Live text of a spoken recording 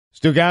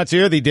Stugotz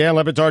here. The Dan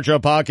Le Batard Show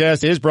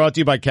podcast is brought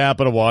to you by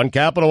Capital One.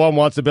 Capital One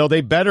wants to build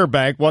a better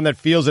bank, one that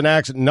feels and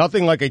acts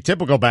nothing like a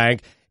typical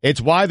bank. It's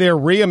why they're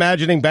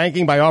reimagining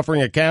banking by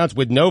offering accounts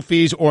with no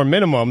fees or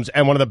minimums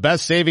and one of the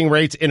best saving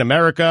rates in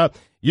America.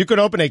 You could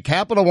open a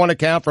Capital One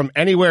account from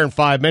anywhere in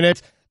 5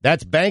 minutes.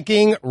 That's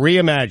banking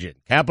reimagined.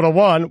 Capital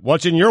One,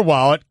 what's in your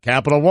wallet?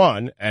 Capital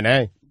One,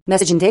 N.A.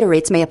 Message and data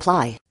rates may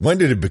apply. When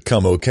did it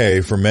become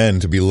okay for men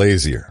to be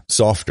lazier,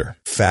 softer,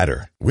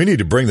 fatter? We need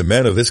to bring the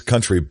men of this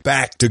country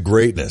back to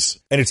greatness.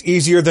 And it's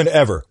easier than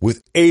ever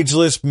with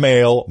Ageless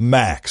Male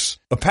Max,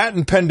 a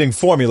patent-pending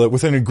formula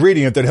with an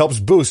ingredient that helps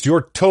boost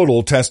your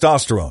total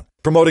testosterone,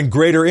 promoting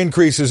greater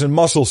increases in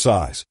muscle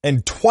size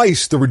and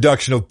twice the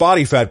reduction of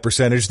body fat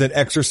percentage than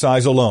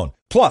exercise alone.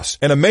 Plus,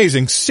 an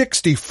amazing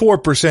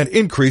 64%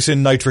 increase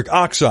in nitric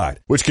oxide,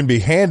 which can be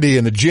handy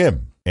in the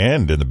gym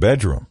and in the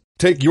bedroom.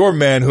 Take your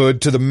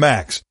manhood to the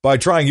max by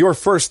trying your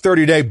first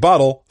 30-day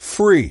bottle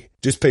free.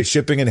 Just pay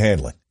shipping and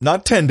handling.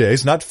 Not 10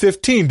 days, not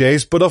 15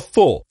 days, but a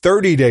full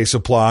 30-day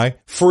supply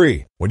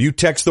free when you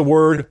text the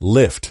word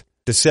LIFT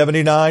to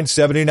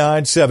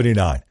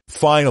 797979.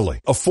 Finally,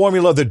 a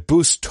formula that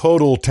boosts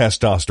total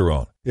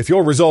testosterone. If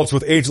your results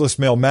with Ageless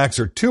Male Max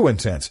are too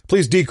intense,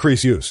 please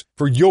decrease use.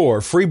 For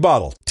your free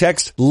bottle,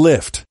 text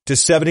LIFT to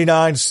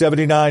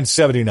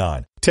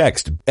 797979.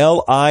 Text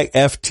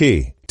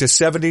LIFT to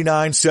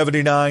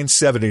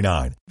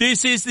 797979.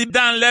 This is the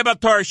Dan Le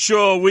Batard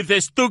Show with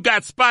the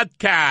Stugotz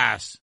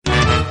podcast.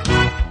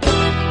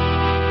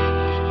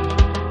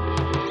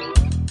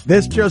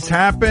 This just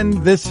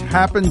happened. This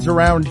happens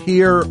around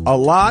here a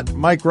lot.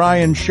 Mike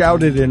Ryan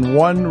shouted in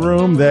one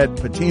room that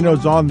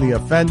Patino's on the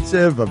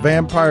offensive, a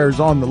vampire's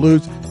on the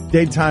loose.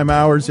 Daytime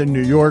hours in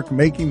New York,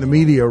 making the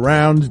media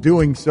rounds,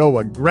 doing so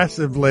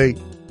aggressively.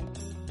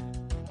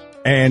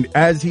 And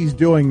as he's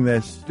doing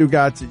this,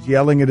 Stugotz is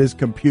yelling at his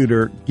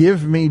computer,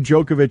 give me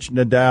Djokovic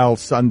Nadal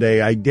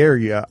Sunday. I dare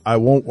you. I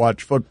won't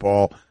watch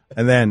football.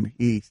 And then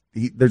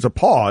there's a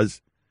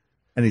pause,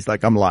 and he's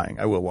like, I'm lying.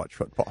 I will watch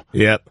football.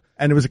 Yep.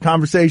 And it was a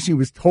conversation he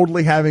was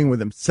totally having with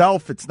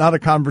himself. It's not a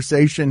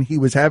conversation he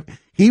was having.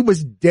 He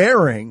was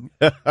daring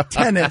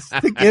tennis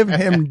to give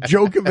him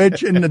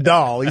Djokovic and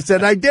Nadal. He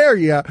said, I dare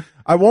you.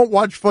 I won't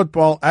watch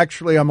football.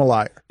 Actually, I'm a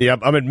liar.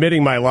 Yep, I'm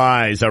admitting my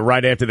lies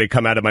right after they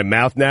come out of my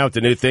mouth now. It's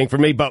a new thing for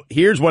me. But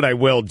here's what I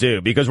will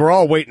do, because we're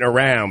all waiting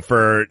around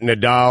for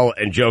Nadal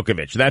and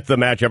Djokovic. That's the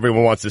match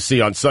everyone wants to see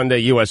on Sunday,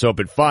 U.S.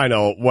 Open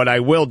final. What I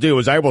will do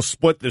is I will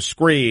split the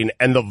screen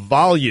and the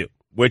volume,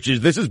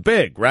 this is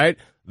big, right?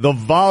 The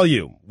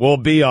volume will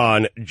be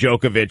on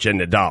Djokovic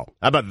and Nadal.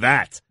 How about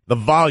that? The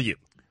volume.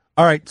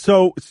 All right,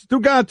 so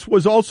Stugotz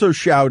was also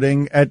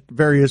shouting at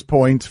various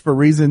points for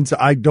reasons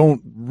I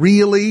don't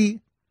really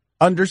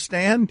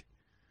understand.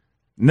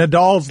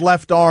 Nadal's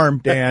left arm,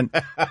 Dan.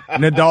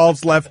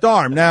 Nadal's left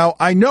arm. Now,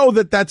 I know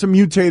that that's a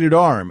mutated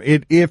arm.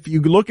 If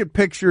you look at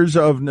pictures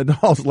of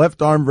Nadal's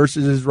left arm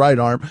versus his right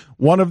arm,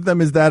 one of them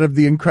is that of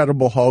the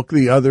Incredible Hulk.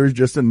 The other is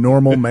just a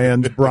normal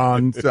man's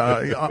bronze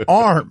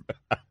arm.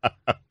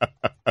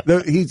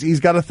 He's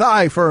got a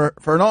thigh for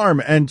an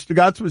arm. And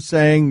Stugotz was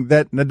saying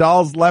that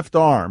Nadal's left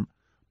arm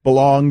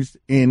belongs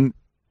in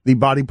the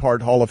Body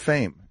Part Hall of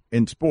Fame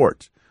in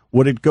sports.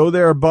 Would it go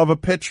there above a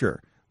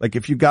pitcher? Like,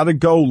 if you got to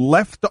go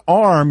left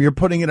arm, you're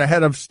putting it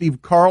ahead of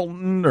Steve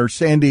Carlton or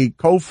Sandy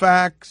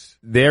Koufax?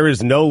 There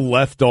is no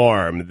left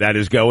arm that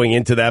is going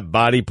into that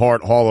Body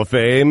Part Hall of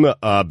Fame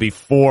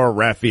before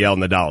Rafael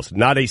Nadal's.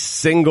 Not a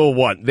single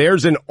one.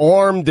 There's an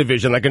arm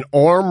division, like an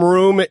arm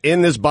room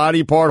in this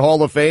Body Part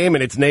Hall of Fame,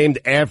 and it's named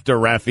after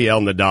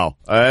Rafael Nadal.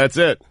 That's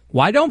it.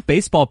 Why don't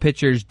baseball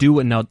pitchers do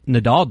what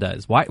Nadal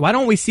does? Why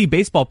don't we see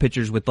baseball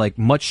pitchers with, like,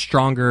 much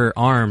stronger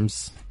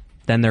arms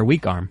than their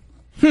weak arm?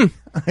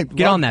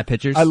 Get on that,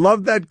 pitchers. I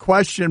love that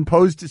question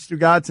posed to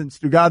Stugotz, and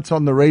Stugotz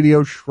on the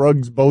radio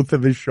shrugs both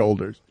of his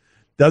shoulders.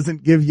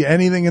 Doesn't give you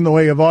anything in the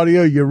way of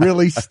audio. You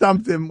really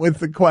stumped him with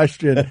the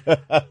question.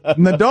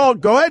 Nadal,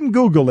 go ahead and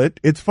Google it.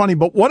 It's funny,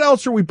 but what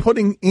else are we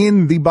putting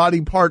in the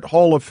Body Part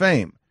Hall of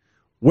Fame?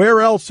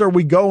 Where else are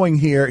we going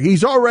here?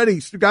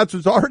 Stugotz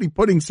was already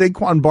putting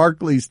Saquon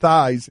Barkley's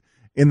thighs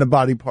in the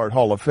Body Part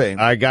Hall of Fame.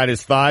 I got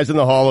his thighs in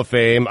the Hall of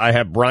Fame. I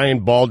have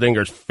Brian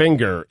Baldinger's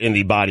finger in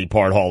the Body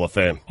Part Hall of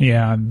Fame.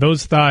 Yeah,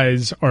 those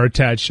thighs are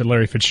attached to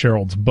Larry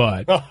Fitzgerald's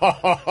butt.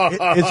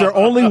 Is there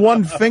only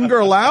one finger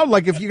allowed?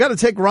 Like, if you got to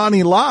take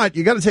Ronnie Lott,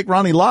 you got to take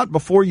Ronnie Lott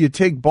before you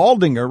take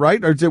Baldinger,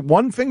 right? Or is it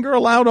one finger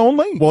allowed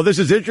only? Well, this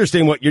is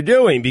interesting what you're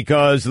doing,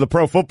 because the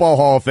Pro Football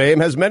Hall of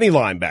Fame has many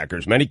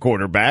linebackers, many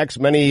quarterbacks,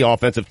 many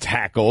offensive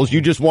tackles.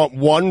 You just want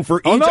one for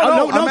each. No,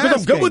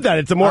 I'm good with that.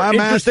 It's a more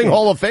interesting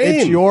Hall of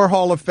Fame. It's your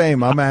Hall of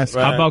Fame. I'm asking.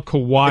 How about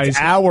Kawhi's? It's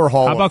our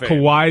Hall of Fame. How about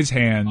Kawhi's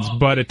hands,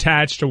 but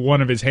attached to one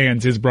of his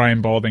hands is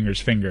Brian Baldinger's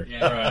finger?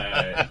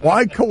 Yeah, right.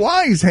 Why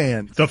Kawhi's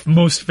hands? The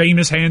most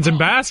famous hands in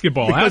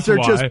basketball. Because that's they're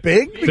why. just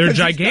big? They're Because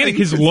gigantic.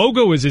 His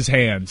logo is his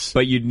hands.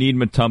 But you'd need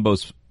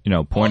Mutombo's,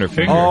 pointer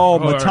finger. Oh,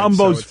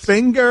 Mutombo's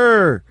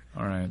finger.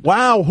 All right.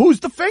 Wow,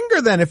 who's the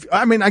finger then?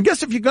 I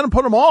guess if you're going to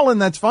put them all in,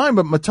 that's fine.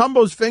 But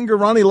Mutombo's finger,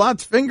 Ronnie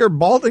Lott's finger,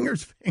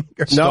 Baldinger's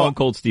finger. Stone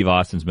Cold Steve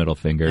Austin's middle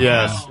finger.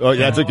 Yes, oh,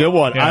 that's a good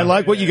one. Yeah. I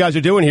like what you guys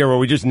are doing here, where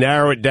we just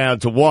narrow it down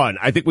to one.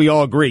 I think we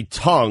all agree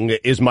tongue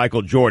is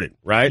Michael Jordan,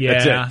 right?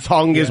 Yeah. That's it.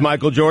 Tongue is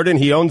Michael Jordan.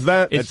 He owns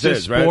that. It's That's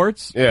just it, right?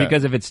 sports, Yeah.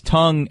 because if it's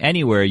tongue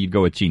anywhere, you'd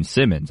go with Gene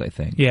Simmons, I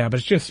think. Yeah, but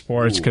it's just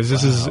sports because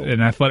this is an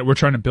athletic. We're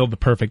trying to build the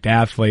perfect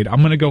athlete. I'm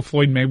going to go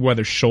Floyd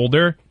Mayweather's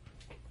shoulder.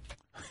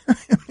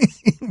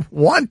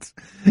 What?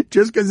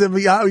 Just because of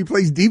how he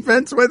plays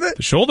defense with it?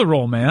 The shoulder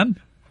roll, man.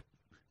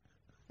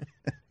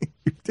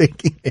 You're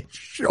taking his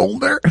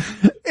shoulder?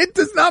 It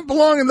does not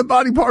belong in the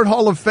Body Part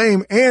Hall of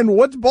Fame. And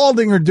what's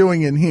Baldinger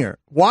doing in here?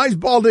 Why is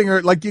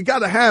Baldinger, like, you got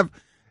to have,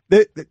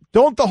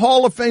 don't the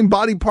Hall of Fame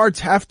body parts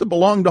have to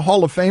belong to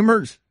Hall of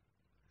Famers?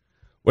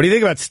 What do you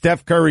think about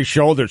Steph Curry's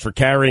shoulders for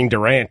carrying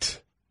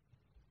Durant?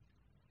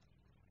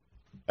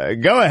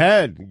 Go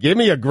ahead. Give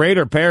me a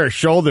greater pair of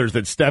shoulders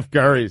than Steph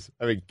Curry's.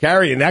 I mean,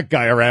 carrying that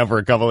guy around for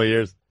a couple of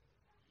years.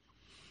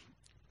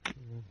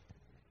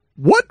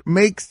 What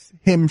makes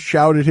him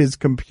shout at his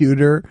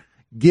computer,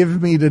 give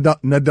me the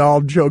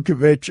Nadal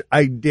Djokovic,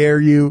 I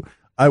dare you,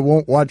 I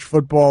won't watch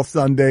football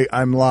Sunday,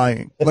 I'm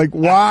lying. Like,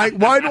 why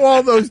do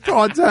all those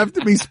taunts have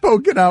to be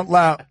spoken out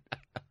loud?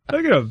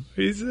 Look at him.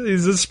 He's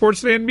a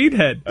sports fan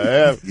meathead.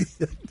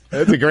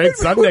 It's a great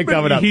Sunday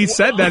coming up. He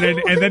said that,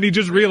 and then he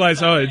just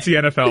realized, oh, it's the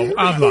NFL.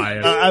 I'm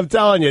lying. I'm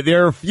telling you,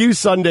 there are few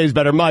Sundays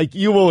better. Mike,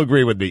 you will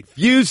agree with me.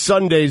 Few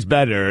Sundays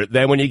better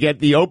than when you get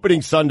the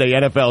opening Sunday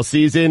NFL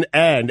season,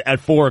 and at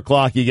 4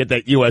 o'clock you get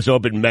that U.S.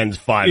 Open men's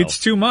final. It's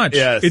too much.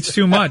 Yes. It's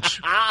too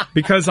much.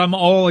 Because I'm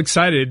all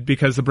excited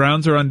because the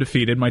Browns are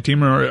undefeated. My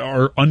team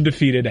are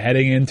undefeated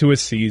heading into a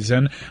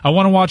season. I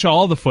want to watch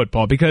all the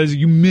football because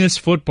you miss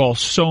football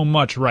so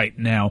much right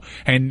now,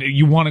 and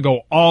you want to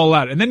go all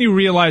out. And then you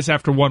realize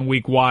after 1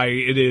 week why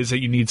it is that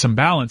you need some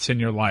balance in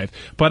your life.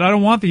 But I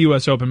don't want the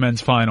U.S. Open men's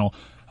final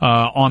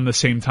on the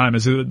same time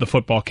as the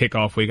football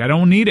kickoff week. I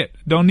don't need it.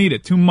 Don't need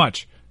it. Too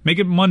much. Make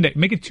it Monday.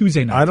 Make it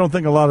Tuesday night. I don't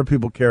think a lot of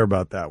people care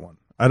about that one.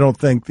 I don't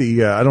think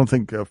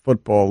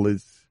football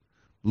is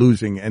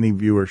losing any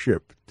viewership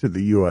to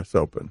the U.S.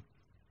 Open.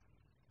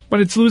 But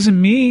it's losing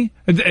me.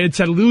 It's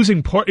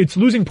losing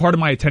part of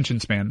my attention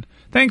span.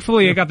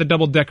 Thankfully, I got the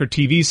double-decker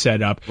TV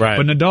set up. Right.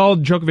 But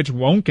Nadal Djokovic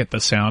won't get the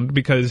sound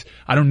because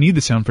I don't need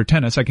the sound for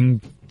tennis. I can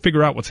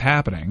figure out what's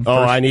happening.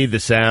 Oh, I need the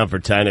sound for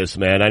tennis,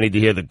 man. I need to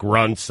hear the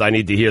grunts. I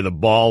need to hear the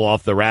ball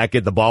off the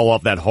racket, the ball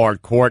off that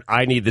hard court.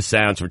 I need the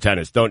sounds for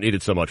tennis. Don't need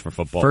it so much for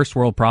football. First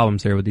world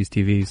problems here with these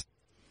TVs.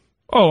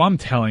 Oh, I'm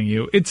telling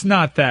you, it's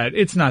not that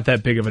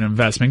big of an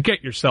investment.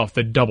 Get yourself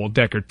the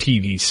double-decker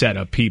TV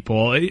setup,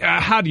 people.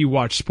 How do you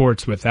watch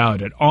sports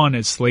without it,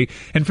 honestly?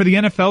 And for the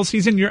NFL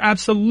season, you're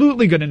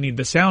absolutely going to need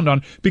the sound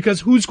on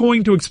because who's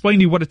going to explain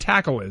to you what a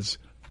tackle is?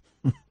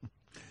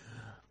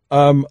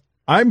 I'm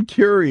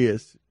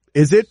curious.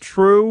 Is it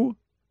true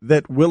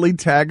that Willie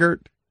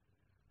Taggart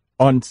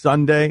on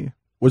Sunday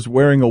was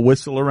wearing a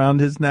whistle around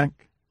his neck?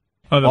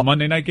 Oh, the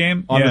Monday night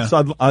game?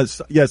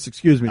 Yes,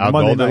 excuse me, the Al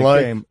Monday Golden night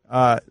like? game.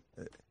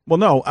 Well,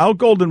 no, Al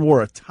Golden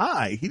wore a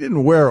tie. He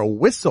didn't wear a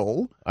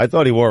whistle. I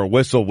thought he wore a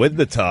whistle with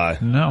the tie.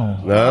 No.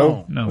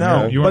 No?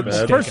 No, you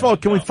but first of all,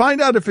 can we find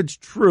out if it's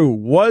true?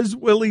 Was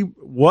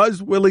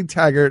Willie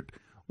Taggart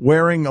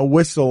wearing a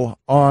whistle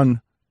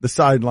on the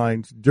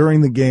sidelines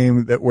during the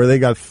game where they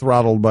got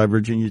throttled by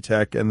Virginia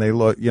Tech, and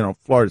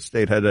Florida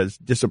State had as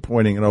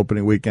disappointing an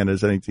opening weekend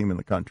as any team in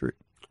the country?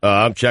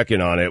 I'm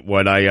checking on it.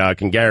 What I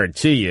can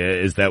guarantee you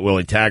is that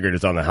Willie Taggart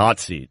is on the hot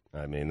seat.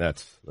 I mean,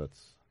 that's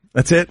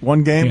it.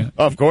 One game. Yeah.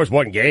 Of course,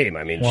 one game.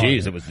 I mean,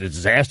 geez, it was a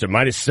disaster.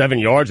 Minus 7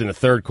 yards in the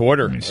third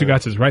quarter.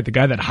 Stugotz is right. The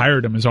guy that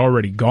hired him is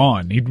already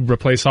gone. He'd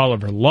replace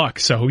Oliver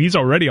Luck, so he's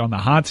already on the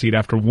hot seat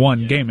after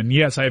one game. And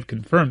yes, I have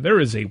confirmed there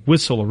is a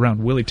whistle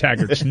around Willie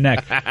Taggart's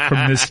neck from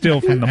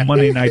the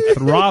Monday night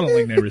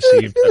throttling they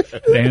received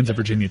at the hands of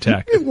Virginia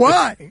Tech.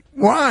 Why?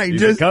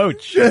 He's a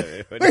coach.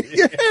 But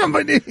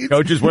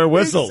Coaches wear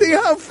whistles. See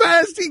how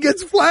fast he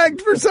gets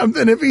flagged for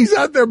something if he's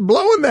out there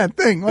blowing that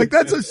thing. Like,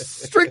 that's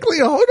strictly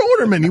a hood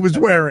ornament he was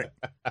wearing.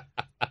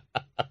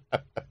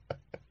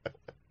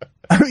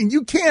 I mean,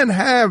 you can't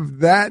have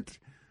that.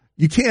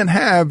 You can't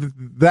have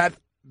that.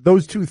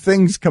 Those two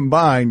things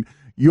combined.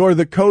 You're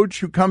the coach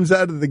who comes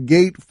out of the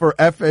gate for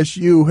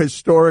FSU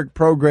historic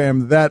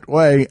program that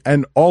way,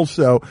 and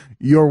also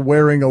you're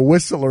wearing a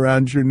whistle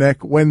around your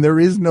neck when there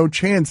is no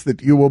chance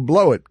that you will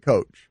blow it,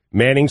 Coach.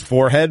 Manning's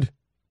forehead.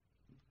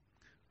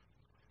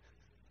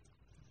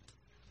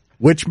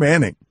 Which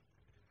Manning?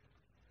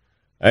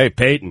 Hey,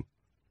 Peyton.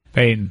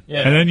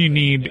 Yeah. And then you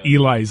need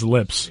Eli's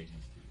lips.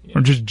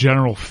 Or just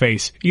general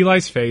face.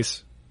 Eli's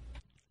face.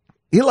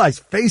 Eli's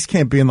face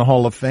can't be in the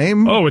Hall of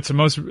Fame. Oh, it's the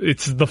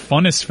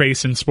funnest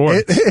face in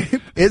sports.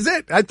 Is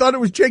it? I thought it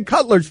was Jay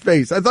Cutler's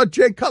face. I thought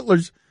Jay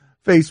Cutler's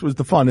face was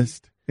the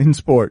funnest in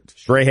sports.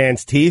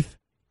 Strahan's teeth.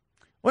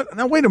 What?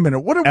 Now, wait a minute.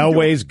 What are we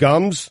Elway's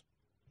gums.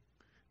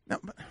 No,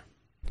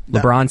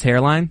 LeBron's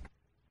hairline.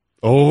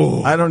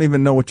 Oh. I don't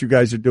even know what you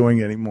guys are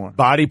doing anymore.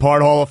 Body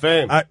part Hall of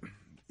Fame.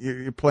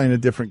 You're playing a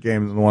different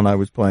game than the one I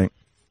was playing.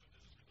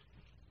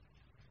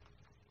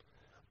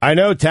 I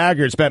know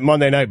Taggart spent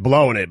Monday night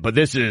blowing it, but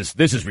this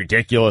is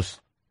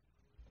ridiculous.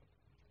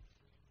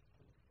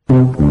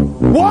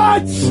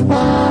 What?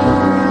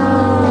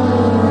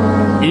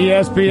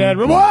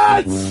 ESPN.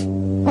 What?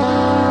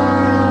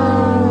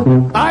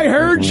 I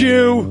heard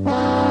you.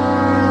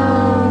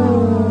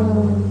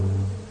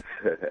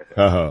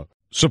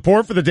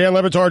 Support for the Dan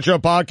Le Batard Show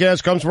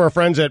podcast comes from our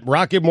friends at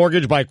Rocket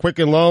Mortgage by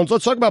Quicken Loans.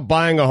 Let's talk about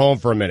buying a home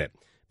for a minute.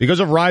 Because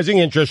of rising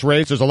interest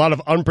rates, there's a lot of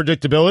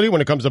unpredictability when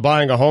it comes to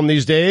buying a home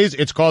these days.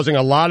 It's causing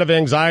a lot of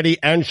anxiety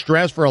and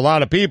stress for a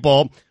lot of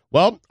people.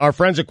 Well, our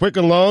friends at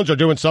Quicken Loans are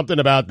doing something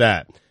about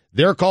that.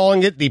 They're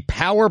calling it the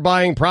power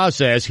buying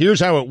process. Here's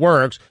how it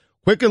works.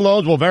 Quicken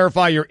Loans will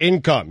verify your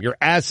income, your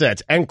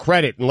assets, and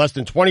credit in less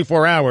than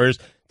 24 hours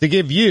to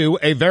give you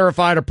a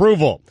verified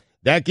approval.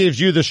 That gives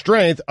you the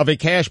strength of a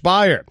cash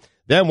buyer.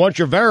 Then once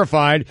you're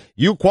verified,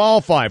 you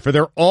qualify for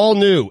their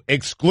all-new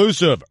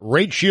exclusive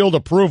Rate Shield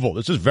approval.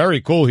 This is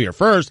very cool here.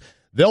 First,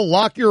 they'll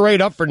lock your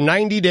rate up for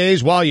 90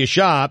 days while you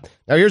shop.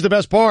 Now, here's the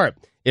best part.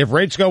 If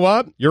rates go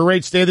up, your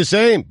rates stay the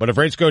same. But if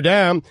rates go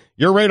down,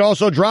 your rate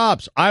also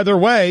drops. Either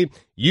way,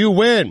 you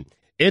win.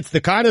 It's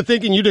the kind of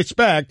thinking you'd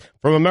expect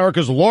from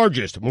America's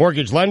largest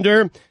mortgage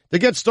lender. To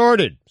get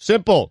started,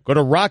 simple. Go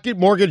to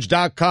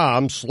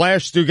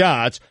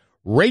rocketmortgage.com/Stugotz.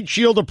 Rate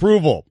Shield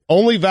approval.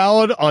 Only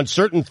valid on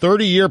certain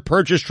 30-year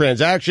purchase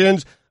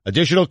transactions.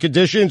 Additional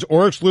conditions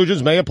or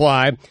exclusions may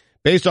apply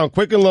based on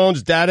Quicken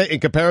Loans data in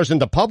comparison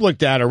to public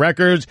data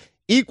records.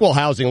 Equal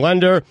housing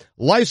lender.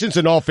 Licensed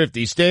in all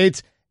 50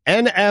 states.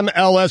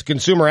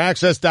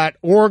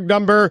 NMLSconsumeraccess.org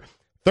number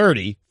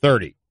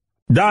 3030.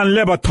 Dan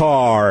Le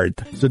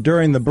Batard. So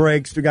during the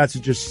break, Stugotz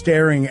is just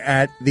staring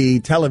at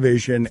the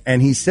television,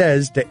 and he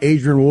says to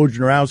Adrian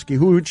Wojnarowski,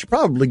 who should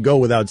probably go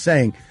without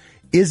saying,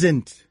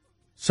 isn't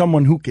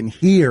someone who can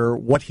hear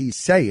what he's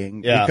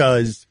saying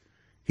because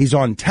he's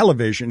on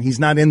television. He's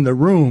not in the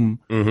room.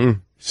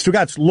 Mm-hmm.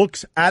 Stugotz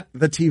looks at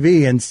the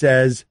TV and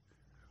says,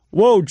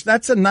 Woj,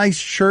 that's a nice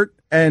shirt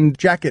and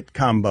jacket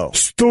combo.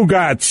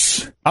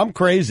 Stugotz. I'm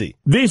crazy.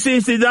 This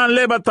is the Dan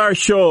Le Batard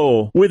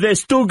Show with the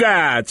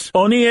Stugotz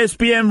on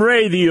ESPN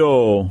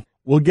Radio.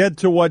 We'll get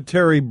to what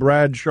Terry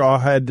Bradshaw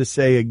had to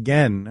say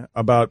again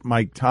about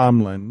Mike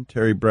Tomlin.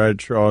 Terry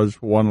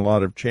Bradshaw's won a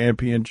lot of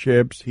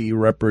championships. He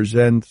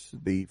represents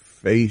the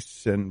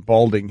face and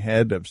balding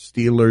head of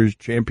Steelers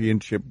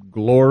championship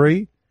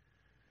glory.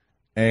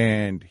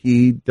 And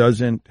he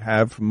doesn't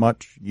have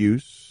much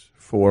use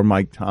for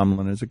Mike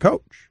Tomlin as a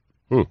coach.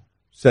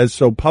 Says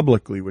so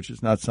publicly, which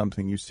is not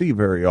something you see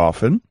very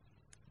often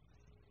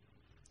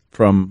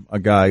from a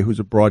guy who's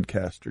a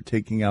broadcaster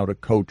taking out a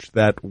coach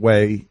that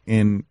way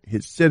in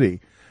his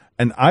city.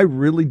 And I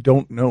really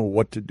don't know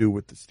what to do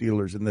with the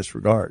Steelers in this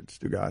regard,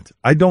 Stugotz.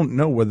 I don't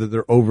know whether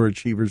they're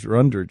overachievers or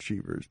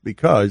underachievers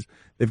because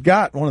they've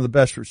got one of the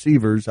best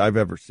receivers I've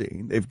ever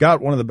seen. They've got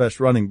one of the best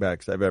running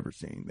backs I've ever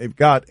seen. They've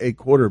got a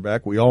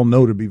quarterback we all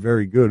know to be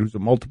very good who's a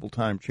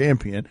multiple-time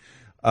champion,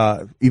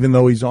 even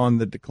though he's on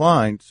the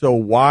decline. So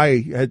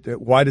why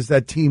does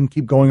that team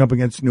keep going up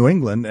against New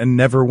England and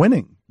never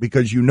winning?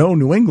 Because you know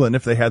New England,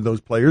 if they had those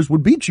players,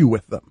 would beat you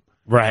with them.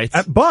 Right.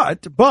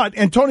 But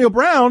Antonio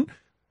Brown,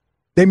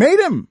 they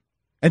made him.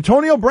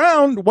 Antonio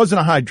Brown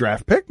wasn't a high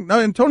draft pick. No,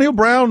 Antonio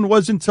Brown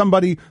wasn't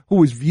somebody who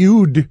was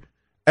viewed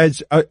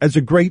as a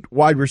great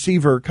wide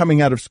receiver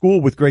coming out of school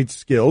with great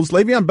skills.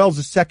 Le'Veon Bell's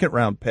a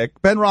second-round pick.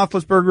 Ben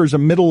Roethlisberger is a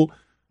middle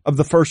of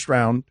the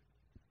first-round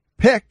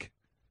pick.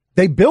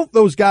 They built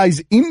those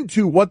guys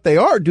into what they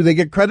are. Do they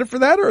get credit for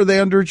that, or are they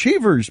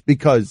underachievers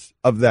because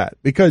of that?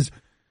 Because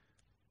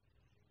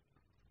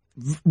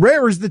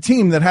rare is the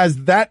team that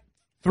has that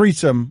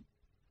threesome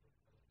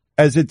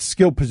as its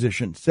skill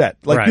position set.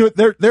 Like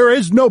there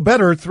is no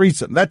better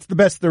threesome. That's the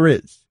best there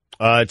is.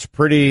 It's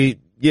pretty.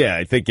 Yeah,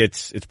 I think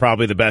it's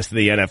probably the best of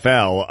the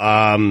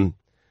NFL.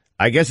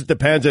 I guess it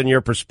depends on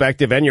your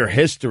perspective and your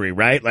history,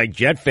 right? Like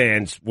Jet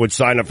fans would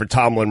sign up for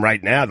Tomlin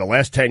right now. The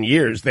last 10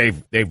 years,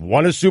 they've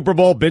won a Super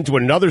Bowl, been to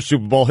another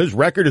Super Bowl. His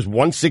record is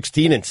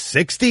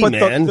 116-60,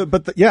 man.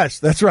 Yes,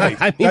 that's right.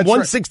 I mean,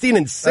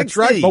 116-60. That's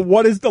right. But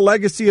what is the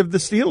legacy of the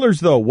Steelers,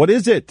 though? What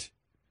is it?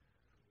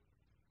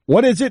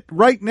 What is it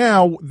right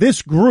now?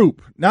 This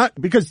group, not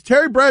because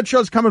Terry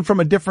Bradshaw's coming from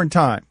a different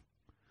time.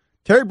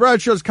 Terry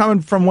Bradshaw's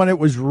coming from when it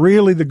was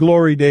really the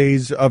glory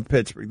days of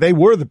Pittsburgh. They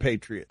were the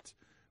Patriots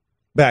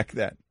back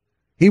then.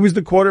 He was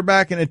the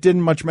quarterback, and it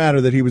didn't much matter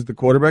that he was the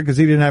quarterback because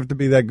he didn't have to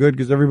be that good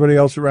because everybody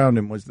else around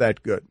him was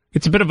that good.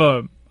 It's a bit of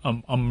a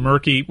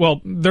murky. Well,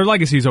 their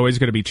legacy is always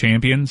going to be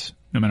champions,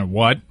 no matter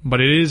what.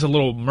 But it is a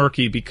little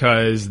murky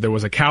because there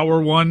was a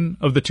Cowher one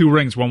of the two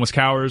rings. One was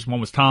Cowher's, one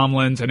was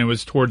Tomlin's, and it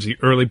was towards the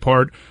early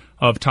part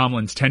of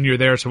Tomlin's tenure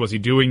there. So was he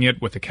doing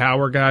it with the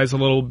Cowher guys a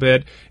little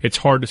bit? It's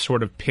hard to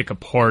sort of pick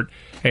apart.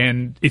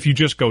 And if you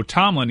just go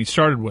Tomlin, he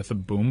started with a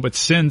boom, but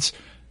since.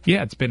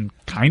 Yeah, it's been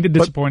kind of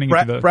disappointing.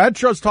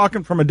 Bradshaw's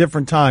talking from a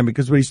different time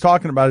because what he's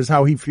talking about is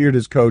how he feared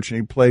his coach, and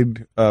he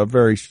played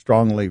very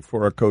strongly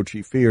for a coach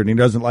he feared. And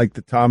he doesn't like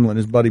that Tomlin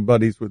is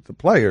buddies with the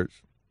players.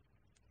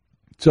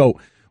 So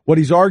what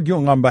he's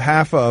arguing on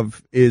behalf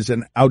of is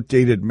an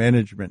outdated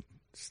management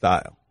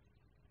style.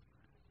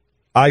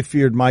 I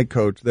feared my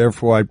coach,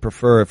 therefore I'd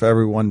prefer if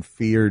everyone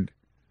feared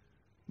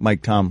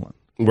Mike Tomlin.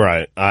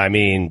 Right. I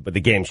mean, but the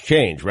game's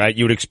changed, right?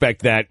 You would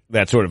expect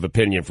that sort of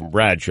opinion from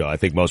Bradshaw. I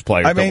think most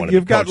players don't want to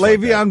you've got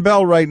Le'Veon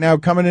Bell right now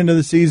coming into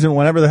the season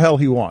whenever the hell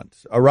he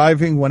wants,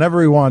 arriving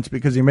whenever he wants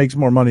because he makes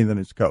more money than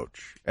his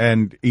coach.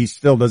 And he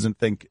still doesn't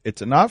think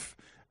it's enough.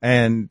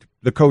 And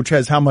the coach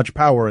has how much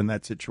power in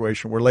that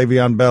situation where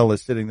Le'Veon Bell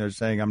is sitting there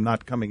saying, I'm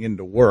not coming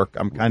into work.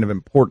 I'm kind of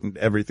important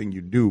to everything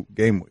you do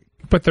game week.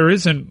 But there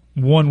isn't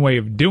one way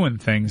of doing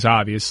things,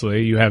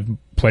 obviously. You have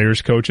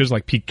players, coaches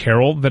like Pete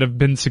Carroll that have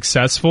been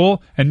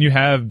successful, and you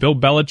have Bill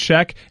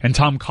Belichick and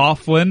Tom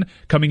Coughlin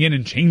coming in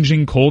and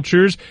changing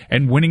cultures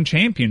and winning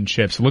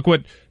championships. Look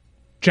what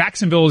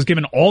Jacksonville has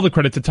given all the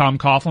credit to Tom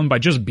Coughlin by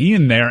just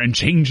being there and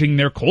changing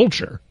their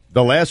culture.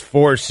 The last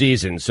 4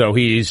 seasons, so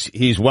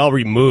he's well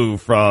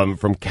removed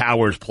from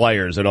Cowher's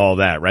players and all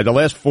that, right? The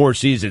last 4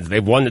 seasons,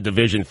 they've won the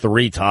division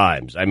 3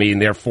 times. I mean,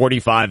 they're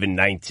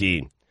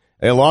 45-19.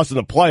 They lost in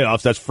the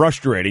playoffs. That's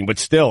frustrating, but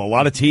still, a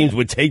lot of teams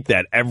would take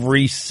that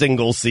every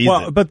single season.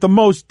 Well, but the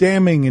most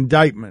damning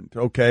indictment,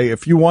 okay,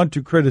 if you want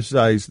to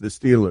criticize the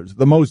Steelers,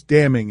 the most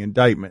damning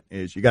indictment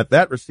is you got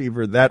that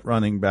receiver, that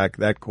running back,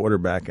 that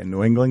quarterback, and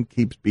New England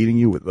keeps beating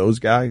you with those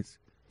guys.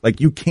 Like,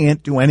 you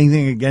can't do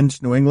anything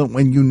against New England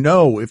when you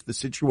know if the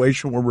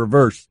situation were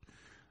reversed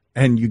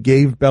and you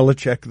gave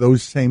Belichick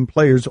those same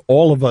players,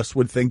 all of us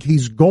would think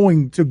he's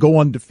going to go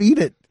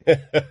undefeated.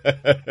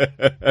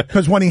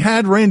 Because when he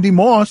had Randy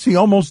Moss, he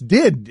almost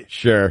did.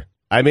 Sure.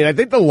 I mean, I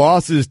think the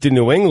losses to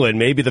New England,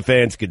 maybe the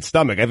fans could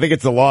stomach. I think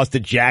it's the loss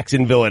to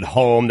Jacksonville at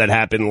home that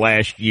happened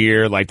last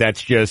year. Like,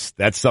 that's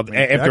something.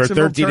 After a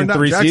 13-3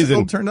 season.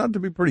 Jacksonville turned out to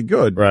be pretty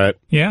good. Right.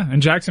 Yeah, and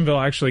Jacksonville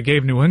actually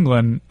gave New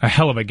England a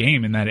hell of a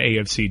game in that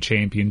AFC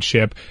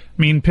championship.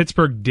 I mean,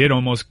 Pittsburgh did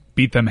almost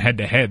beat them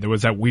head-to-head. There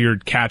was that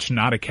weird catch,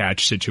 not a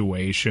catch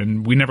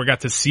situation. We never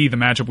got to see the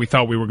matchup we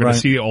thought we were going to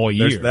see all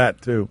year. There's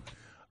that, too.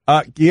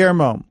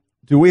 Guillermo,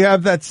 do we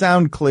have that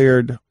sound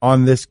cleared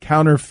on this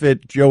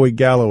counterfeit Joey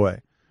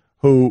Galloway,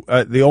 who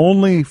the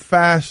only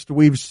fast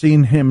we've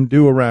seen him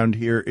do around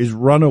here is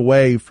run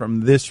away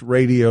from this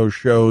radio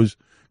show's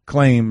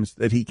claims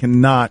that he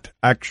cannot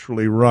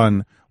actually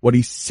run what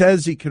he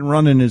says he can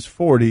run in his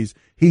 40s.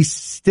 He's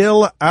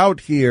still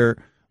out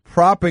here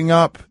propping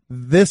up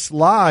this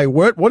lie.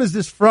 What is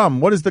this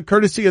from? What is the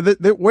courtesy of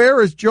where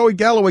is Joey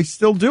Galloway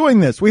still doing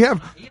this? We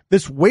have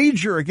this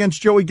wager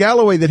against Joey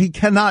Galloway that he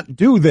cannot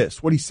do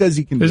this, what he says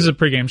he can do. This is a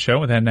pregame show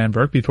with Ed and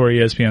Burke before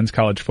ESPN's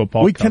college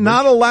football We coverage.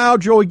 cannot allow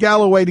Joey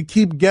Galloway to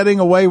keep getting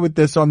away with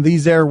this on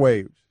these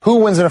airwaves. Who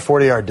wins in a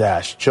 40-yard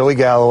dash? Joey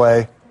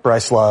Galloway,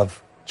 Bryce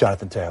Love,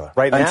 Jonathan Taylor.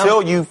 Right now,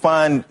 until you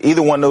find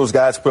either one of those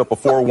guys put up a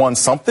 4-1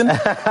 something,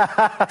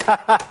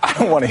 I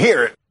don't want to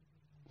hear it.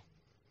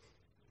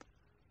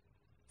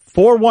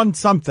 4-1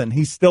 something.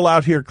 He's still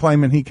out here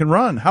claiming he can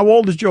run. How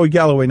old is Joey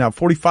Galloway now?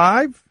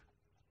 45?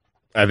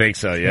 I think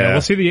so, yeah.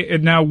 We'll see.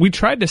 Now, we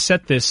tried to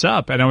set this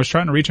up, and I was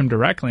trying to reach him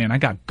directly, and I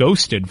got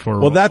ghosted for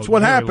Well, that's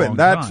what happened.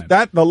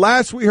 The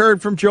last we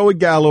heard from Joey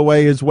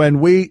Galloway is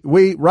when we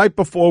right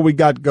before we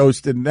got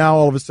ghosted. Now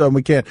all of a sudden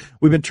we can't.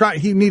 We've been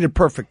trying. He needed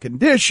perfect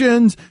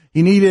conditions.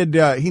 He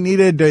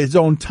needed his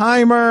own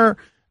timer.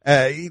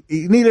 He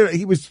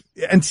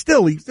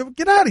said,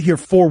 get out of here,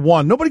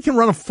 4-1. Nobody can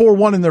run a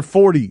 4-1 in their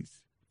 40s.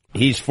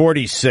 He's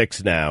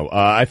 46 now.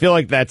 I feel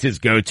like that's his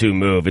go-to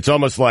move. It's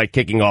almost like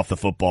kicking off the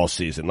football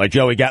season. Like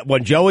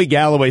when Joey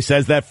Galloway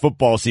says that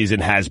football season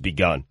has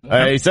begun.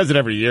 He says it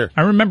every year.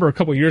 I remember a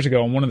couple years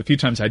ago, and one of the few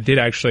times I did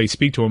actually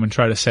speak to him and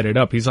try to set it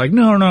up, he's like,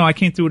 no, I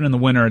can't do it in the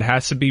winter. It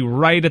has to be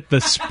right at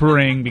the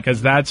spring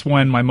because that's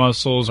when my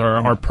muscles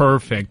are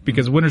perfect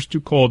because winter's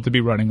too cold to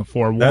be running a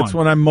 4-1. That's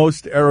when I'm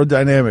most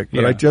aerodynamic.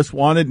 But I just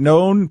wanted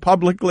known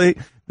publicly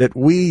that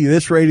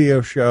this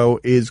radio show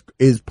is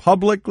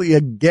publicly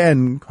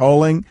again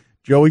calling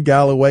Joey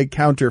Galloway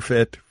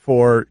counterfeit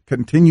for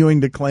continuing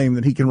to claim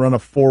that he can run a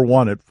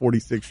 4-1 at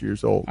 46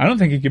 years old. I don't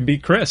think he can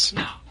beat Chris.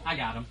 No, I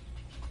got him.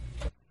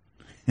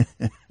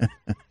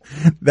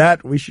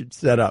 That we should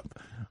set up.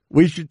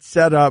 We should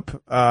set up.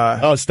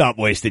 Stop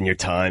wasting your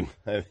time.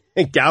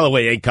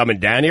 Galloway ain't coming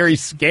down here.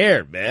 He's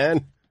scared,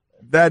 man.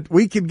 That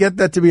we could get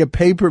that to be a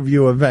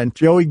pay-per-view event.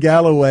 Joey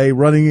Galloway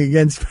running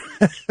against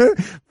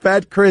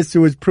Fat Chris,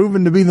 who has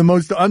proven to be the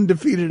most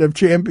undefeated of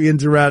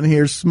champions around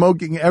here,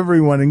 smoking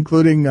everyone,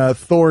 including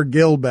Thor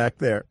Gill back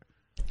there.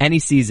 Any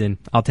season,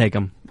 I'll take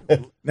him.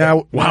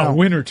 Now,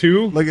 winner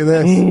too? Look at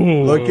this.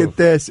 Ooh. Look at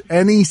this.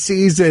 Any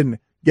season,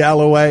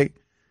 Galloway.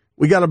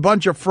 We got a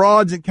bunch of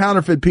frauds and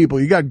counterfeit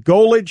people. You got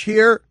Golich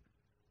here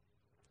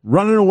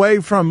running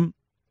away from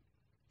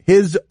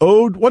his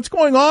ode. What's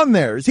going on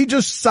there? Is he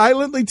just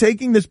silently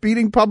taking this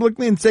beating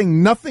publicly and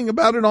saying nothing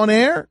about it on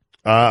air?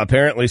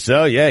 Apparently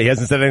so, yeah. He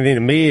hasn't said anything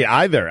to me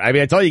either. I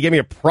mean, I tell you, he gave me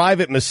a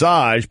private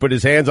massage, put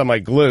his hands on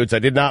my glutes. I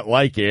did not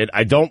like it.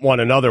 I don't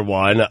want another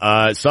one.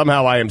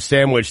 Somehow I am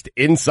sandwiched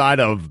inside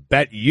of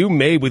bet you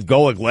made with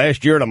Golic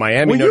last year at a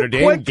Miami Notre Dame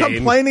game. Will you quit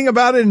complaining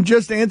about it and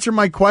just answer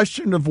my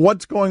question of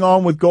what's going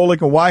on with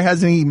Golic and why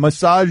hasn't he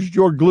massaged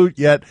your glute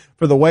yet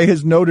for the way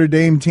his Notre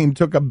Dame team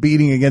took a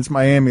beating against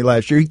Miami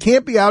last year? He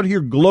can't be out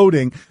here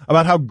gloating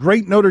about how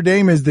great Notre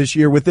Dame is this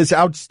year with this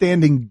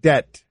outstanding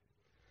debt.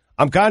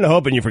 I'm kind of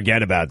hoping you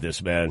forget about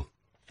this, man.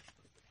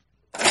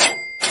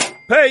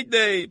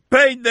 Payday!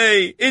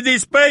 Payday! It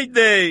is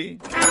payday!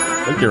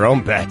 Make your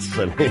own bets.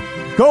 I mean.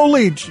 Go,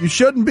 Leach. You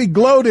shouldn't be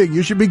gloating.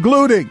 You should be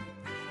gluting.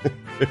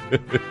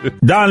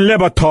 Don Le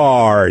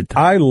Batard.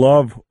 I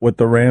love what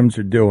the Rams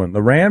are doing.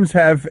 The Rams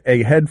have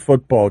a head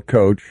football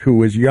coach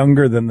who is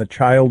younger than the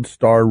child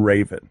star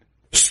Raven.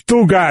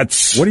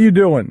 Stugotz. What are you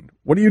doing?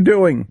 What are you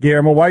doing,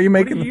 Guillermo? Why are you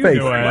making the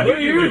face? What are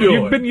you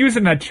doing? You've been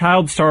using that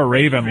child star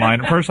Raven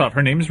line. First off,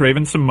 her name's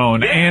Raven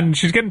Simone, and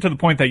she's getting to the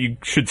point that you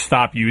should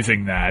stop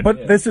using that.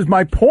 But this is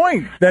my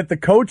point, that the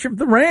coach of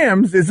the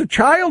Rams is a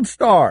child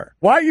star.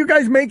 Why are you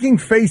guys making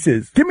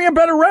faces? Give me a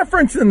better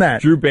reference than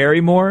that. Drew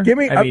Barrymore? Give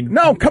me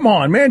no, come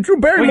on, man. Drew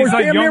Barrymore's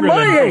damn near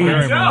my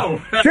age. No.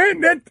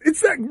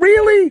 It's not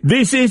really.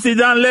 This is the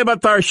Don Le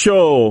Batard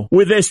Show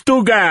with the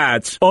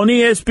Stugotz on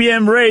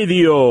ESPN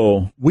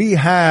Radio. We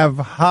have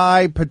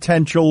high potential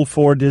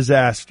for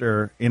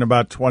disaster in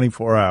about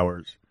 24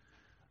 hours.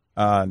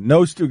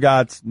 No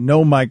Stugotz,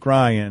 no Mike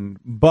Ryan,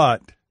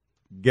 but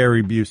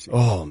Gary Busey.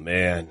 Oh,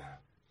 man.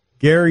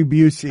 Gary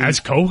Busey.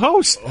 As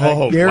co-host?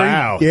 Oh,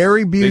 wow.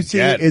 Gary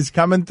Busey is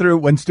coming through.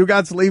 When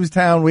Stugotz leaves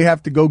town, we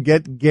have to go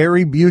get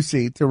Gary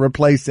Busey to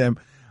replace him.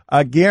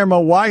 Guillermo,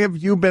 why have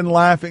you been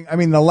laughing? I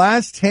mean, the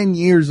last 10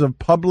 years of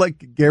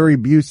public Gary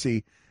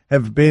Busey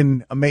have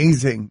been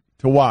amazing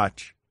to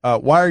watch.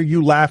 Why are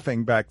you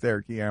laughing back there,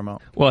 Guillermo?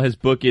 Well, his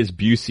book is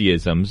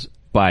Buseyism's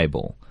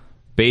Bible.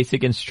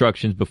 Basic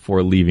Instructions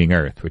Before Leaving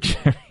Earth, which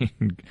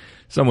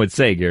some would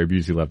say Gary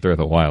Busey left Earth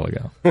a while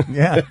ago.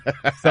 Yeah.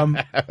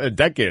 A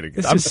decade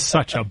ago. This is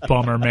such a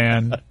bummer,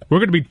 man. We're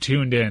going to be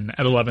tuned in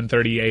at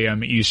 11:30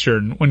 a.m.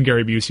 Eastern when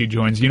Gary Busey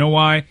joins. You know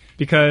why?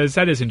 Because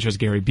that isn't just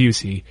Gary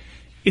Busey.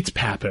 It's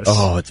Pappas.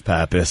 Oh, it's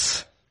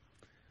Pappas.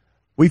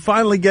 We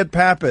finally get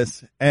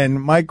Pappas, and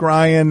Mike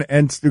Ryan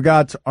and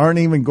Stugotz aren't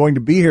even going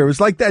to be here. It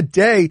was like that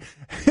day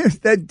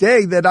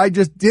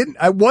that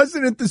I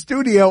wasn't at the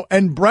studio,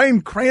 and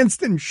Bryan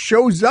Cranston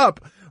shows up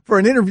for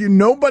an interview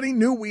nobody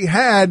knew we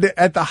had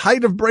at the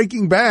height of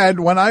Breaking Bad.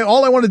 When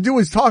all I want to do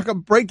is talk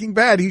of Breaking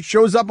Bad, he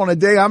shows up on a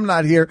day I'm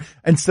not here,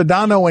 and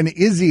Sedano and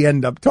Izzy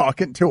end up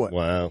talking to it.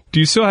 Wow.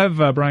 Do you still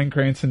have Bryan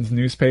Cranston's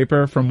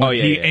newspaper from what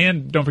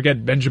and don't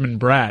forget Benjamin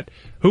Bratt,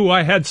 who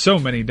I had so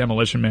many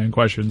Demolition Man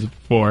questions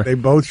for. They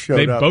both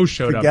showed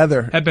up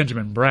together. At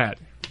Benjamin Bratt.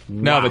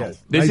 No, but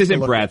this isn't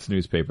Bratt's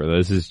newspaper, though.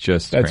 This is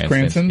just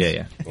Cranston's?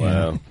 Yeah.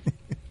 Wow.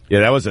 Yeah,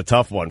 that was a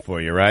tough one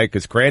for you, right?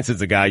 Because Cranston's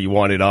the guy you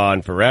wanted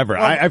on forever.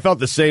 I felt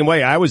the same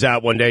way. I was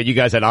out one day, and you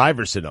guys had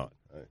Iverson on.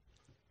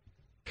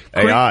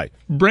 AI.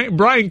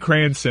 Bryan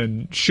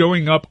Cranston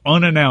showing up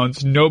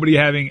unannounced, nobody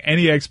having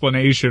any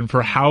explanation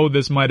for how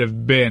this might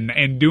have been,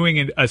 and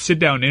doing a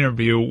sit-down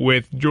interview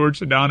with George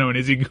Sedano and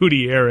Izzy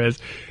Gutierrez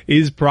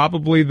is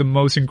probably the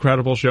most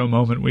incredible show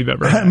moment we've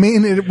ever had. I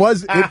mean, it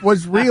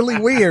was really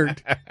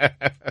weird.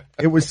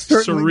 It was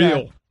certainly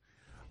surreal. That.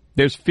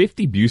 There's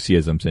 50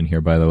 Buseyisms in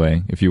here, by the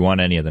way. If you want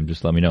any of them,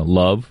 just let me know.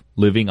 Love,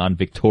 living on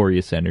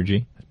victorious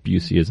energy,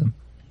 Buseyism.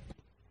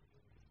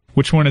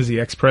 Which one is the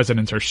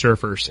ex-presidents or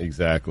surfers?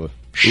 Exactly.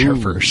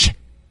 Surfers.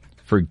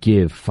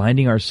 Forgive,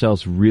 finding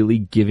ourselves really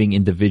giving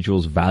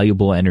individuals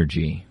valuable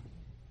energy.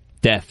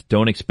 Death,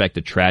 don't expect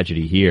a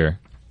tragedy here.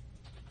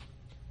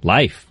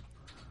 Life,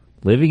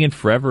 living in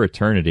forever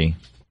eternity.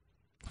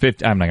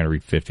 50, I'm not going to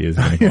read 50. You're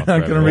not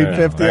going to read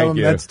 50 of them?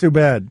 That's too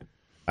bad.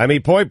 I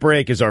mean, Point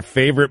Break is our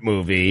favorite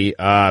movie.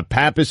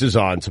 Pappas is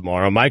on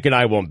tomorrow. Mike and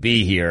I won't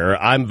be here.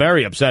 I'm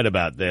very upset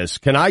about this.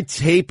 Can I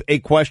tape a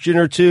question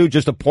or two,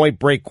 just a Point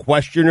Break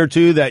question or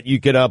two that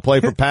you could play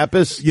for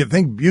Pappas? You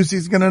think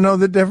Busey's going to know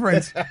the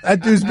difference?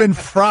 That dude's been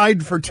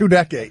fried for 2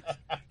 decades.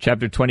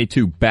 Chapter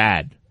 22,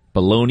 Bad,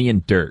 Baloney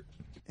and Dirt.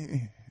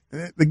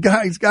 The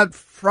guy's got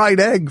fried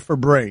egg for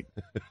brain.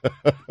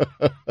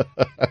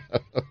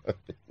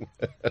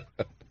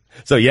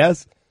 So,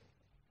 yes?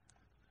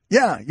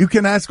 Yeah, you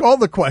can ask all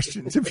the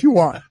questions if you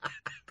want.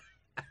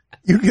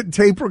 You can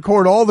tape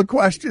record all the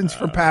questions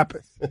for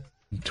Pappas.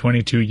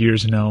 22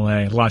 years in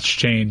L.A. Lots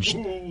changed.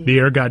 The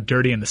air got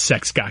dirty and the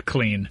sex got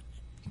clean.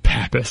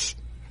 Pappas.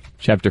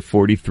 Chapter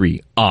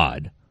 43,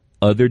 Odd,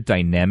 Other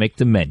Dynamic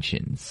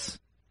Dimensions.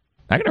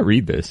 I'm going to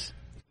read this.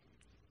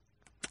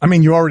 I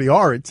mean, you already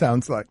are, it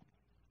sounds like.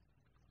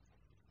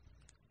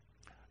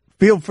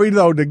 Feel free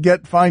though to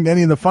find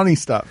any of the funny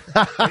stuff.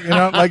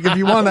 Like if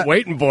you want to,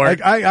 waiting for it.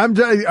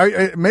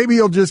 Like maybe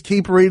you'll just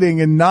keep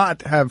reading and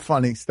not have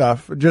funny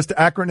stuff. Just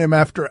acronym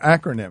after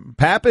acronym.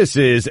 Pappas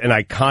is an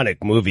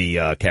iconic movie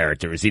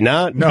character, is he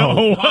not?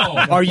 No.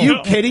 Are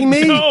you kidding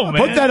me? No,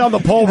 man. Put that on the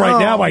poll right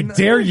now. I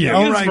dare you.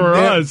 All right, for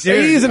us.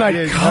 He's an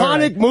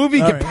iconic movie.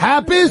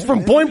 Pappas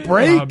from Point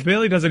Break.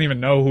 Billy doesn't even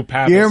know who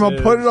Pappas Guillermo,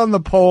 is. put it on the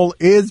poll.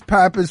 Is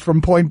Pappas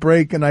from Point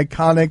Break an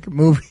iconic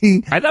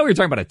movie? I thought we were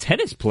talking about a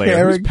tennis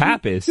player. Who's Pappas?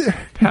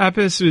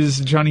 Pappas is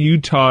Johnny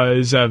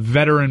Utah's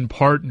veteran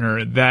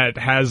partner that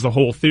has the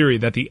whole theory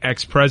that the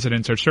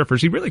ex-presidents are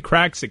surfers. He really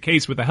cracks the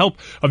case with the help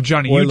of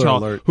Johnny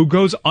Utah, who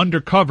goes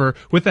undercover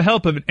with the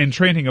help and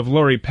training of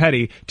Lori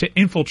Petty to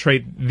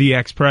infiltrate the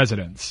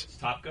ex-presidents.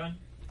 Top Gun?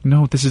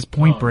 No, this is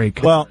Point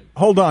Break. Well,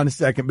 hold on a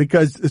second,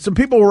 because some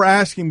people were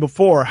asking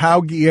before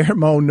how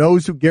Guillermo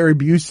knows who Gary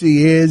Busey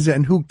is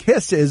and who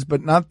Kiss is,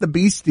 but not the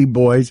Beastie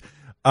Boys.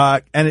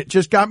 And it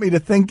just got me to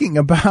thinking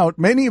about,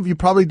 many of you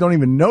probably don't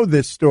even know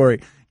this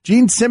story.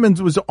 Gene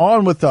Simmons was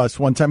on with us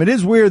one time. It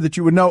is weird that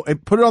you would know.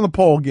 Put it on the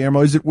poll,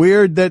 Guillermo. Is it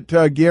weird that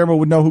Guillermo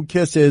would know who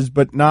Kiss is,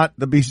 but not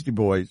the Beastie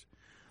Boys?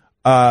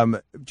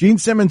 Gene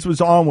Simmons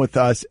was on with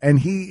us, and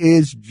he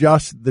is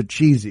just the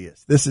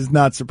cheesiest. This is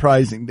not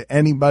surprising to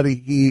anybody.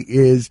 He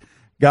is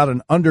got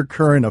an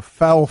undercurrent of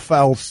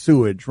foul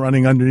sewage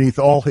running underneath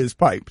all his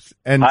pipes.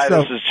 And Hi,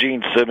 this is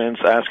Gene Simmons.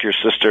 Ask your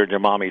sister and your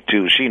mommy,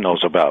 too. She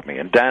knows about me.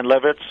 And Dan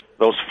Levitz,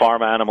 those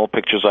farm animal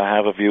pictures I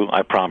have of you,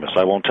 I promise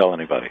I won't tell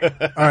anybody.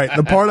 All right.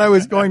 The part I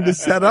was going to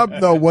set up,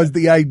 though, was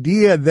the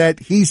idea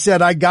that he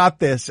said, I got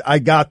this.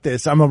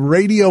 I'm a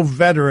radio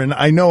veteran.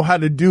 I know how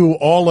to do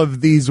all of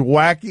these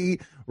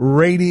wacky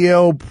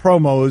radio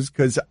promos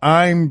because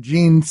I'm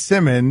Gene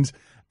Simmons.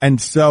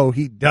 And so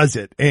he does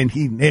it, and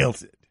he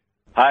nails it.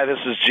 Hi, this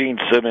is Gene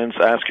Simmons.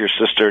 Ask your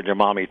sister and your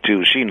mommy,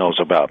 too. She knows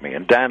about me.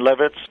 And Dan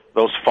Levitz,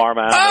 those farm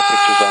animal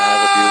pictures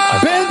I have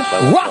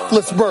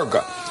of you, Ben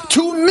Roethlisberger,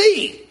 to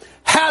me,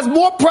 has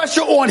more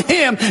pressure on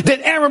him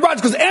than Aaron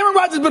Rodgers, because Aaron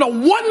Rodgers has been a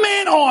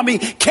one-man army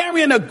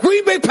carrying the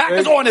Green Bay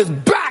Packers on his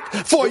back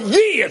for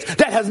years.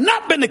 That has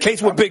not been the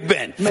case with Big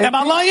Ben. Man, am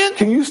I lying?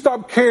 Can you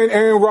stop carrying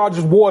Aaron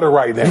Rodgers' water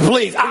right now?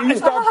 Please. Can you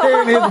stop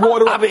carrying his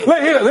water?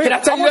 Can I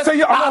tell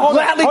you I'll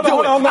gladly do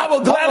it. I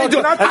will gladly do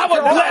it. I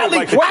would gladly.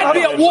 I'd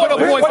be a water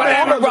boy for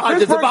Aaron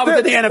Rodgers if I was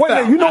in the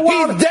NFL. You know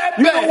what? He's that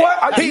bad.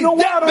 You know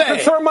why I don't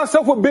concern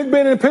myself with Big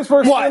Ben and the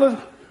Pittsburgh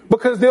Steelers?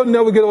 Because they'll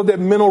never get over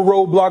that mental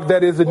roadblock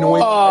that is in New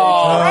England.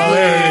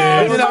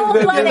 There you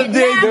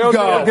go.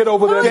 They'll get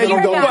over that. There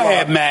you go. Go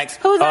ahead, Max.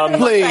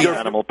 Please.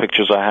 animal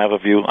pictures I have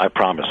of you, I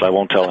promise I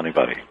won't tell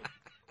anybody.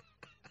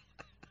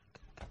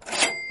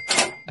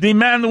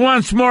 Demand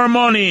once more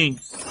money.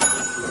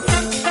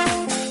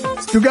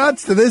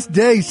 Stugotz to this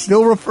day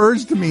still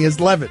refers to me as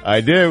Levitt.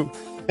 I do.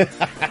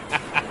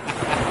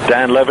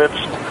 Dan Levitz.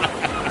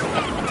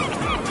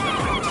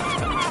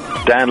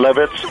 Dan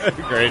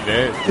Levitz. Great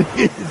name.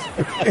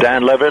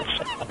 Dan Levitz.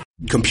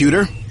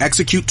 Computer,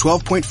 execute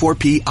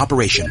 12.4p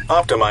operation.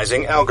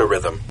 Optimizing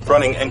algorithm.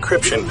 Running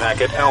encryption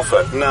packet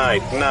alpha.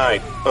 Night.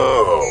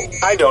 Oh,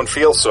 I don't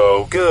feel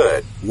so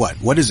good.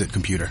 What is it,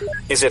 computer?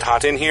 Is it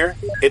hot in here?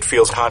 It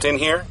feels hot in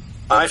here.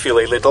 I feel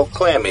a little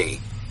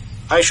clammy.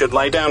 I should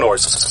lie down or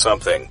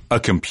something.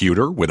 A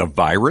computer with a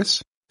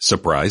virus?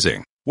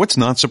 Surprising. What's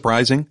not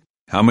surprising?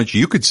 How much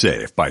you could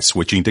save by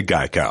switching to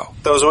Geico.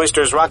 Those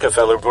oysters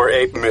Rockefeller were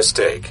a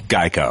mistake.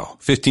 Geico.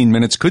 15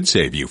 minutes could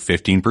save you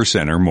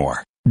 15% or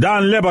more.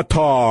 Dan Le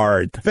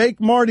Batard. Fake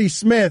Marty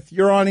Smith,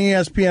 you're on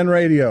ESPN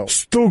Radio.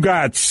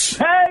 Stugotz.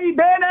 Hey,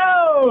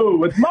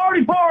 Benno! It's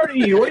Marty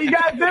Party! What are you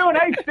guys doing?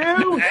 Hey,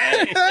 Stu!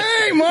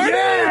 Hey, Marty!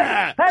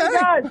 Yeah. Hey,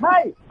 guys,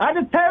 hey! I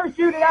just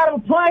parachuted out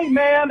of a plane,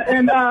 man,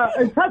 and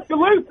in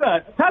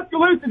Tuscaloosa.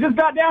 Tuscaloosa just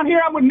got down here.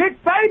 I'm with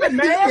Nick Saban,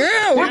 man!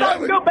 Yeah, we're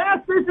about to go bass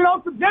fishing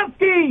on some jet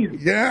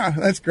skis! Yeah,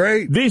 that's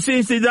great. This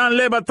is the Dan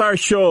Le Batard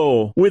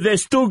Show with the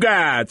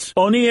Stugotz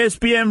on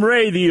ESPN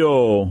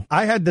Radio.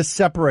 I had to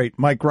separate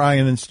Mike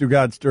Ryan and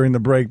Stugotz during the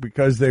break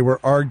because they were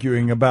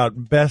arguing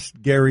about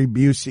best Gary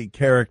Busey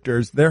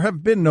characters. There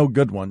have been no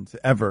good ones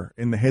ever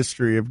in the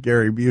history of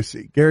Gary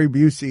Busey. Gary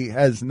Busey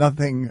has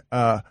nothing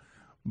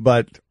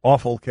but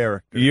awful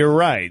characters. You're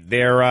right.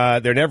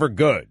 They're never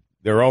good.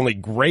 They're only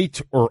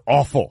great or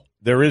awful.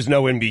 There is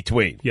no in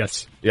between.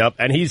 Yes. Yep.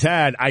 And he's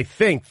had, I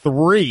think,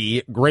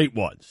 3 great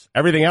ones.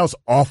 Everything else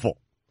awful.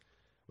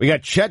 We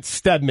got Chet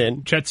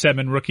Steadman. Chet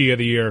Steadman, Rookie of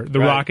the Year. The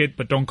Rocket,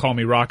 but don't call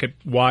me Rocket.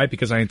 Why?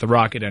 Because I ain't the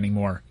Rocket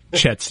anymore.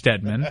 Chet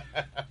Steadman.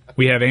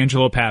 We have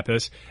Angelo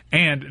Pappas.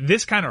 And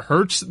this kind of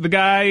hurts the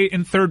guy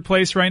in third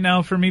place right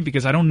now for me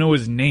because I don't know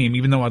his name,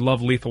 even though I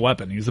love Lethal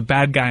Weapon. He was a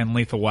bad guy in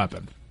Lethal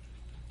Weapon.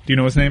 Do you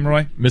know his name,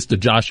 Roy? Mr.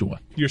 Joshua.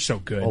 You're so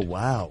good. Oh,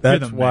 wow.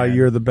 That's why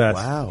you're the best.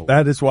 Wow.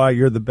 That is why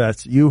you're the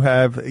best. You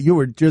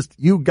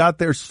got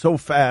there so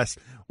fast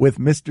with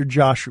Mr.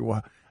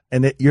 Joshua,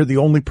 and you're the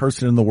only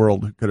person in the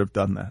world who could have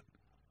done that.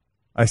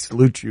 I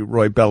salute you,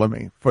 Roy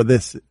Bellamy, for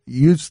this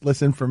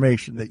useless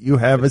information that you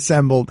have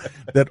assembled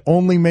that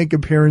only make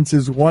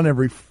appearances one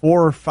every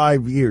 4 or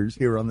 5 years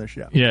here on the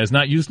show. Yeah, it's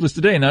not useless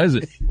today, now is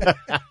it?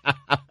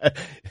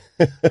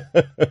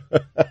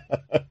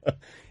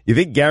 You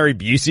think Gary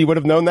Busey would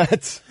have known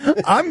that?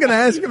 I'm going to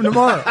ask him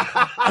tomorrow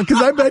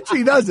because I bet you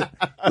he doesn't.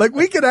 Like,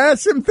 we could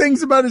ask him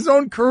things about his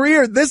own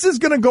career. This is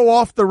going to go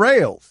off the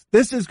rails.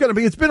 This is going to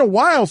be, it's been a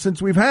while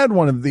since we've had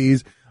one of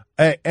these.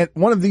 At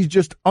one of these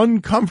just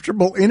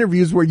uncomfortable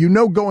interviews where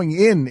going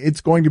in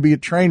it's going to be a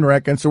train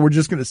wreck, and so we're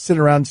just going to sit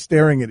around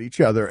staring at each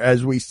other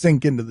as we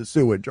sink into the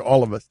sewage,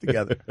 all of us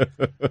together.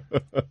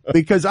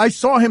 Because I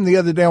saw him the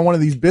other day on one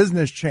of these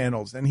business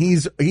channels, and he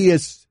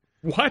is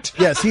what?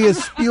 Yes, he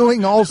is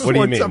spewing all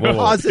sorts of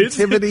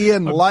positivity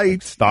and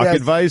light. Stock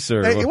advice,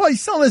 or well, he's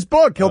selling his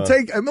book. He'll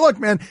look,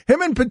 man.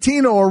 Him and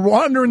Patino are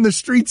wandering the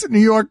streets of New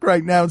York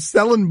right now,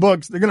 selling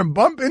books. They're going to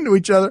bump into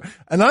each other,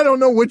 and I don't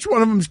know which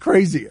one of them's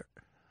crazier.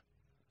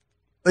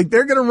 Like,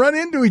 they're going to run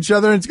into each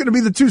other, and it's going to be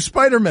the two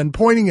Spider-Men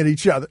pointing at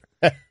each other.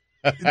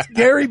 It's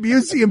Gary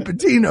Busey and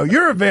Patino.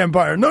 You're a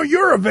vampire. No,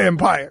 you're a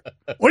vampire.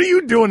 What are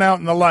you doing out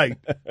in the light?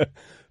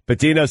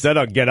 Patino said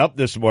on Get Up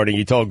this morning,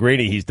 he told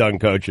Greeny he's done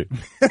coaching.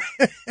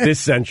 This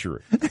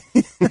century.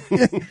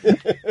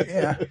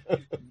 Yeah.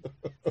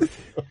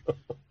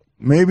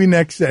 Maybe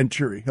next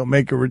century he'll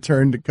make a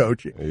return to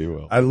coaching. He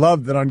will. I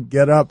love that on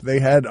Get Up they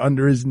had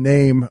under his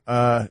name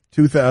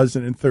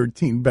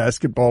 2013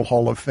 Basketball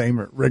Hall of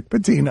Famer Rick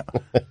Pitino.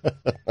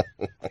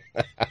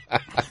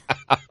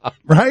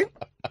 Right?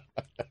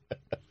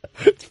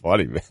 It's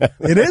funny, man.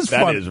 It is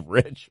funny. That is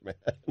rich, man.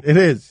 It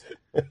is.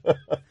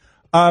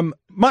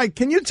 Mike,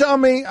 can you tell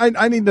me,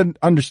 I need to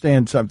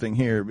understand something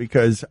here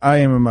because I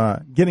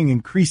am getting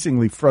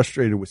increasingly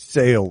frustrated with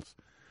sales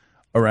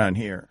around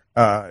here.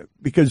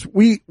 Because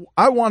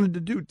I wanted to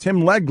do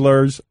Tim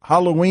Legler's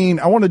Halloween.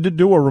 I wanted to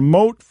do a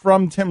remote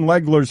from Tim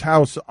Legler's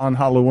house on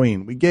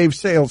Halloween. We gave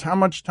sales how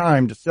much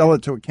time to sell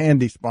it to a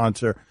candy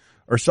sponsor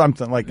or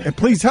something like.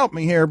 Please help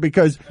me here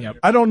because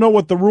I don't know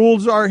what the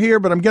rules are here,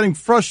 but I'm getting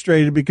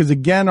frustrated because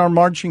again, our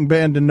marching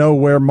band to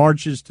nowhere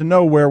marches to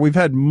nowhere. We've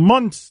had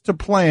months to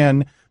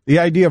plan the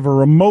idea of a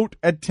remote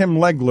at Tim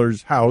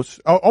Legler's house,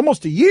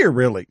 almost a year,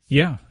 really.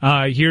 Yeah.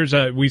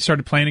 We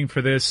started planning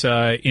for this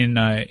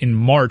in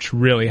March,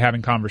 really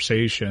having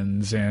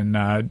conversations and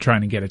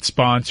trying to get it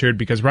sponsored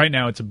because right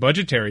now it's a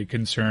budgetary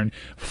concern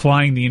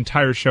flying the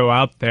entire show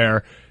out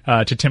there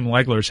to Tim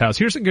Legler's house.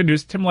 Here's the good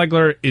news. Tim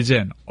Legler is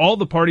in. All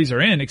the parties are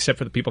in except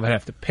for the people that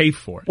have to pay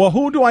for it. Well,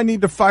 who do I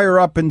need to fire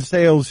up in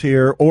sales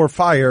here or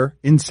fire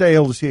in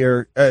sales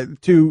here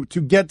to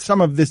get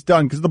some of this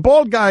done? Because the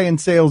bald guy in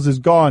sales is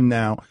gone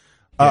now.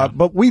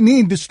 But we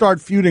need to start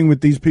feuding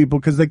with these people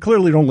because they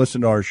clearly don't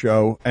listen to our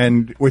show.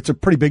 And it's a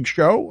pretty big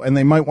show, and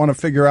they might want to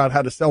figure out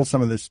how to sell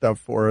some of this stuff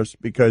for us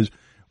because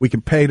we can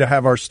pay to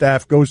have our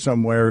staff go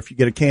somewhere if you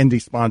get a candy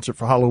sponsor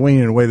for Halloween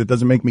in a way that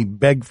doesn't make me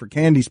beg for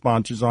candy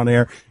sponsors on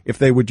air if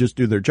they would just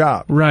do their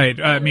job. Right.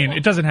 I mean,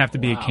 it doesn't have to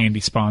be a candy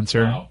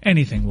sponsor. Wow.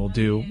 Anything will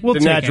do. We'll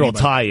take natural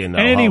tie-in, though.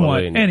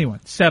 Anyone.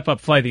 Step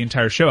up, fly the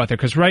entire show out there.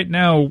 Because right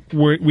now,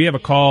 we have a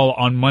call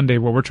on Monday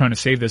where we're trying to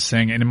save this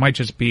thing, and it might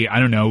just be, I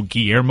don't know,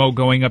 Guillermo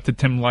going up to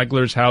Tim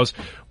Legler's house,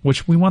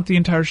 which we want the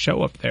entire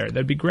show up there.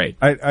 That'd be great.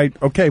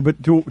 Okay,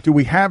 but do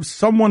we have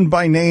someone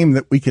by name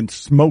that we can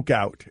smoke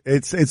out?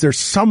 Is there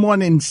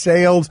someone in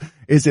sales?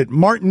 Is it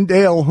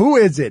Martindale? Who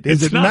is it?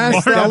 Is it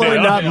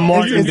Masteller? Not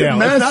Martindale. Is it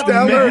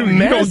Masteller?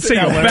 You don't say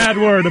a bad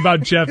word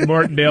about Jeff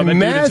Martindale.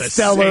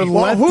 Masteller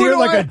left here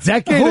like a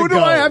decade ago. Who do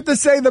I have to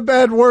say the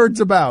bad words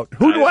about?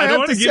 Who do I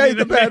have to say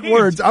the bad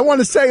words? I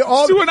want to say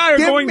all. Sue and I are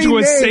going to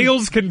a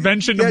sales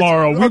convention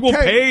tomorrow. We will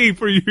pay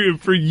for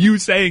you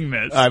saying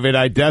this. I mean,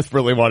 I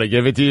desperately want to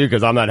give it to you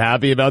because I'm not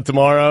happy about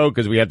tomorrow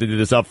because we have to do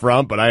this up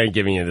front, but I ain't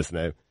giving you this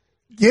name.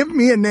 Give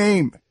me a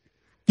name.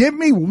 Give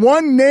me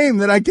one name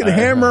that I can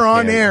hammer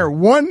on air.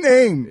 One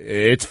name.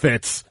 It's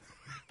Fitz.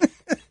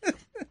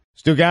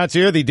 Stugotz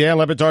here. The Dan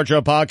Le Batard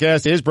Show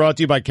podcast is brought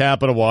to you by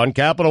Capital One.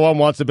 Capital One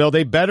wants to build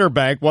a better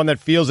bank, one that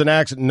feels and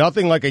acts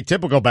nothing like a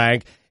typical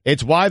bank.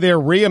 It's why they're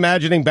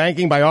reimagining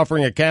banking by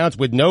offering accounts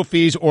with no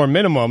fees or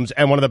minimums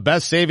and one of the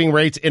best saving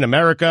rates in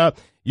America.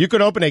 You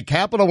can open a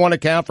Capital One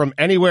account from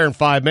anywhere in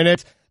 5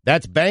 minutes.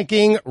 That's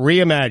banking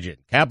reimagined.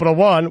 Capital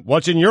One,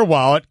 what's in your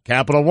wallet?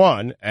 Capital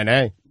One,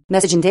 N.A.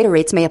 Message and data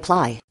rates may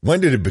apply.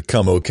 When did it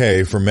become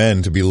okay for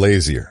men to be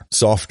lazier,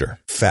 softer,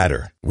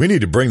 fatter? We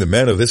need to bring the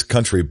men of this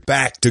country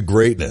back to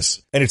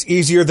greatness. And it's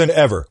easier than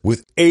ever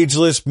with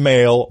Ageless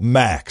Male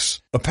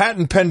Max, a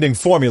patent-pending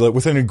formula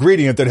with an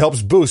ingredient that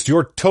helps boost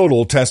your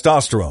total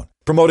testosterone,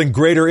 promoting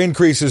greater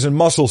increases in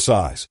muscle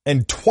size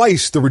and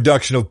twice the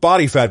reduction of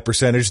body fat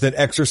percentage than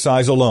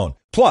exercise alone.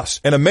 Plus,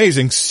 an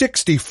amazing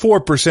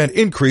 64%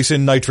 increase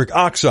in nitric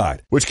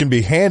oxide, which can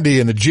be handy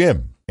in the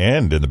gym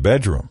and in the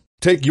bedroom.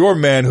 Take your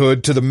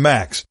manhood to the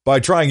max by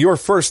trying your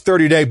first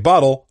 30-day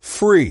bottle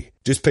free.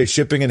 Just pay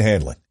shipping and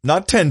handling.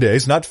 Not 10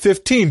 days, not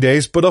 15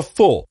 days, but a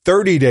full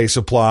 30-day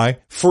supply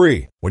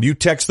free when you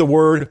text the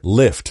word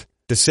LIFT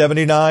to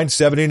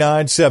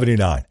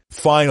 $79.79.79.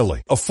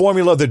 Finally, a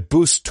formula that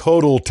boosts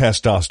total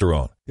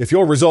testosterone. If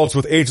your results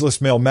with Ageless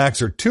Male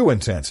Max are too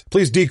intense,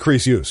 please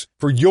decrease use.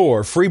 For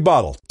your free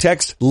bottle,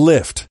 text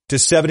LIFT to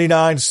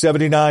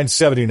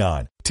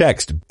 $79.79.79.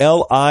 Text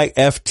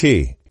LIFT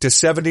to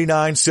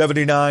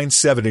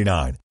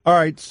 $79.79.79. All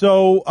right,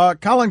 so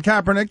Colin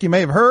Kaepernick, you may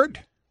have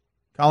heard.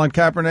 Colin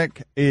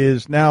Kaepernick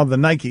is now the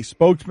Nike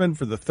spokesman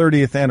for the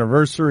 30th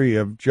anniversary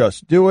of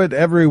Just Do It.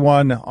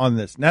 Everyone on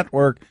this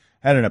network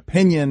had an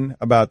opinion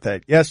about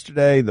that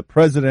yesterday. The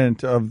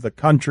president of the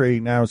country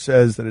now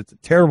says that it's a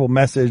terrible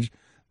message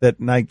that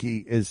Nike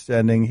is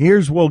sending.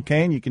 Here's Will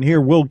Cain. You can hear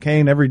Will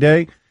Cain every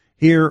day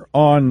here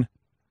on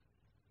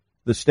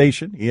the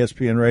station,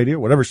 ESPN Radio,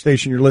 whatever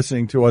station you're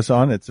listening to us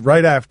on. It's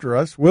right after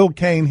us. Will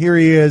Cain, here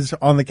he is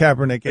on the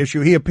Kaepernick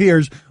issue. He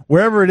appears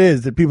wherever it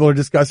is that people are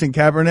discussing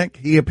Kaepernick.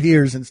 He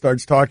appears and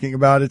starts talking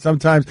about it.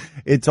 Sometimes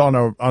it's on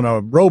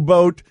a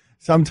rowboat.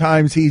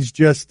 Sometimes he's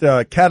just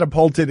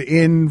catapulted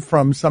in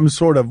from some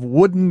sort of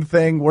wooden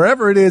thing.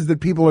 Wherever it is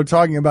that people are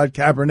talking about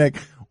Kaepernick,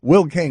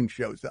 Will Cain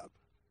shows up.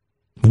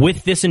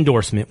 With this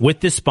endorsement, with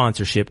this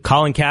sponsorship,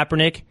 Colin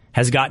Kaepernick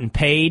has gotten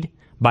paid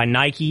by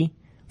Nike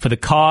for the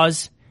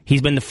cause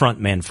he's been the front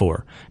man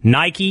for.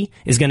 Nike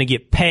is going to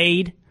get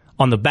paid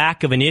on the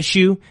back of an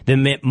issue that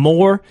meant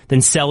more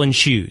than selling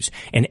shoes.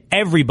 And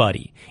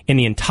everybody in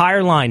the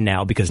entire line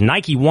now, because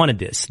Nike wanted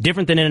this,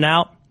 different than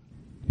In-N-Out,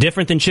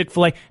 different than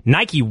Chick-fil-A,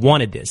 Nike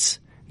wanted this.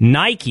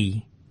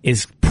 Nike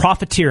is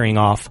profiteering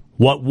off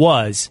what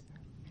was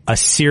a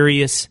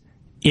serious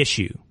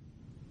issue.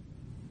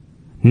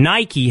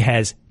 Nike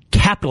has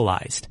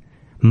capitalized,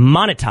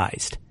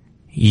 monetized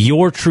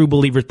your true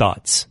believer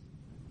thoughts.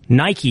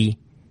 Nike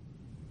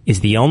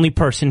is the only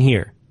person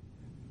here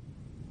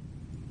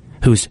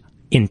who's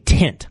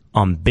intent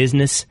on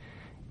business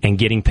and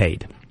getting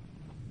paid.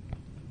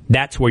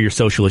 That's where your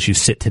social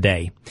issues sit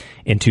today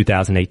in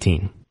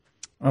 2018.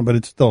 But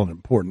it's still an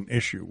important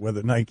issue.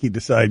 Whether Nike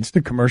decides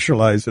to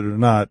commercialize it or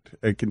not,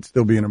 it can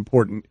still be an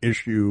important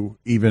issue,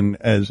 even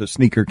as a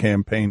sneaker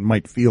campaign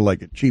might feel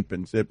like it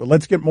cheapens it. But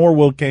let's get more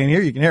Will Cain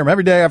here. You can hear him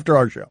every day after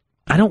our show.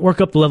 I don't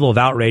work up the level of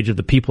outrage of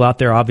the people out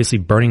there obviously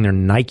burning their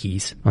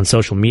Nikes on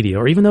social media,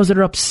 or even those that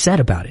are upset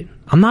about it.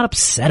 I'm not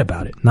upset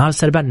about it. Not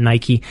upset about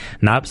Nike,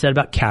 not upset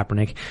about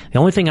Kaepernick. The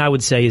only thing I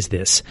would say is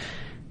this.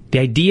 The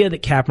idea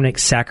that Kaepernick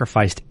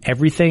sacrificed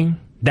everything,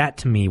 that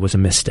to me was a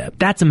misstep.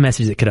 That's a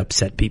message that could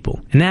upset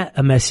people. And that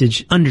a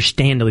message,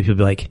 understandably, people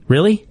be like,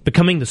 really?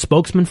 Becoming the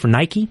spokesman for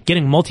Nike?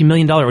 Getting a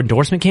multi-million-dollar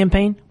endorsement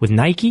campaign with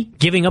Nike?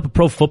 Giving up a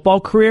pro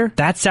football career?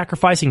 That's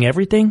sacrificing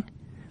everything?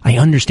 I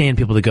understand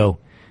people to go,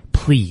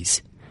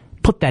 please,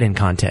 put that in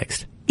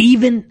context.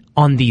 Even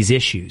on these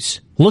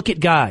issues, look at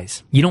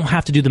guys. You don't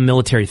have to do the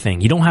military thing.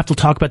 You don't have to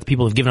talk about the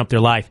people who've given up their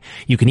life.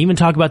 You can even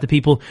talk about the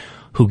people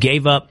who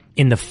gave up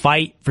in the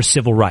fight for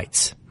civil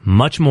rights.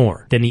 Much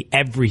more than the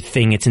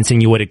everything it's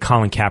insinuated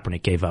Colin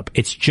Kaepernick gave up.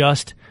 It's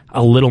just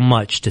a little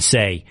much to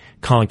say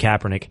Colin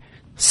Kaepernick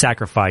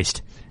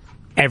sacrificed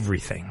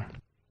everything.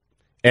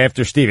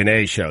 After Stephen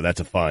A's show, that's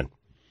a fun.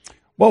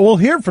 Well, we'll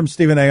hear from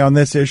Stephen A. on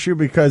this issue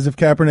because if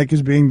Kaepernick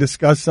is being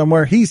discussed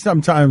somewhere, he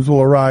sometimes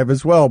will arrive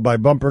as well by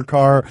bumper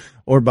car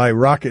or by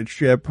rocket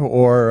ship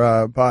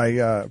or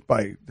by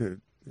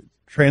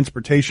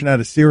transportation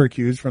out of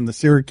Syracuse from the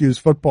Syracuse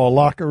football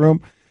locker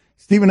room.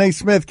 Stephen A.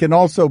 Smith can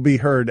also be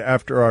heard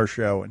after our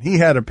show, and he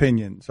had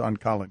opinions on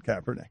Colin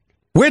Kaepernick.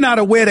 We're not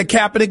aware that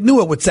Kaepernick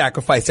knew it would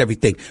sacrifice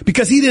everything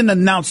because he didn't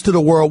announce to the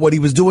world what he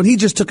was doing. He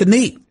just took a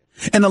knee.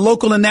 And the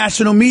local and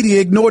national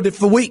media ignored it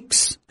for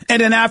weeks.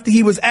 And then after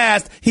he was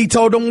asked, he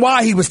told them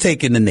why he was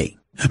taking the knee.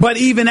 But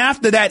even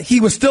after that,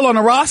 he was still on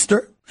the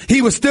roster.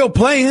 He was still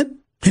playing.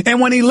 And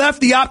when he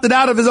left, he opted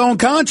out of his own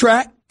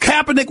contract.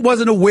 Kaepernick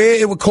wasn't aware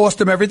it would cost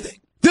him everything.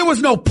 There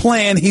was no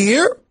plan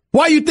here.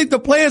 Why you think the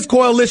Players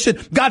Coalition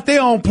got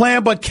their own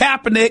plan, but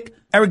Kaepernick,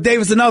 Eric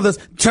Davis and others,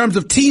 in terms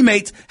of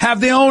teammates, have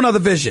their own other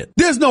vision?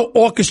 There's no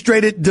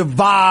orchestrated,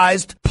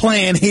 devised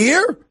plan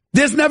here.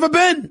 There's never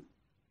been.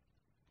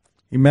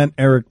 He meant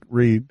Eric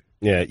Reed.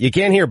 Yeah, you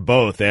can't hear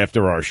both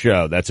after our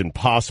show. That's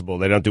impossible.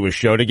 They don't do a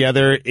show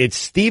together. It's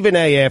Stephen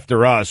A.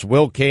 after us.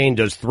 Will Cain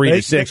does 3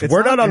 to 6.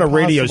 We're not on a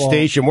radio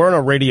station. We're on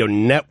a radio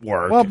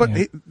network. Well, but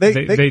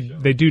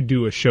they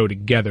do a show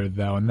together,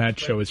 though, and that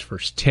show is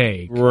First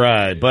Take.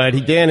 Right, but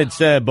Dan had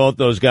said both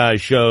those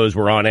guys' shows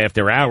were on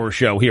after our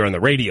show here on the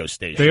radio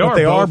station.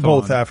 They are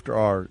both after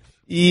ours.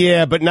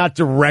 Yeah, but not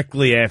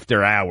directly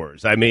after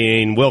hours. I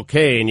mean, Will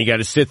Cain, you got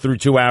to sit through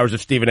 2 hours of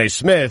Stephen A.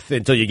 Smith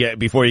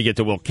before you get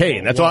to Will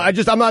Cain. That's all.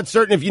 I'm not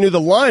certain if you knew the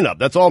lineup.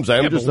 That's all I'm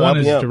saying. Yeah, I'm just but one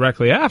is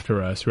directly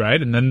after us,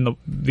 right? And then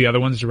the other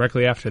one's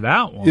directly after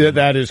that one. Yeah,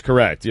 that is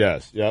correct.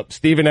 Yes. Yep.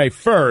 Stephen A.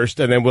 first,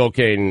 and then Will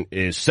Cain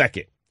is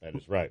second. That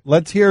is right.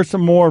 Let's hear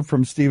some more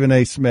from Stephen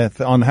A.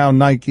 Smith on how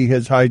Nike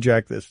has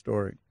hijacked this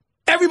story.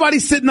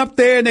 Everybody's sitting up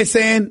there and they're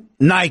saying,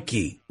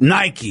 Nike,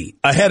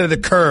 ahead of the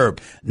curve.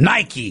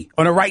 Nike,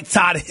 on the right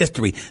side of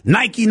history.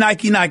 Nike.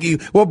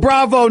 Well,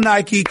 bravo,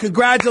 Nike.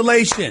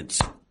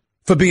 Congratulations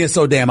for being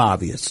so damn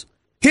obvious.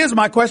 Here's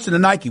my question to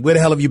Nike. Where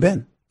the hell have you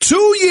been?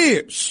 2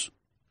 years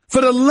For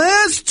the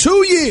last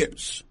 2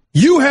 years,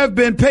 you have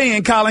been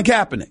paying Colin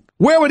Kaepernick.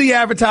 Where were the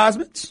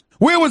advertisements?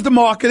 Where was the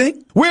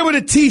marketing? Where were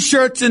the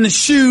T-shirts and the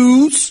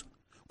shoes?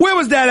 Where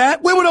was that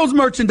at? Where were those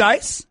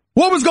merchandise?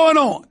 What was going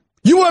on?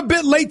 You were a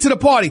bit late to the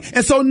party.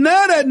 And so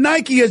now that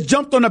Nike has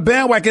jumped on the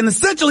bandwagon,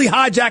 essentially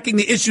hijacking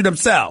the issue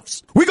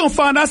themselves, we're going to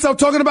find ourselves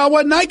talking about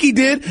what Nike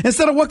did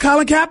instead of what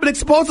Colin Kaepernick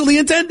supposedly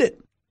intended.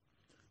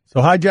 So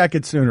hijack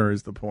it sooner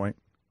is the point.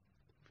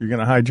 If you're going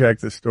to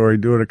hijack this story,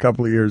 do it a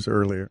couple of years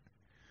earlier.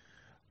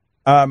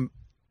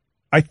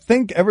 I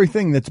think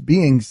everything that's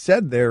being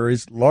said there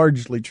is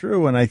largely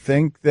true, and I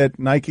think that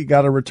Nike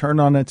got a return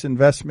on its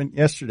investment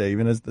yesterday,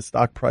 even as the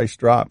stock price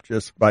dropped,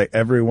 just by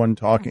everyone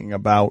talking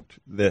about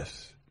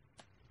this.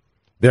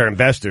 Their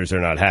investors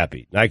are not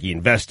happy. Nike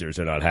investors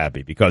are not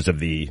happy because of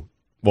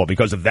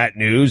that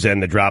news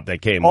and the drop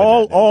that came with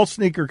it. All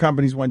sneaker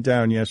companies went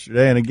down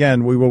yesterday, and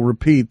again, we will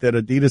repeat that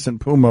Adidas and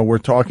Puma were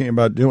talking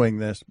about doing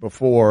this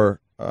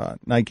before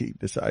Nike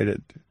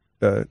decided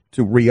to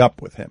re-up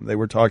with him. They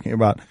were talking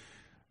about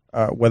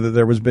whether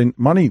there was been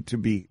money to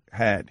be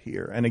had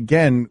here. And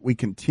again, we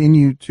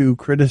continue to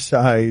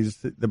criticize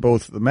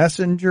both the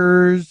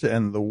messengers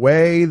and the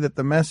way that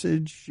the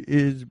message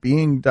is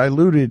being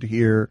diluted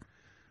here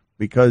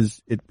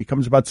because it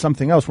becomes about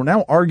something else. We're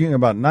now arguing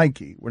about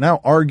Nike. We're now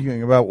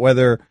arguing about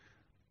whether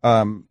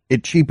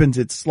it cheapens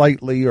it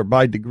slightly or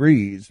by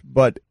degrees.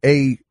 But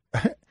a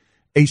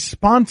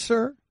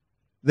sponsor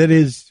that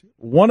is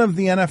one of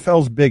the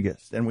NFL's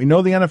biggest, and we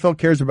know the NFL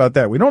cares about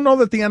that. We don't know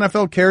that the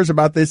NFL cares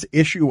about this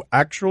issue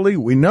actually.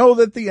 We know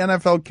that the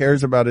NFL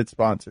cares about its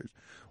sponsors.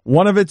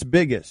 One of its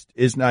biggest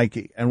is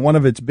Nike, and one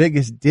of its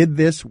biggest did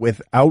this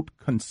without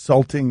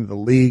consulting the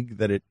league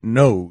that it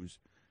knows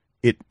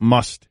it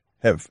must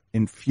have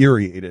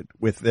infuriated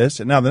with this.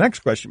 And now the next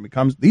question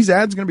becomes, these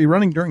ads going to be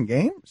running during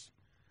games?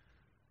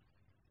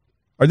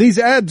 Are these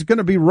ads going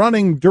to be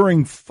running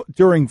during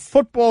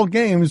football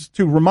games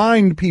to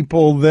remind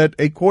people that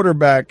a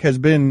quarterback has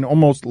been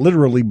almost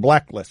literally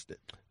blacklisted?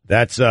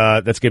 That's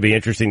going to be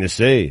interesting to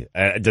see.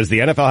 Does the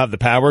NFL have the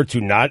power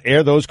to not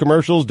air those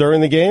commercials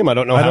during the game? I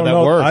don't know how that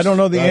works. I don't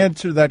know the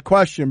answer to that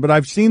question, but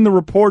I've seen the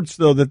reports,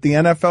 though, that the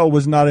NFL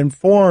was not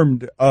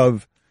informed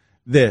of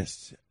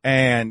this,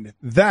 and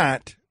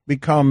that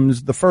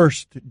becomes the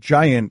first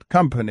giant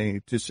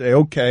company to say,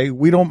 okay,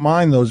 we don't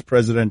mind those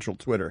presidential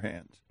Twitter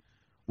hands.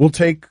 We'll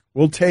take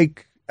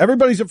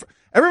everybody in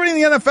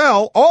the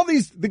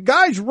NFL, the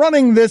guys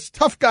running this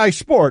tough guy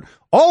sport,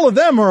 all of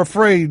them are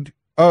afraid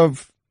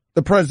of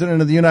the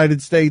president of the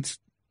United States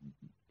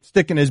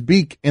sticking his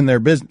beak in their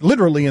business,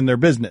 literally in their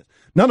business.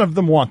 None of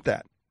them want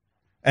that.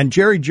 And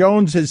Jerry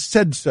Jones has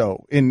said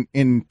so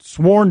in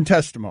sworn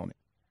testimony.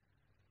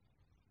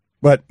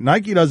 But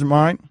Nike doesn't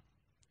mind.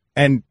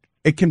 And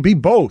it can be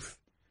both.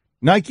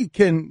 Nike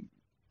can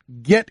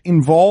get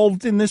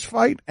involved in this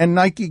fight, and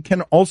Nike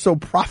can also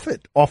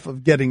profit off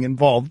of getting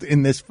involved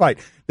in this fight.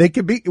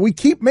 We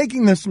keep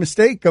making this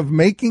mistake of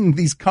making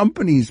these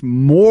companies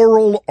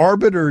moral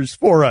arbiters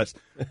for us.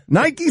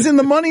 Nike's in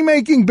the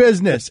money-making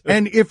business,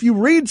 and if you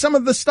read some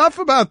of the stuff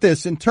about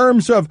this in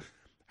terms of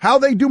how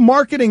they do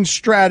marketing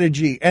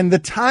strategy and the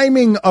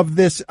timing of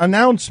this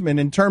announcement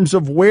in terms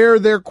of where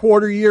their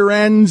quarter year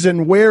ends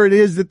and where it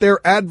is that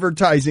their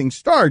advertising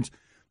starts,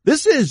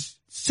 this is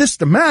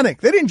systematic.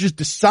 They didn't just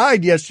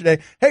decide yesterday,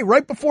 hey,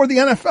 right before the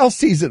NFL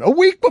season, a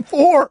week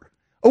before,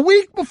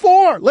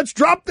 let's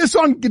drop this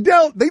on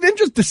Goodell. They didn't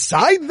just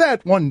decide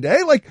that one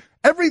day. Like,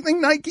 everything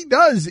Nike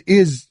does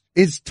is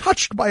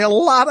touched by a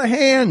lot of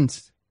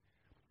hands.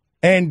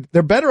 And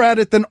they're better at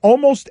it than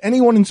almost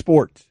anyone in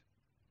sports.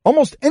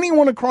 Almost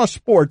anyone across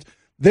sports,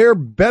 they're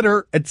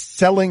better at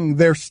selling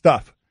their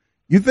stuff.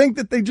 You think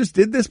that they just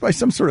did this by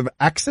some sort of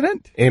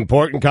accident?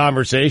 Important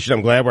conversation.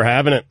 I'm glad we're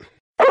having it.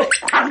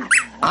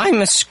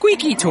 I'm a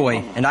squeaky toy,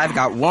 and I've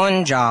got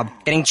one job,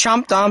 getting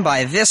chomped on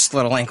by this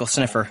little ankle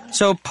sniffer.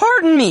 So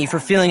pardon me for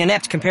feeling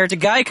inept compared to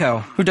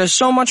Geico, who does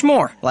so much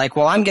more. Like,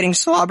 while I'm getting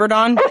slobbered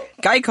on,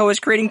 Geico is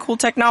creating cool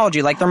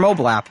technology like their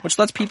mobile app, which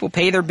lets people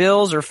pay their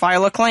bills or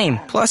file a claim.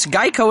 Plus,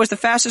 Geico is the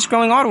fastest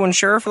growing auto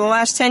insurer for the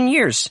last 10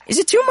 years. Is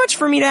it too much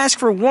for me to ask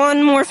for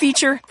one more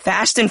feature?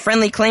 Fast and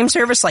friendly claim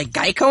service like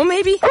Geico,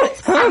 maybe?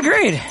 Oh,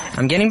 great.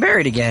 I'm getting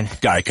buried again.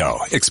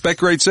 Geico. Expect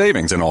great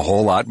savings and a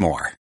whole lot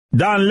more.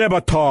 Don Le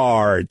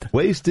Batard.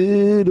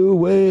 Wasted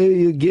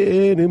away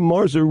again in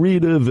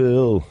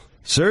Margaritaville.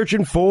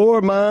 Searching for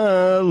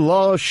my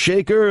lost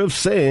shaker of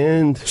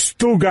sand.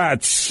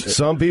 Stugotz.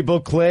 Some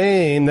people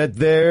claim that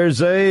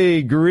there's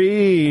a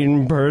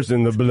green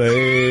person to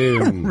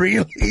blame.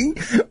 Really?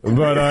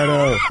 But I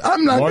know.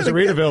 I'm not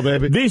Margaritaville,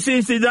 baby. This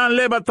is the Don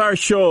Le Batard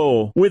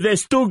Show with the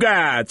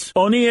Stugotz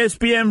on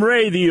ESPN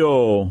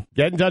Radio.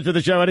 Get in touch with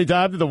the show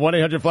anytime to the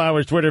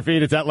 1-800-Flowers Twitter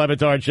feed. It's at Le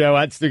Batard Show,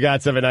 at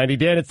Stugotz790.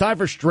 Dan, it's time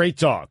for Straight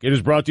Talk. It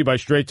is brought to you by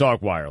Straight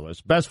Talk Wireless.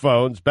 Best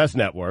phones, best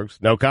networks,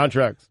 no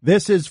contracts.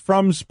 This is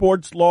from Sports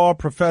sports law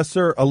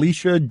professor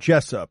Alicia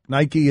Jessup.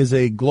 Nike is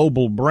a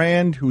global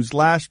brand whose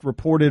last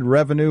reported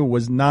revenue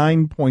was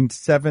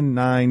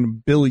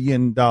 $9.79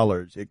 billion.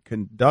 It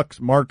conducts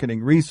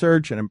marketing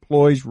research and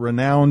employs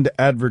renowned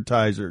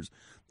advertisers.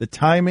 The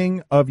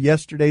timing of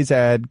yesterday's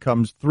ad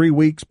comes 3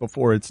 weeks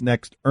before its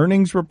next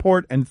earnings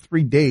report and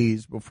 3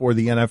 days before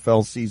the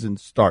NFL season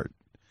starts.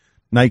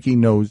 Nike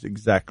knows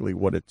exactly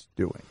what it's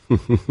doing.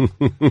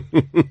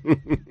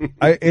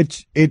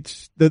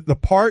 It's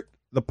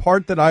the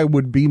part that I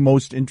would be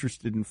most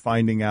interested in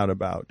finding out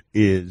about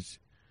is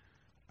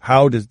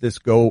how does this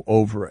go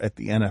over at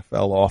the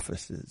NFL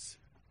offices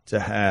to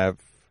have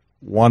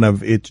one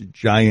of its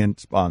giant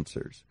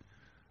sponsors.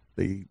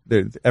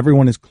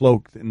 Everyone is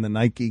cloaked in the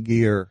Nike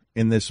gear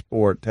in this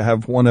sport, to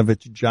have one of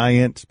its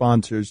giant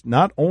sponsors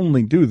not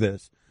only do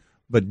this,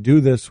 but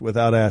do this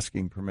without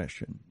asking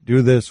permission,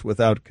 do this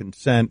without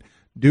consent,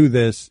 do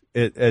this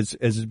as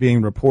is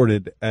being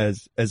reported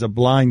as a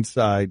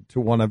blindside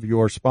to one of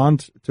your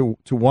to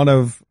one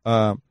of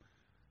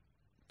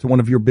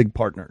your big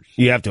partners.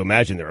 You have to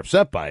imagine they're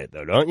upset by it,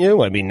 though, don't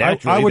you? I mean,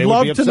 naturally, I would they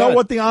love be to know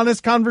what the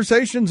honest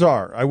conversations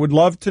are. I would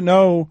love to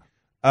know,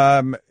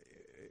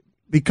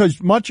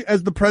 because much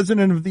as the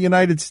president of the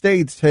United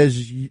States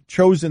has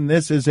chosen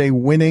this as a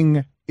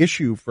winning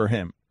issue for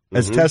him,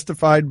 as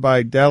testified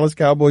by Dallas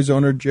Cowboys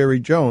owner Jerry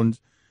Jones,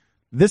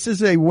 this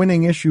is a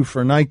winning issue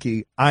for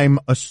Nike. I'm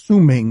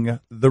assuming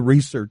the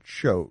research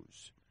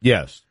shows.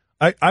 Yes.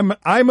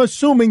 I'm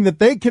assuming that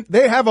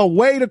they have a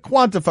way to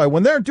quantify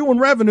when they're doing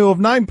revenue of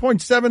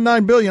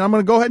 $9.79 billion. I'm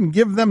going to go ahead and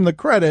give them the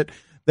credit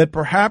that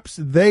perhaps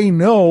they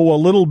know a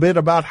little bit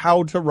about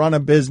how to run a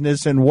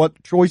business and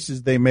what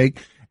choices they make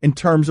in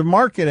terms of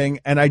marketing.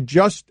 And I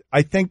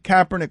think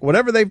Kaepernick,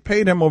 whatever they've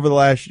paid him over the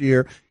last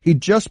year, he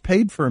just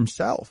paid for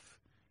himself.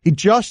 He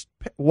just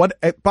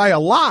by a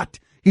lot.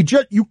 You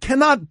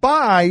cannot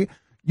buy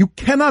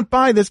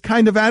this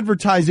kind of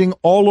advertising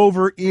all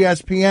over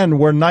ESPN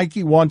where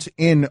Nike wants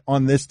in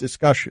on this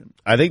discussion.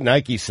 I think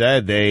Nike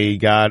said they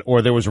got,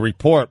 or there was a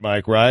report,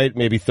 Mike, right?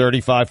 Maybe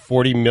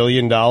 $35-40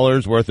 million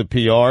worth of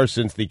PR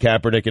since the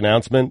Kaepernick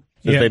announcement.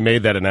 Since they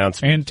made that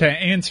announcement. And to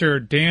answer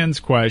Dan's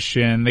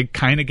question, they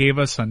kind of gave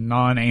us a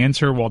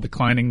non-answer while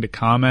declining to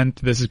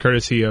comment. This is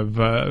courtesy of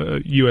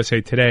USA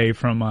Today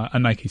from a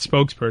Nike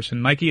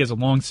spokesperson. Nike has a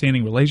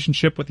long-standing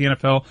relationship with the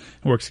NFL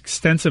and works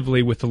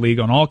extensively with the league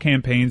on all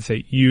campaigns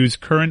that use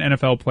current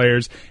NFL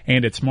players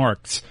and its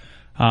marks.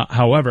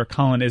 However,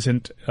 Colin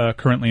isn't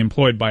currently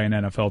employed by an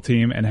NFL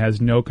team and has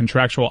no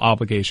contractual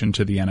obligation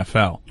to the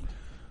NFL.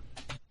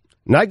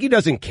 Nike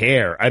doesn't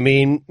care. I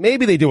mean,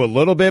 maybe they do a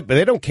little bit, but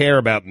they don't care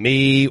about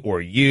me or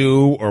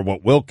you or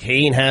what Will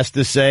Cain has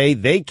to say.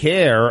 They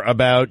care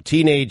about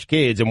teenage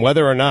kids and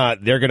whether or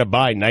not they're going to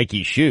buy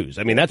Nike shoes.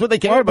 I mean, that's what they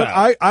care about.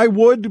 But I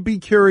would be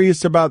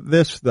curious about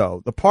this,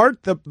 though. The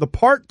part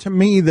to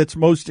me that's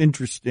most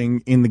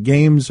interesting in the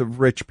games of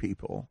rich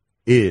people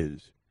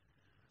is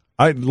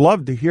I'd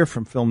love to hear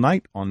from Phil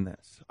Knight on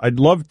this. I'd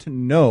love to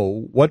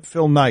know what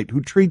Phil Knight,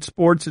 who treats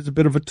sports as a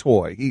bit of a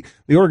toy.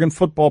 The Oregon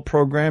football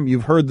program,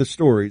 you've heard the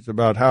stories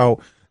about how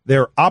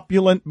they're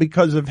opulent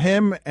because of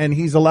him, and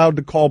he's allowed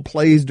to call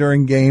plays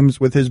during games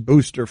with his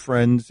booster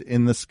friends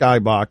in the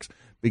skybox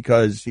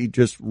because he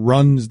just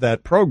runs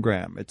that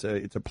program. It's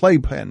a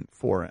playpen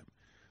for him.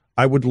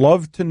 I would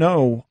love to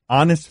know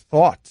honest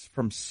thoughts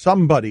from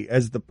somebody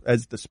as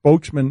the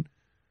spokesman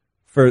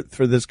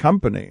for this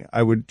company.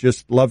 I would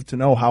just love to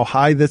know how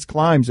high this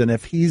climbs, and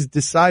if he's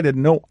decided,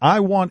 no,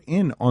 I want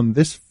in on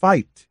this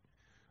fight.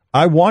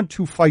 I want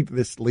to fight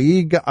this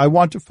league. I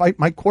want to fight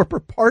my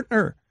corporate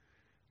partner.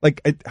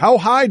 Like, how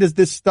high does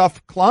this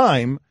stuff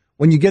climb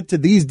when you get to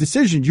these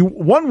decisions?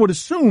 One would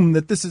assume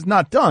that this is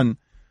not done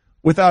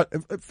without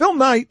Phil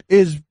Knight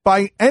is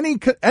by any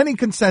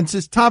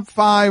consensus top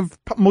 5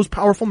 most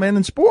powerful man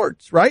in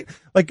sports, right?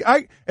 Like,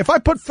 if I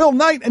put Phil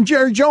Knight and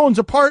Jerry Jones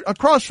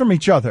across from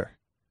each other,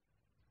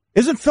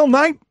 isn't Phil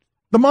Knight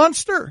the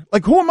monster?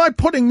 Like, who am I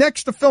putting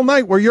next to Phil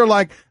Knight where you're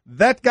like,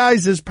 that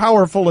guy's as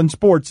powerful in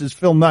sports as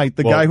Phil Knight,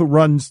 the guy who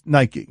runs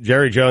Nike?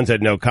 Jerry Jones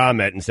had no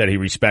comment and said he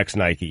respects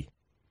Nike.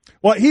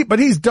 Well,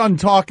 he's done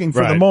talking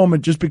for the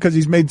moment just because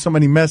he's made so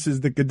many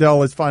messes that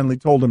Goodell has finally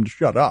told him to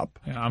shut up.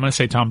 Yeah, I'm going to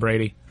say Tom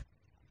Brady.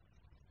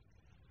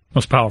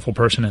 Most powerful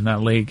person in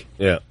that league.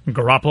 Yeah.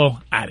 Garoppolo,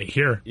 out of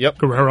here. Yep.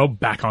 Guerrero,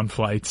 back on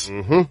flights.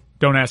 Mm-hmm.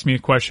 Don't ask me a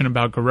question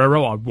about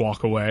Guerrero, I'll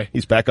walk away.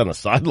 He's back on the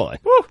sideline.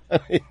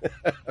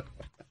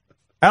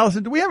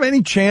 Allison, do we have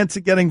any chance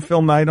of getting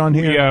Phil Knight on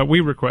here? We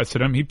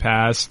requested him. He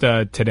passed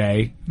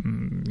today.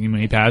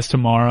 He passed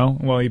tomorrow.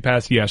 Well, he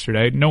passed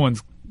yesterday. No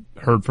one's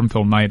heard from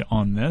Phil Knight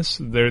on this.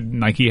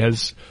 Nike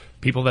has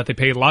people that they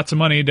pay lots of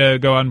money to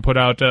go out and put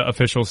out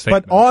official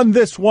statements. But on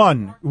this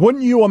one,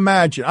 wouldn't you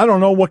imagine, I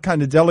don't know what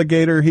kind of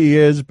delegator he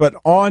is, but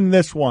on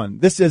this one,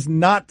 this is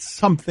not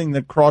something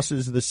that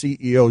crosses the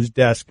CEO's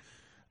desk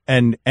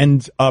and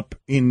ends up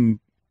in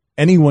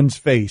anyone's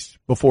face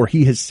before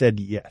he has said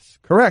yes.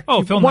 Correct?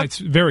 Oh, Phil Knight's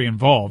very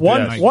involved.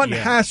 One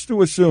has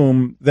to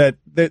assume that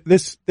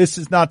this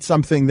is not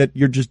something that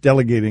you're just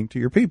delegating to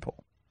your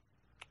people.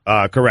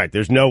 Correct.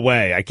 There's no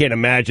way. I can't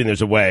imagine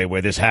there's a way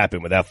where this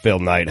happened without Phil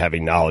Knight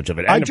having knowledge of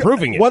it and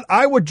approving it. What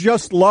I would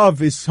just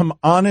love is some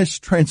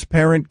honest,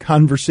 transparent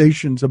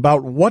conversations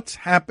about what's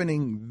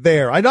happening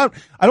there. I don't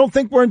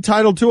think we're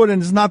entitled to it,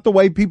 and it's not the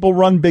way people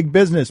run big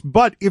business.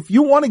 But if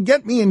you want to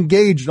get me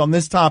engaged on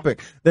this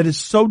topic that is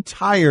so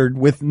tired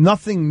with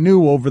nothing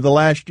new over the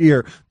last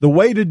year, the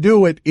way to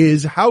do it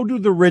is, how do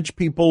the rich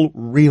people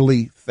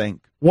really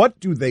think? What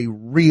do they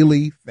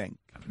really think?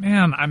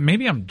 Man,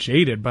 maybe I'm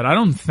jaded, but I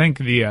don't think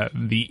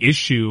the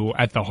issue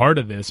at the heart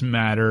of this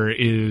matter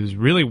is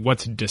really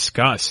what's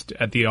discussed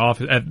at the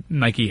office at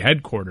Nike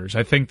headquarters.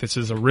 I think this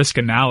is a risk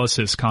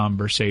analysis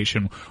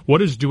conversation. What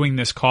does doing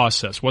this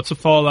cost us? What's the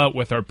fallout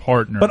with our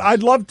partners? But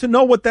I'd love to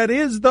know what that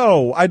is,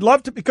 though. I'd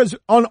love to, because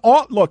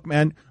look,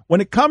 man, when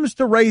it comes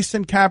to race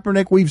and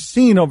Kaepernick, we've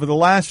seen over the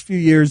last few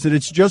years that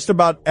it's just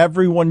about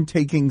everyone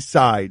taking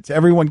sides.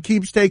 Everyone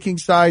keeps taking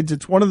sides.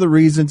 It's one of the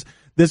reasons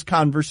this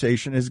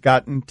conversation has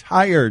gotten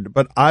tired.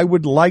 But I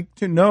would like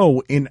to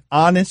know in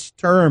honest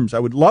terms. I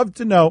would love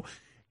to know,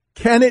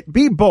 can it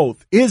be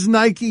both? Is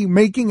Nike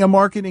making a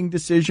marketing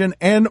decision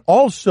and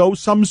also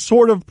some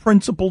sort of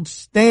principled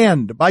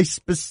stand by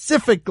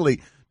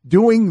specifically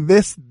doing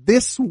this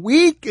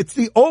week? It's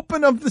the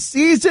open of the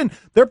season.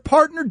 Their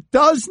partner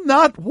does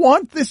not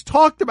want this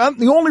talked about.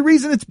 And the only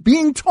reason it's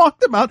being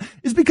talked about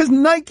is because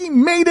Nike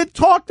made it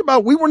talked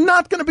about. We were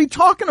not going to be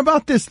talking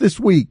about this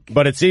week.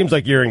 But it seems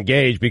like you're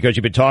engaged because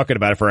you've been talking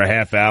about it for a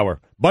half hour.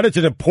 But it's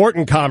an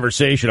important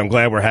conversation. I'm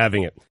glad we're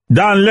having it.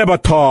 Don Le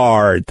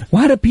Batard.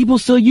 Why do people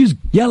still use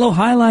yellow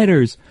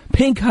highlighters,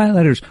 pink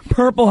highlighters,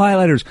 purple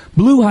highlighters,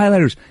 blue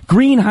highlighters,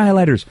 green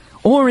highlighters,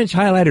 orange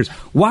highlighters?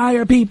 Why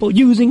are people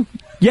using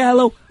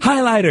yellow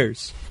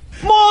highlighters?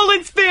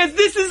 Marlins fans,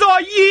 this is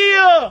our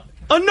year!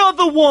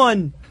 Another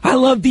one! I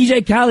love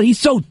DJ Khaled. He's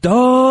so dope!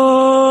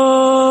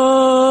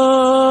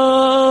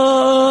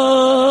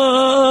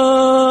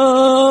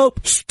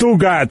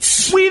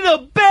 Stugotz. We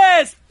the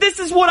best! This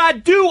is what I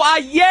do, I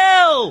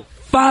yell!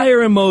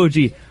 Fire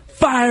emoji,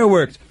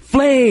 fireworks,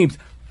 flames,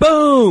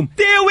 boom!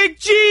 Derek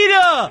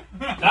Jeter!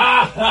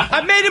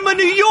 I made him a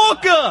New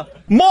Yorker!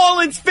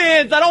 Marlins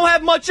fans, I don't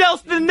have much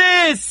else than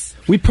this!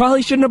 We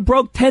probably shouldn't have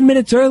broke 10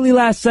 minutes early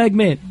last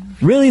segment.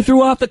 Really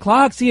threw off the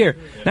clocks here.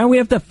 Now we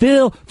have to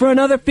fill for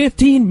another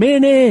 15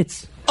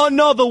 minutes.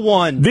 Another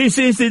one. This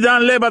is the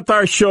Dan Le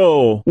Batard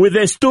Show with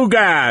the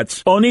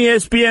Stugotz on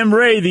ESPN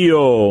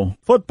Radio.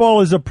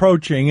 Football is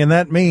approaching, and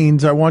that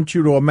means I want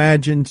you to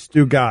imagine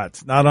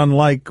Stugotz, not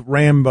unlike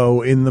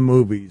Rambo in the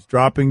movies,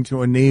 dropping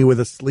to a knee with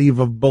a sleeve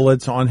of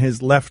bullets on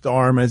his left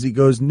arm as he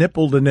goes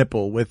nipple to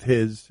nipple with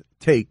his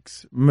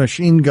takes,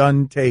 machine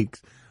gun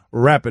takes.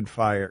 Rapid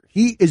fire.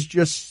 He is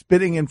just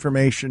spitting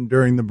information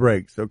during the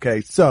breaks. Okay,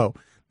 so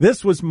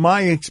this was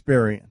my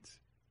experience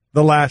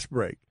the last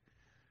break.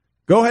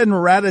 Go ahead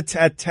and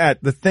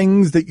rat-a-tat-tat the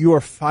things that you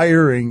are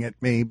firing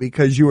at me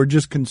because you are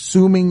just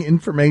consuming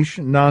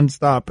information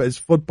nonstop as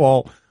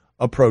football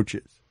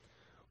approaches.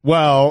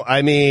 Well,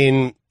 I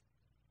mean,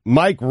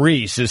 Mike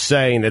Reese is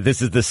saying that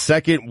this is the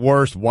second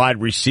worst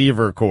wide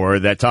receiver core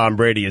that Tom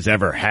Brady has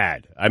ever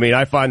had. I mean,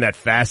 I find that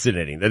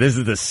fascinating that this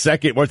is the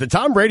second worst. That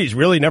Tom Brady's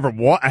really never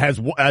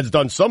has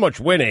done so much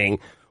winning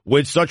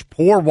with such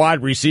poor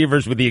wide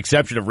receivers, with the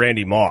exception of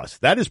Randy Moss.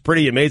 That is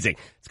pretty amazing.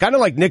 It's kind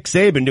of like Nick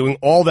Saban doing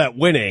all that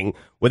winning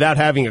without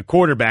having a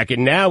quarterback,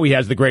 and now he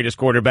has the greatest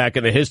quarterback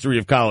in the history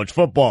of college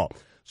football.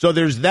 So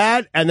there's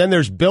that, and then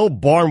there's Bill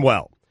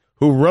Barnwell,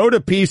 who wrote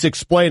a piece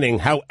explaining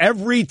how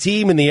every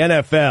team in the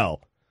NFL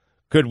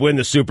could win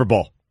the Super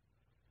Bowl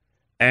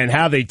and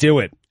how they do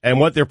it and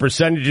what their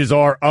percentages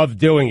are of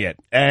doing it.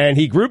 And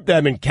he grouped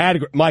them in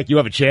category. Mike, you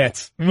have a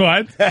chance.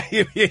 What?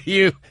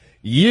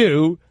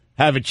 you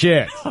have a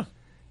chance.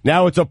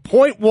 Now, it's a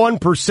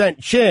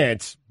 0.1%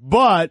 chance,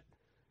 but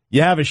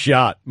you have a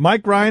shot.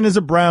 Mike Ryan is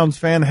a Browns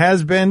fan,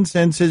 has been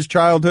since his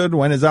childhood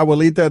when his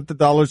abuelita at the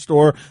dollar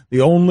store,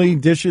 the only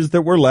dishes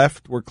that were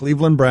left were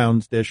Cleveland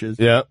Browns dishes.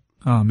 Yeah.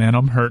 Oh, man,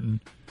 I'm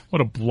hurting.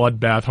 What a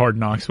bloodbath Hard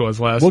Knocks was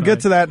last night. We'll get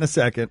to that in a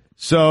second.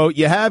 So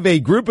you have a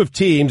group of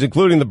teams,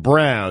 including the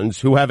Browns,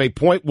 who have a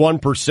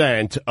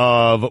 0.1%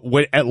 of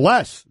at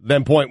less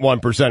than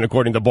 0.1%,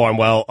 according to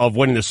Barnwell, of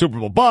winning the Super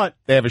Bowl, but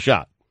they have a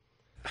shot.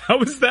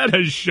 How is that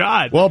a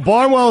shot? Well,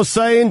 Barnwell is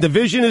saying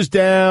division is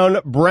down.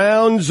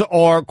 Browns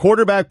are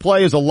quarterback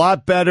play is a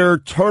lot better.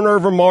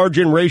 Turnover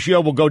margin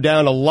ratio will go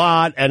down a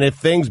lot. And if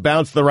things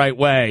bounce the right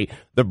way,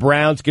 the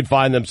Browns could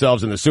find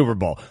themselves in the Super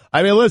Bowl.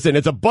 I mean, listen,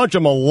 it's a bunch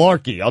of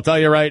malarkey, I'll tell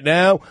you right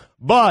now.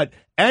 But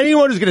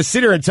anyone who's going to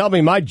sit here and tell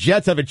me my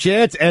Jets have a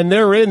chance and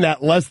they're in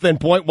that less than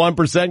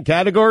 0.1%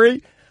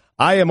 category,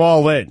 I am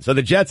all in. So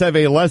the Jets have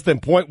a less than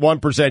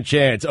 0.1%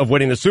 chance of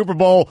winning the Super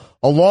Bowl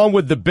along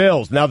with the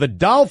Bills. Now the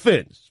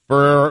Dolphins,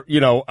 for,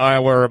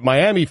 our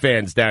Miami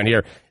fans down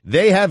here,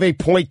 they have a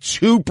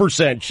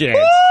 0.2% chance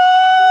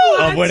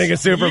of winning a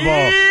Super Bowl.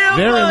 Yeah,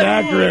 they're in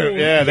that group.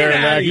 Yeah, they're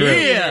in that group.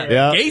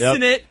 Yeah.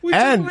 Acing it.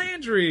 And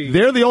Landry.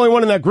 They're the only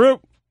one in that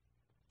group.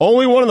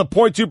 Only one in the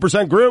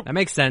 0.2% group. That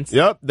makes sense.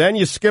 Yep. Then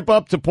you skip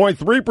up to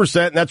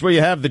 0.3%, and that's where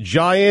you have the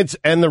Giants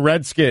and the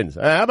Redskins.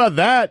 How about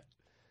that?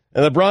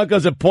 And the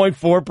Broncos at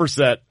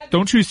 0.4%.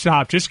 Don't you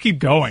stop. Just keep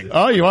going.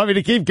 Oh, you want me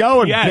to keep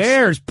going? Yes.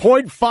 Bears,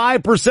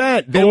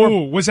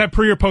 0.5%. Was that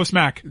pre or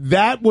post-Mac?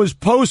 That was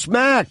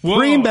post-Mac. Whoa.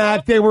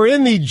 Pre-Mac, they were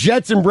in the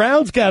Jets and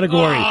Browns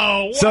category. Oh,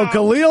 wow. So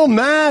Khalil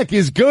Mack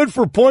is good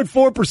for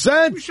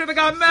 0.4%. We should have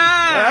got Mac.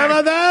 How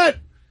about that?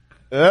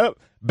 Yep.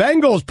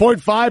 Bengals,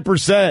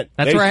 0.5%.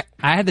 That's where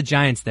I had the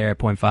Giants there at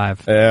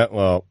 0.5. Yeah,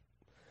 well,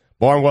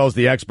 Barnwell's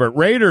the expert.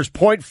 Raiders,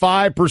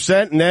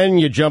 0.5%, and then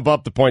you jump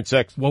up to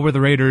 0.6. What were the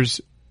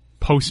Raiders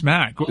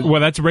post-Mac? Well,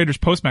 that's Raiders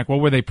post-Mac. What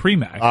were they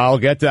pre-Mac? I'll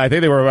get to, I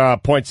think they were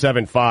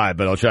 0.75,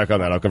 but I'll check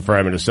on that. I'll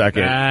confirm in a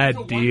second.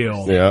 Bad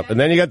deal. Yeah, and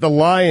then you got the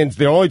Lions,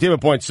 the only team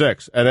at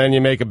 0.6, and then you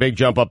make a big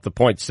jump up to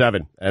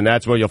 0.7, and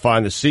that's where you'll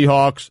find the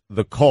Seahawks,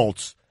 the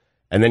Colts,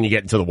 and then you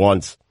get into the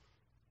ones.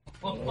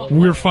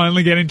 We're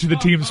finally getting to the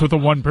teams with a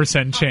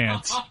 1%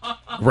 chance.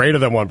 Greater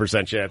than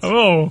 1% chance.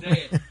 Oh.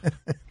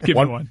 Give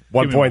me one.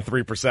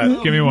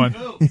 1.3%. Give me one.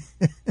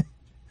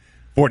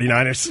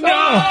 49ers.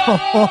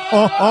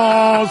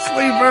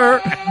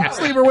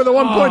 Sleeper with a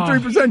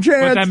 1.3% chance.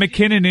 But that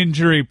McKinnon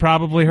injury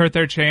probably hurt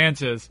their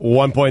chances.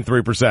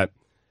 1.3%.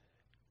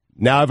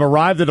 Now I've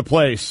arrived at a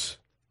place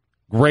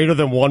greater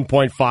than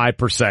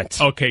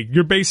 1.5%. Okay,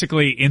 you're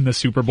basically in the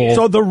Super Bowl.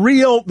 So the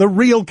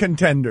real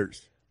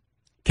contenders.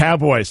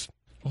 Cowboys.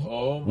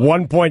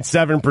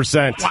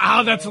 1.7%.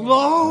 Wow, that's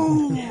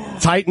low.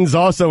 Titans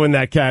also in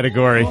that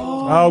category.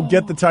 Oh,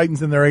 get the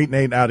Titans and their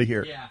 8-8 out of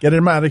here. Yeah. Get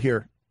them out of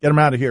here. Get them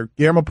out of here.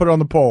 Guillermo, put it on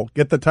the poll.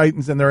 Get the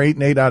Titans and their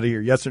 8-8 out of here.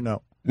 Yes or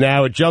no?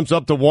 Now it jumps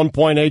up to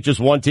 1.8, just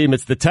one team.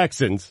 It's the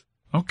Texans.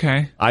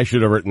 Okay. I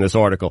should have written this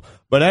article.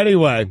 But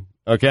anyway,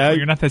 okay. Oh,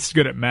 you're not that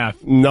good at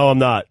math. No, I'm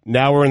not.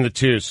 Now we're in the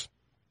twos.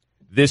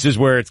 This is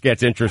where it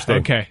gets interesting.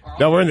 Okay.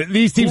 Now we're in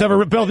these teams have a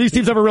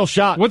real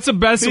shot. What's the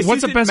best?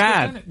 What's the best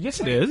math?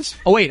 Yes, it is.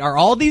 Oh wait, are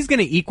all these going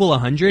to equal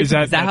 100? Is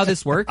that how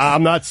this works?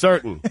 I'm not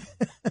certain.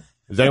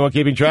 Is anyone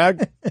keeping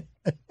track?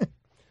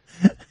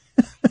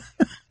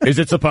 Is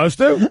it supposed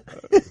to?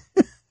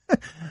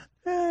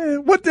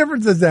 What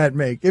difference does that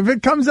make? If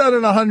it comes out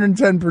at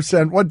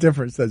 110%, what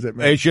difference does it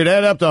make? It should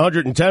add up to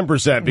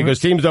 110% because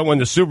teams don't win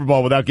the Super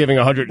Bowl without giving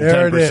 110%.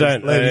 There it is,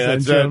 ladies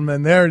and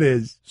gentlemen. There it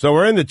is. So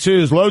we're in the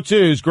twos, low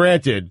twos,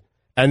 granted,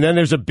 and then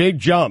there's a big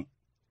jump.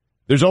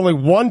 There's only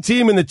one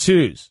team in the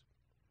twos,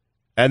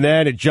 and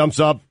then it jumps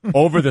up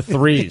over the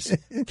threes.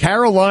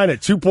 Carolina,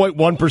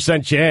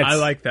 2.1% chance. I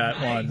like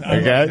that one.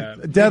 Okay.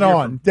 Dead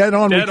on. We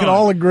can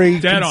all agree,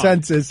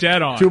 consensus,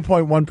 Dead on.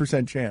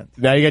 2.1% chance.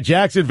 Now you got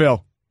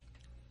Jacksonville.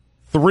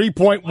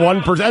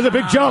 3.1%. That's a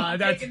big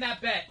jump. Taking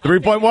that bet.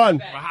 3.1.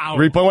 Wow.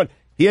 3.1.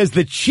 He has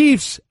the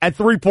Chiefs at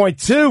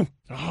 3.2.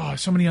 Oh,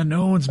 so many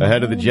unknowns.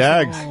 Ahead of the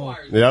Jags. Oh.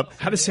 Yep.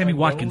 How does Sammy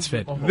Watkins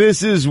fit?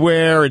 This is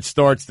where it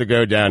starts to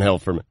go downhill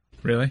for me.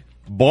 Really?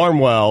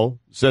 Barnwell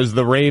says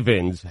the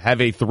Ravens have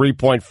a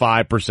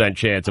 3.5%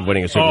 chance of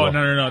winning a Super Bowl. Oh,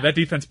 no. That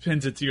defense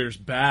pins its ears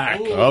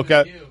back. Ooh,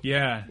 okay.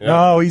 Yeah.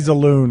 No, he's a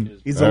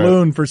loon. He's a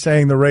loon for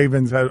saying the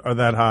Ravens are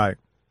that high.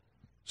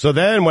 So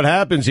then what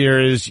happens here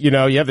is, you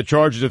have the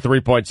Chargers at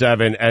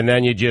 3.7, and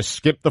then you just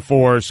skip the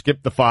 4s,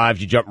 skip the 5s,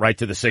 you jump right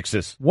to the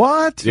 6s.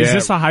 What? Yeah. Is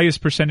this the highest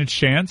percentage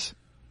chance?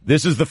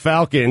 This is the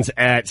Falcons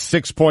at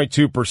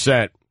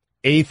 6.2%,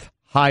 8th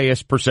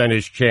highest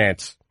percentage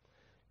chance.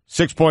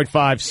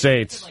 6.5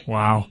 Saints.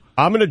 Wow.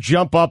 I'm going to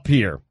jump up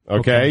here,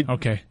 okay?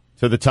 Okay.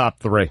 To the top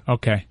 3.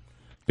 Okay.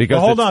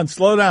 Because hold on,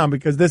 slow down,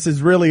 because this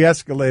has really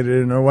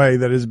escalated in a way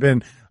that has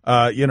been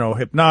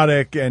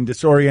hypnotic and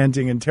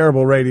disorienting and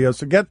terrible radio.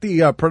 So get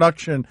the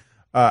production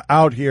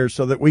out here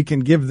so that we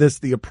can give this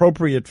the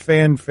appropriate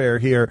fanfare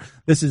here.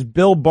 This is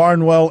Bill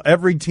Barnwell.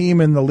 Every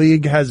team in the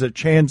league has a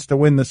chance to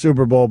win the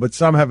Super Bowl, but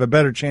some have a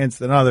better chance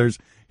than others.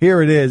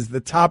 Here it is, the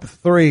top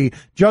 3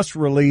 just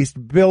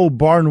released Bill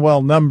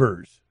Barnwell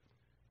numbers.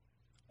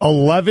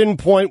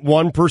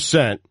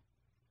 11.1%,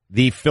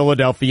 the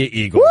Philadelphia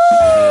Eagles.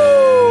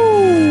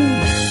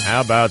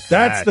 How about that?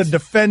 That's the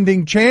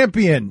defending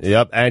champion.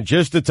 Yep, and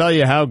just to tell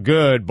you how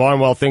good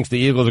Barnwell thinks the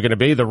Eagles are going to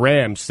be, the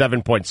Rams,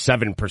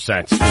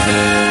 7.7%. Give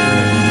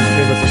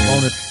us a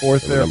bonus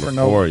fourth there for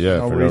no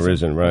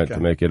reason, right, okay. To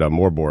make it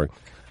more boring.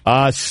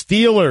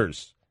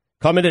 Steelers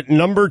coming at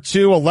number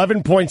 2,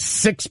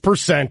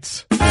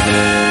 11.6%. But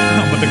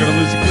they're going to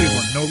lose to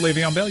Cleveland. No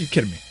Le'Veon Bell? You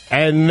kidding me?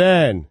 And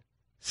then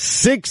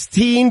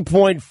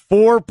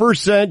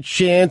 16.4%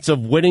 chance of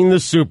winning the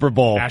Super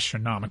Bowl.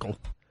 Astronomical.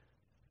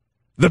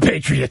 The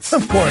Patriots.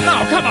 Of course.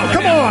 No, come on.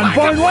 Come on,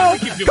 Barnwell.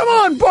 Come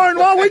on,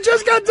 Barnwell. We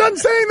just got done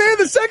saying they're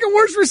the second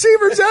worst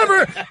receivers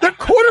ever. The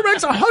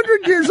quarterback's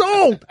 100 years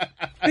old.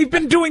 They've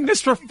been doing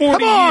this for 40 years.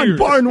 Come on,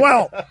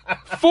 Barnwell.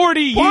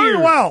 40 years.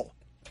 Barnwell.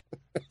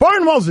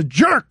 Barnwell's a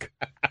jerk.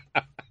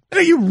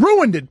 Hey, you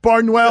ruined it,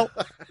 Barnwell.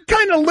 What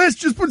kind of list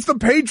just puts the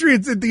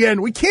Patriots at the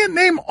end? We can't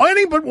name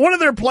any but one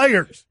of their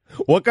players.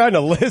 What kind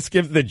of list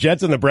gives the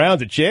Jets and the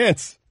Browns a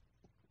chance?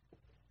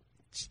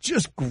 It's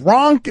just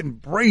Gronk and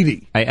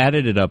Brady. I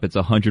added it up. It's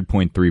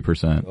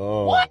 100.3%.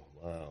 Oh, what?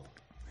 Wow.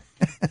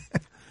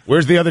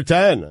 Where's the other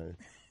 10?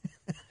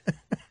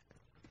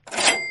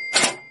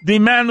 The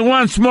man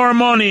wants more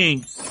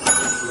money.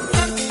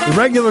 The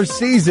regular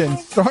season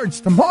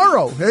starts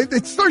tomorrow.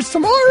 It starts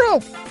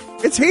tomorrow.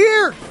 It's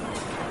here.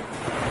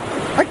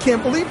 I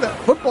can't believe that.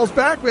 Football's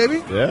back,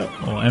 baby. Yeah.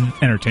 Well,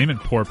 entertainment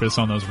porpoise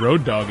on those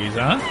road doggies,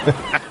 huh?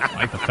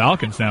 Like the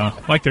Falcons now.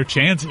 Like their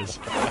chances.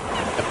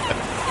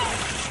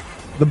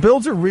 The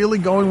Bills are really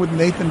going with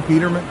Nathan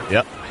Peterman.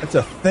 Yep. That's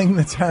a thing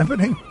that's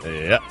happening.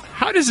 Yep.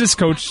 How is this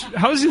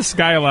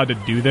guy allowed to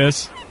do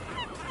this?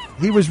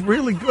 He was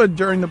really good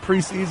during the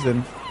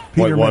preseason.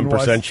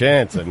 0.1%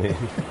 chance. I mean,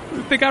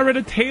 they got rid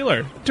of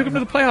Taylor. Took him to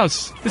the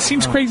playoffs. This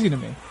seems crazy to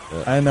me.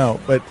 I know,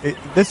 but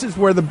this is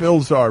where the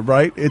Bills are,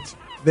 right?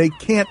 They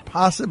can't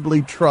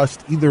possibly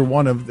trust either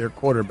one of their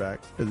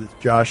quarterbacks because it's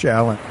Josh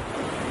Allen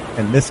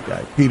and this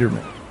guy,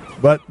 Peterman.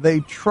 But they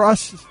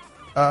trust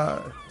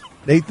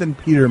Nathan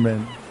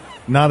Peterman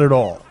not at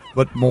all,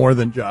 but more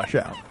than Josh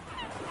Allen.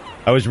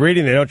 I was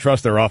reading they don't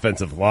trust their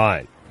offensive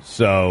line,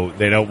 so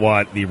they don't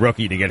want the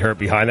rookie to get hurt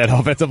behind that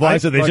offensive line,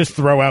 so they just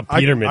throw out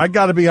Peterman. I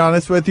got to be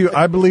honest with you.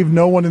 I believe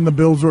no one in the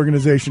Bills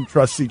organization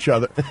trusts each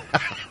other.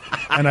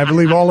 And I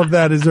believe all of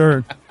that is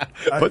earned.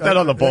 Put that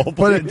on the bowl,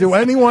 please. Does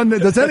anyone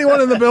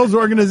in the Bills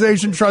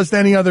organization trust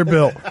any other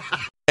Bill?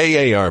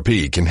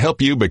 AARP can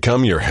help you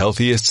become your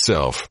healthiest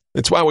self.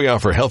 It's why we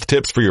offer health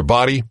tips for your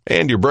body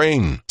and your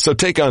brain. So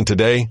take on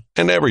today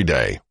and every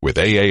day with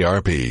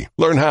AARP.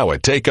 Learn how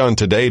at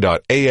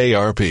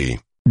takeontoday.aarp.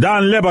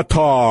 Don Le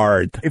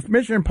Batard. If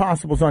Mission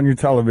Impossible's on your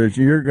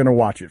television, you're going to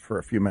watch it for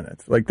a few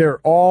minutes. Like, they're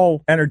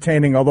all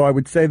entertaining, although I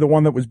would say the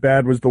one that was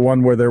bad was the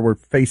one where there were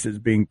faces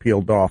being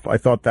peeled off. I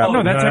thought that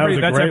that's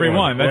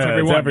everyone. That's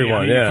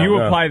everyone. If you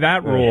apply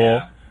that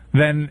rule,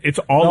 then it's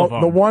all of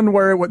them. The one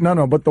where it was,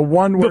 but the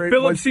one where the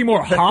Philip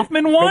Seymour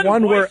Hoffman one? The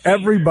one where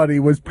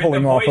everybody was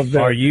pulling off of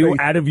their Are you face.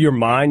 out of your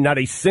mind? Not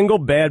a single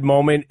bad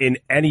moment in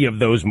any of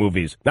those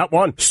movies. Not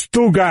one.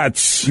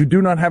 Stugotz. You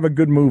do not have a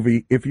good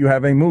movie if you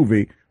have a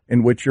movie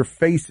in which your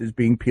face is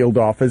being peeled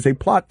off as a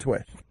plot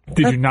twist.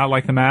 Did you not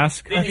like The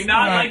Mask? Did you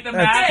not like The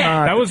Mask?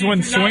 That was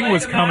when swing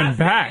was coming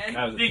back.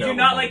 Did you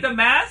not like The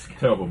Mask?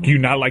 Do you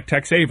not like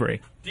Tex Avery?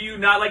 Do you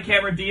not like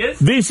Cameron Diaz?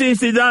 This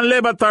is the Don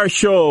Le Batard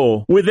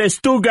Show with the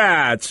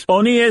Stugotz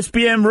on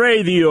ESPN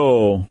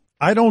Radio.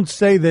 I don't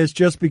say this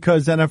just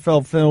because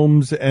NFL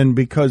Films and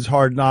because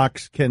Hard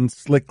Knocks can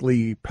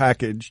slickly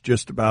package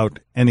just about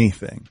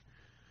anything.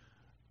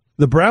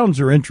 The Browns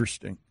are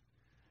interesting.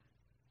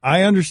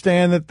 I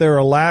understand that they're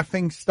a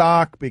laughing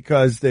stock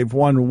because they've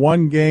won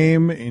one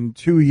game in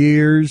 2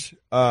 years,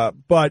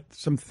 but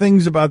some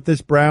things about this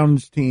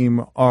Browns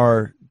team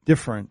are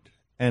different,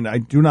 and I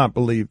do not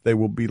believe they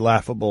will be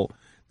laughable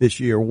this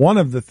year. One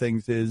of the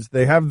things is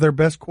they have their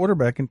best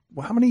quarterback in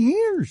how many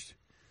years?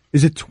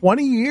 Is it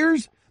 20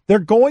 years? They're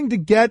going to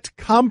get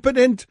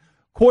competent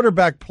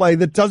quarterback play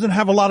that doesn't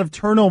have a lot of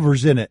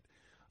turnovers in it.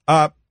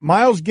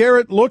 Myles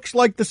Garrett looks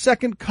like the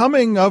second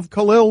coming of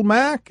Khalil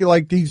Mack.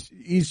 Like he's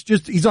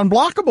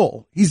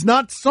unblockable. He's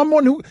not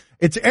someone who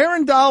it's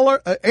Aaron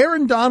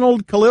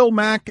Donald, Khalil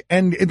Mack,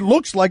 and it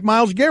looks like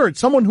Myles Garrett,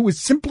 someone who is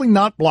simply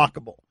not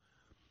blockable.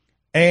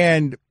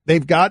 And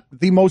they've got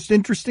the most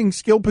interesting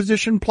skill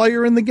position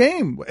player in the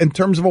game in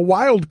terms of a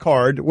wild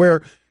card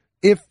where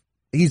if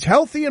he's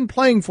healthy and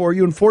playing for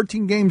you in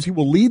 14 games, he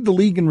will lead the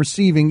league in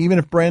receiving, even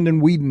if Brandon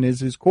Whedon is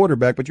his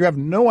quarterback. But you have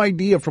no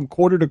idea from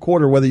quarter to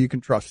quarter whether you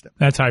can trust him.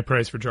 That's high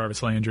praise for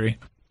Jarvis Landry.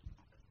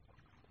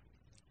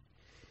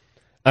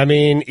 I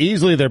mean,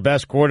 easily their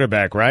best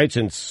quarterback, right?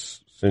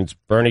 Since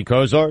Bernie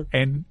Kosar.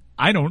 And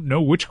I don't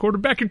know which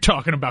quarterback you're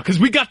talking about because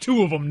we got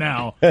two of them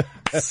now.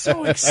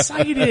 So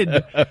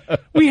excited.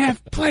 We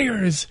have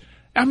players.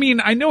 I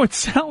mean, I know it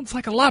sounds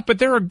like a lot, but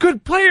there are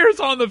good players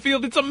on the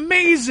field. It's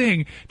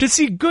amazing to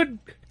see good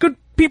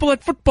people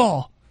at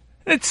football.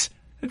 It's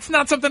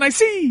not something I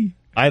see.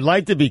 I'd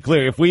like to be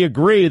clear. If we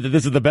agree that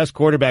this is the best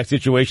quarterback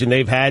situation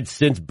they've had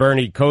since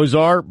Bernie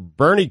Kosar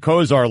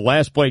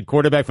last played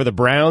quarterback for the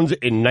Browns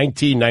in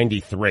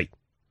 1993.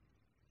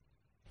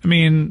 I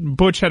mean,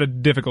 Butch had a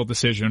difficult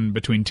decision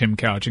between Tim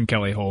Couch and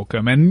Kelly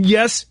Holcomb. And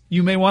yes,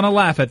 you may want to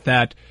laugh at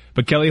that,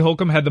 but Kelly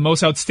Holcomb had the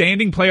most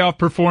outstanding playoff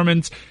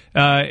performance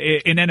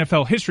in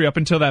NFL history up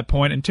until that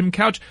point, and Tim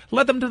Couch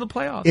led them to the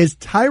playoffs. Is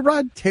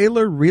Tyrod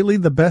Taylor really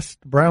the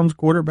best Browns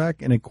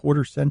quarterback in a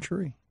quarter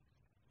century?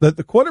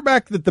 The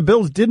quarterback that the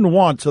Bills didn't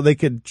want so they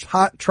could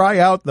try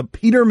out the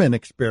Peterman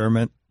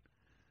experiment.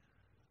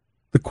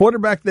 The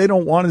quarterback they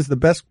don't want is the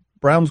best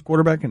Browns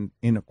quarterback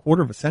in a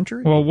quarter of a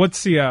century? Well,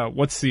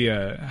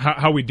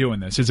 how are we doing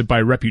this? Is it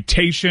by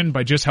reputation,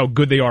 by just how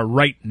good they are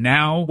right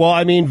now? Well,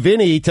 I mean,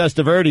 Vinny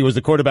Testaverde was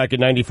the quarterback in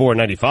 94 and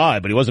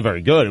 95, but he wasn't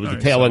very good. It was the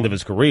tail end of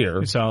his career.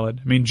 He's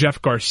solid. I mean,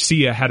 Jeff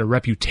Garcia had a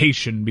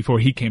reputation before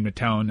he came to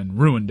town and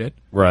ruined it.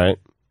 Right.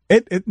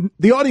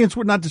 The audience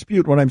would not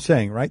dispute what I'm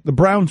saying, right? The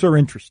Browns are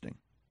interesting.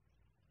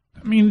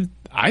 I mean,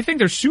 I think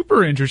they're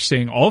super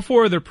interesting. All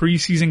 4 of their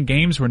preseason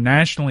games were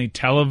nationally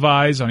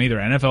televised on either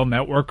NFL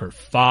Network or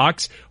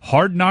Fox.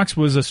 Hard Knocks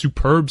was a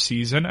superb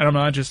season, and I'm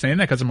not just saying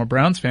that because I'm a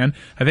Browns fan.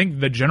 I think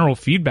the general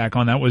feedback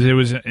on that was it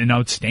was an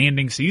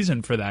outstanding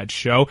season for that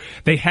show.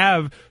 They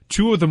have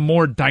 2 of the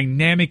more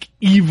dynamic,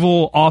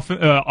 evil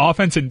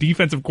offense and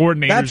defensive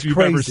coordinators you've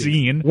ever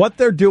seen. What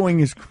they're doing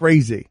is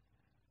crazy.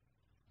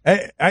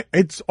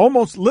 It's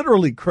almost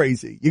literally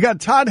crazy. You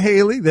got Todd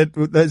Haley,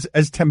 that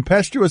as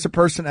tempestuous a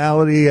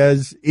personality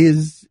as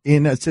is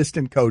in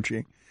assistant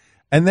coaching.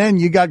 And then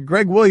you got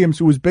Greg Williams,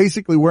 who was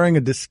basically wearing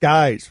a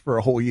disguise for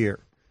a whole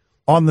year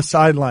on the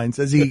sidelines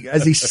as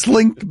he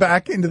slinked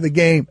back into the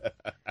game.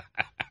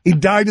 He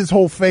dyed his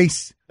whole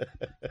face.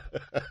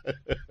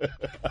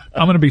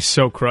 I'm going to be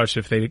so crushed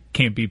if they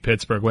can't beat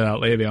Pittsburgh without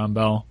Le'Veon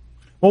Bell.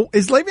 Well,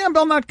 is Le'Veon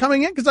Bell not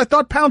coming in? Because I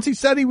thought Pouncey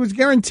said he was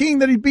guaranteeing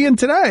that he'd be in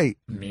today.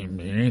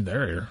 Me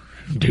there.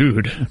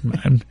 Dude,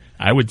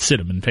 I would sit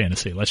him in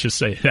fantasy. Let's just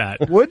say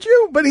that. Would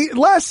you? But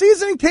last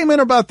season he came in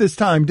about this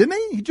time, didn't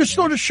he? He just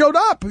sort of showed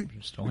up.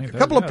 A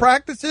couple of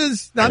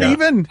practices, not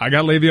even. I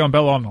got Le'Veon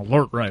Bell on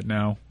alert right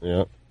now.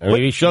 Yeah. I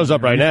mean, he shows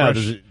up right now.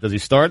 Does he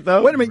start,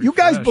 though? Wait a minute. You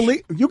guys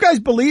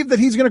believe that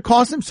he's going to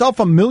cost himself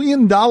 $1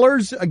 million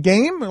a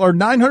game or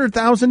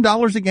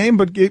 $900,000 a game,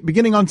 but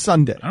beginning on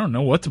Sunday? I don't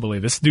know what to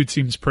believe. This dude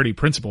seems pretty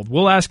principled.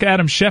 We'll ask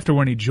Adam Schefter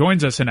when he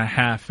joins us in a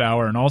half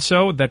hour. And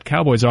also, that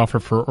Cowboys offer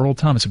for Earl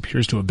Thomas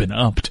appears to have been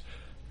upped.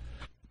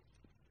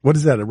 What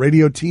is that, a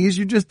radio tease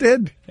you just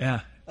did?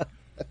 Yeah.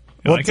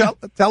 Well,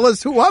 tell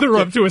us who upped They're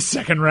it. up to a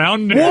second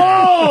round.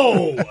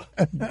 Whoa!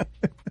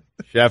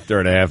 Schefter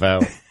in a half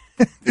hour.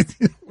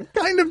 What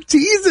kind of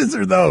teases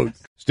are those?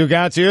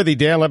 Stugotz here. The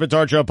Dan Le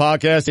Batard Show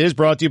podcast is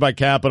brought to you by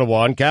Capital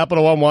One.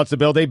 Capital One wants to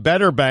build a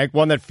better bank,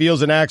 one that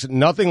feels and acts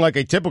nothing like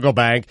a typical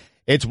bank.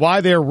 It's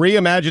why they're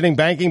reimagining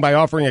banking by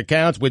offering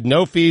accounts with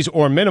no fees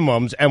or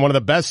minimums and one of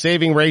the best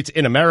saving rates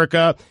in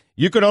America.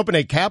 You could open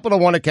a Capital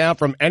One account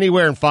from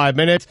anywhere in 5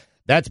 minutes.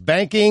 That's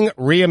banking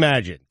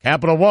reimagined.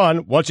 Capital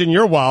One, what's in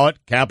your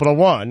wallet? Capital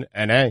One,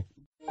 N.A.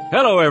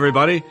 Hello,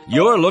 everybody.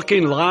 You're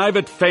looking live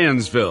at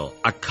Fansville,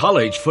 a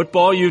college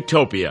football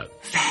utopia.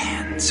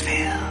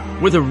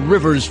 Fansville. Where the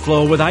rivers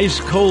flow with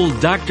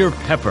ice-cold Dr.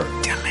 Pepper.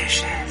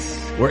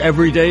 Delicious. Where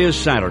every day is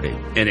Saturday,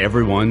 and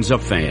everyone's a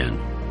fan.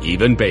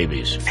 Even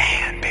babies.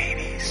 Fan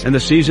babies. And the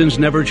seasons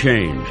never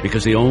change,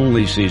 because the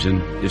only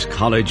season is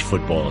college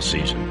football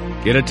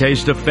season. Get a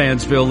taste of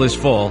Fansville this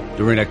fall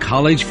during a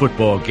college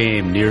football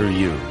game near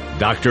you.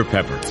 Dr.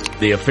 Pepper,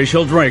 the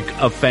official drink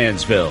of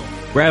Fansville.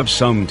 Grab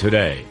some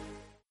today.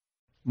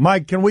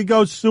 Mike, can we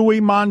go Suey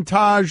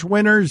montage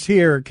winners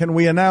here? Can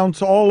we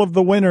announce all of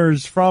the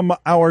winners from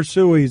our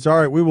Sueys? All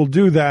right, we will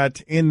do that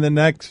in the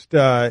next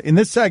in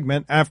this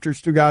segment after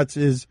Stugotz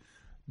is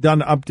done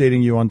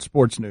updating you on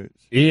sports news.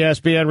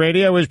 ESPN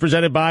Radio is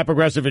presented by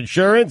Progressive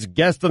Insurance.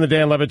 Guest on the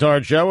Dan Le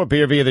Batard Show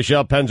appear via the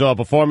Shell Pennzoil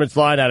Performance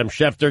Line. Adam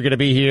Schefter going to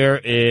be here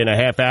in a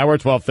half hour,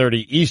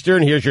 12:30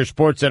 Eastern. Here's your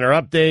Sports Center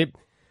update.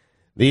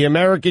 The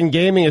American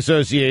Gaming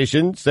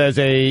Association says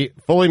a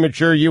fully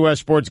mature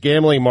U.S. sports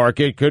gambling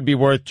market could be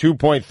worth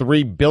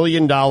 $2.3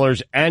 billion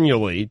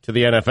annually to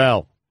the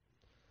NFL.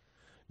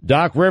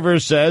 Doc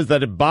Rivers says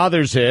that it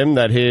bothers him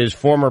that his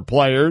former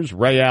players,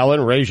 Ray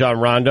Allen, Rajon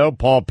Rondo,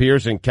 Paul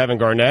Pierce, and Kevin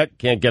Garnett,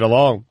 can't get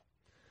along.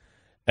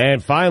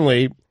 And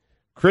finally,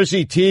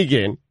 Chrissy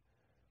Teigen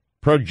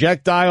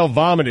projectile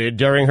vomited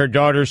during her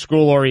daughter's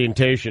school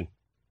orientation.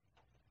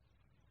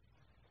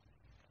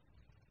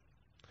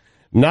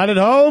 Not at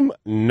home?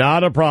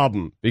 Not a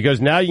problem.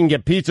 Because now you can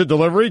get pizza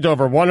delivery to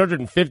over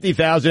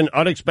 150,000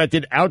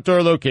 unexpected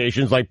outdoor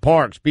locations like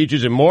parks,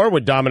 beaches, and more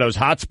with Domino's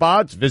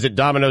Hotspots. Visit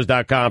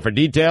Domino's.com for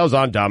details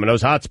on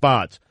Domino's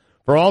Hotspots.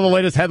 For all the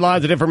latest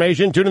headlines and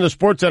information, tune in the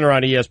Sports Center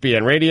on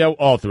ESPN Radio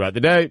all throughout the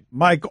day.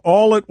 Mike,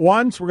 all at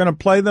once, we're going to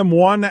play them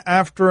one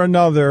after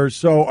another.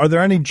 So are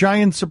there any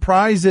giant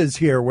surprises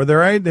here?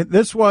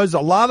 This was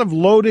a lot of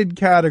loaded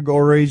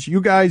categories.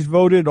 You guys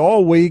voted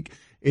all week.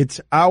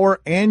 It's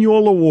our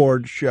annual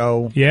award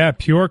show. Yeah,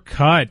 pure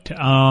cut.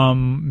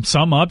 Some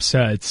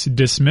upsets.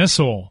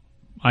 Dismissal,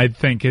 I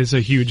think, is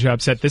a huge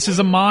upset. This is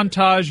a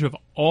montage of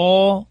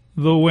all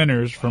the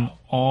winners from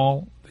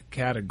all the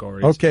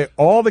categories. Okay,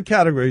 all the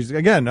categories.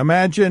 Again,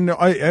 imagine,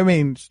 I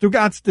mean,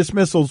 Stugotz's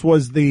dismissals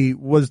was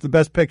the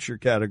best picture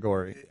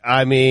category.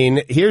 I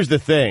mean, here's the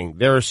thing.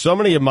 There are so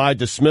many of my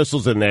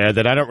dismissals in there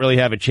that I don't really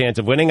have a chance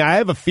of winning. I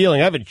have a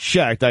feeling, I haven't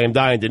checked, I am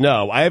dying to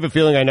know. I have a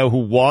feeling I know who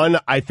won.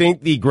 I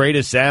think the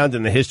greatest sound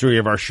in the history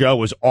of our show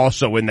was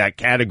also in that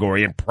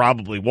category and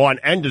probably won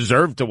and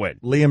deserved to win.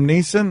 Liam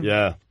Neeson?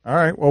 Yeah. All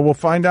right, well, we'll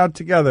find out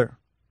together.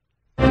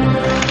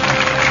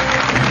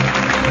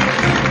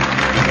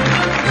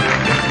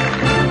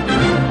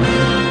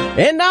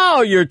 And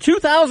now, your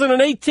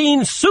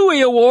 2018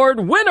 Suey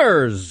Award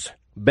winners.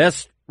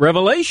 Best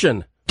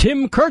Revelation,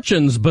 Tim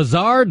Kirchin's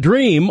bizarre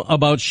dream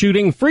about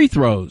shooting free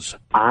throws.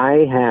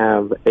 I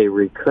have a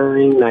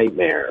recurring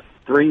nightmare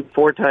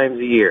 3-4 times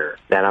a year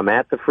that I'm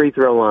at the free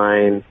throw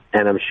line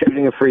and I'm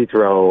shooting a free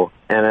throw,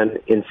 and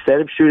instead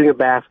of shooting a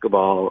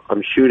basketball,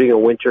 I'm shooting a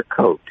winter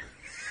coat.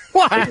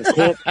 What?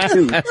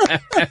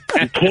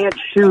 You can't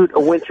shoot a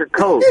winter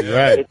coat.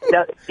 Right.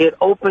 It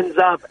opens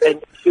up and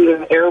you shoot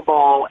an air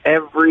ball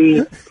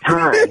every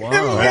time.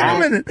 Wow.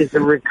 That is a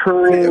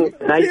recurring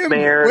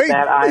nightmare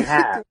that I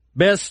have.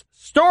 Best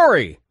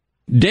story.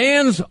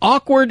 Dan's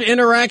awkward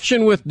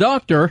interaction with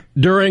doctor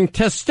during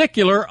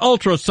testicular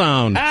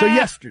ultrasound. So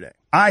yesterday,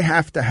 I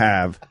have to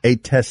have a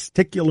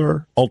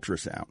testicular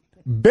ultrasound.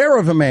 Bear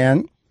of a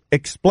man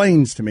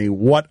explains to me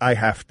what I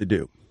have to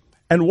do.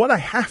 And what I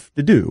have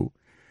to do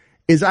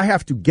is I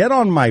have to get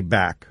on my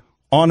back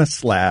on a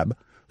slab,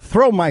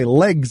 throw my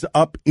legs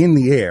up in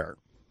the air.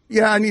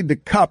 Yeah, I need to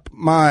cup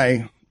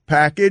my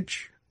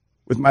package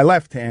with my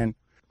left hand.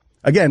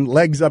 Again,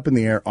 legs up in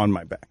the air on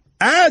my back.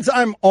 As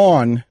I'm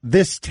on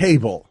this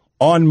table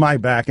on my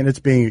back, and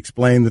it's being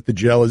explained that the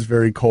gel is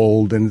very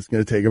cold and it's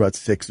going to take about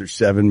 6 or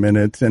 7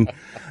 minutes, and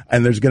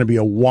there's going to be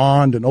a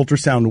wand, an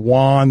ultrasound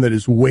wand that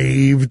is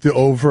waved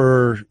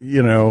over,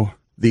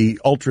 the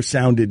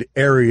ultrasounded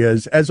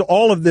areas. As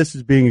all of this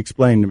is being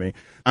explained to me,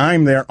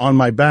 I'm there on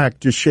my back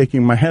just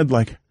shaking my head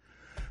like,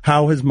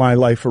 how has my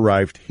life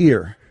arrived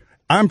here?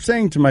 I'm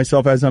saying to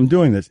myself as I'm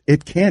doing this,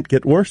 it can't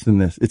get worse than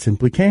this. It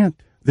simply can't.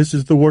 This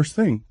is the worst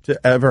thing to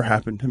ever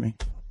happen to me.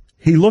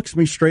 He looks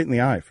me straight in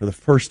the eye for the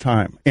first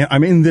time. And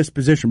I'm in this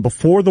position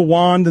before the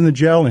wand and the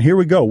gel, and here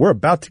we go. We're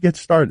about to get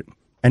started.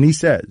 And he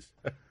says,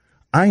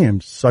 I am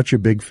such a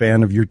big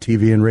fan of your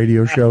TV and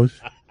radio shows.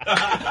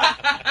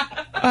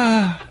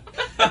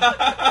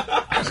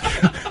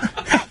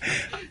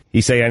 He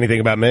say anything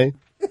about me?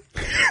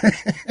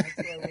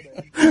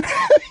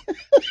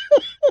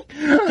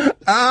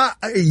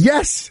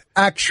 Yes,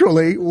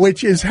 actually,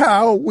 which is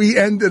how we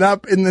ended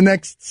up in the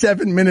next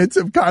 7 minutes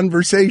of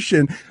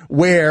conversation,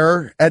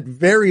 where at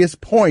various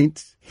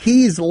points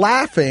he's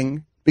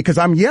laughing because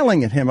I'm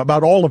yelling at him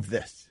about all of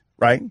this,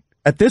 right?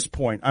 At this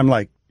point, I'm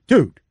like,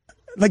 dude,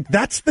 like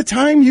that's the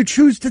time you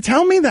choose to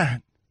tell me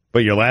that.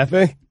 But you're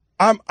laughing?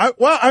 I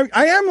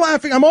am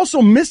laughing. I'm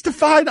also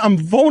mystified. I'm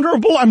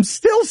vulnerable. I'm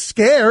still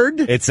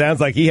scared. It sounds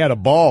like he had a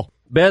ball.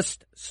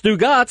 Best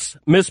Stugotz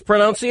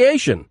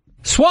mispronunciation.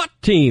 SWAT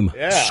team.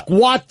 Yeah.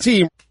 Squat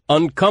team.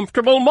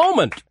 Uncomfortable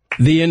moment.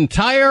 The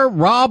entire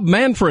Rob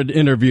Manfred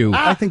interview.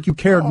 I think you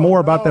cared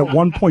more about that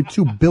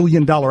 $1.2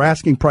 billion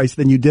asking price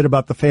than you did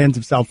about the fans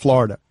of South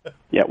Florida.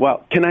 Yeah,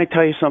 well, can I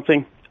tell you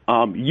something?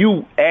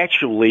 You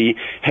actually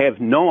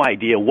have no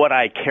idea what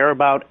I care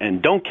about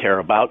and don't care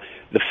about.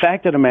 The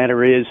fact of the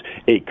matter is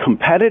a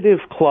competitive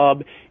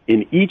club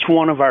in each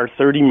one of our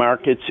 30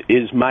 markets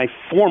is my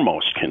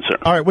foremost concern.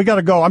 All right, we got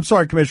to go. I'm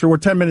sorry, Commissioner. We're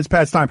 10 minutes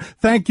past time.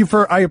 Thank you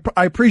I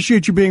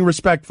appreciate you being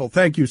respectful.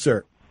 Thank you,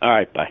 sir. All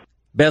right, bye.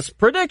 Best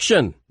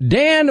prediction.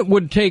 Dan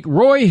would take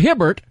Roy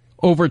Hibbert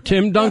over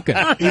Tim Duncan.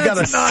 You got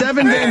a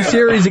 7-game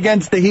series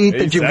against the Heat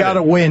that you've got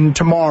to win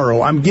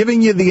tomorrow. I'm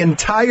giving you the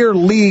entire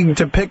league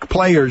to pick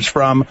players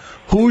from.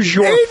 Who's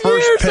your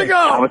first pick?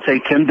 I would say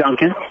Tim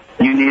Duncan.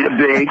 You need a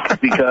big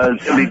because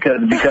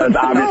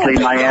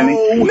obviously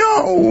Miami.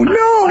 No.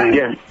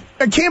 Yeah.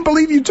 I can't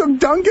believe you took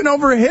Duncan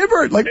over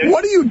Hibbert. Like,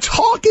 what are you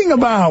talking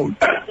about?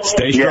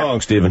 Stay strong,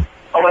 Steven.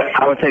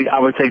 I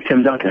would take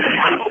Tim Duncan.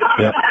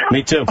 Yeah,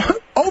 me too.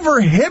 Over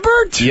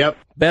Hibbert? Yep.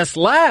 Best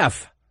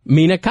laugh.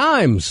 Mina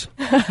Kimes.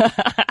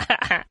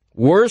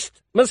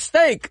 Worst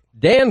mistake.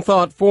 Dan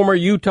thought former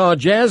Utah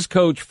Jazz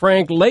coach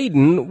Frank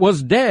Layden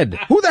was dead.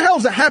 Who the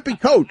hell's a happy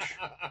coach?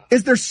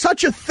 Is there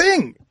such a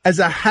thing as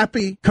a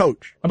happy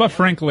coach? How about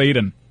Frank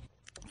Layden?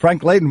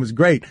 Frank Layden was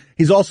great.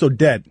 He's also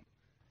dead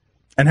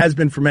and has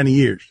been for many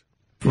years.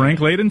 Frank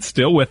Layden's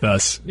still with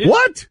us. Yeah.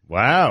 What?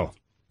 Wow.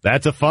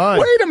 That's a fine.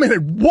 Wait a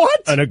minute.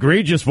 What? An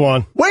egregious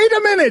one. Wait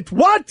a minute.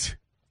 What?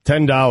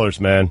 $10,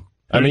 man.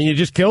 I mean, you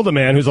just killed a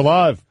man who's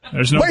alive.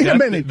 Wait a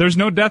minute. There's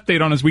no death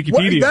date on his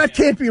Wikipedia. That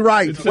can't be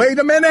right. Wait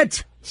a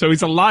minute. So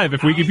he's alive. If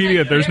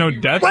Wikipedia, there's no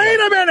death. Wait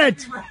a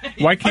minute.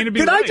 Why can't it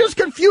be? Did I just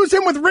confuse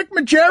him with Rick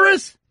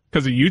Majerus?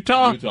 Because of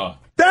Utah?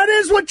 That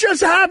is what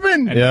just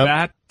happened.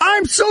 Yep.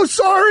 I'm so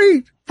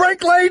sorry,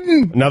 Frank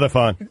Layden. Another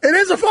fine. It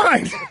is a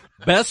fine.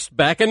 Best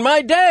back in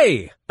my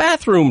day.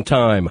 Bathroom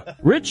time.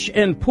 Rich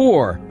and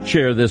poor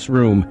share this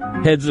room.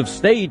 Heads of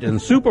state and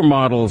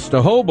supermodels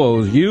to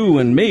hobos, you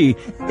and me.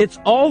 It's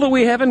all that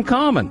we have in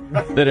common.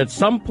 That at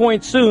some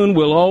point soon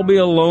we'll all be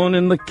alone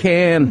in the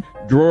can.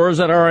 Drawers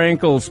at our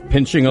ankles,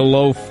 pinching a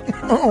loaf.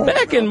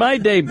 Back in my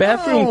day,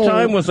 bathroom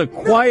time was a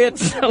quiet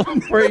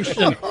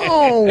celebration.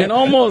 An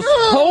almost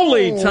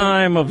holy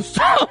time of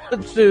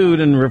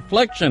solitude and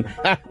reflection,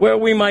 where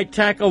we might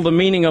tackle the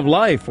meaning of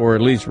life, or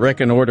at least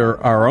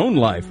reconnoiter our own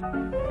life.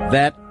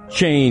 That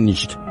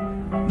changed.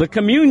 The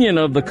communion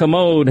of the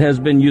commode has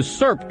been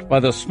usurped by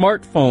the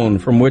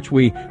smartphone, from which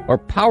we are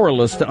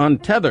powerless to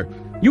untether.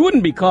 You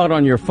wouldn't be caught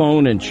on your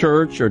phone in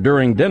church or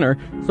during dinner,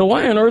 so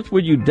why on earth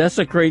would you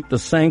desecrate the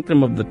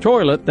sanctum of the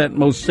toilet, that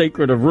most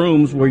sacred of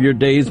rooms where your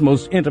day's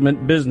most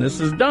intimate business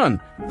is done?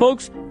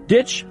 Folks,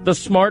 ditch the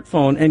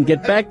smartphone and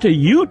get back to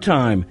you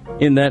time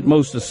in that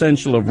most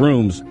essential of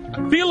rooms.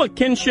 Feel a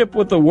kinship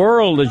with the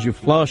world as you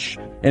flush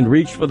and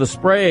reach for the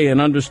spray and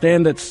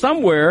understand that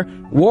somewhere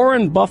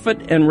Warren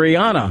Buffett and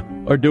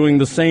Rihanna are doing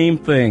the same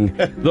thing,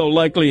 though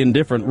likely in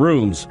different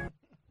rooms.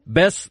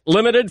 Best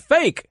limited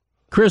fake.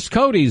 Chris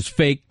Cody's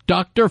fake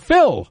Dr.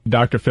 Phil.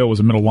 Dr. Phil was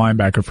a middle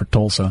linebacker for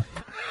Tulsa.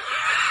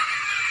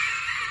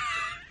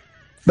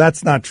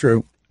 That's not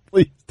true.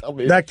 Please tell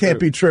me that can't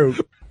be true.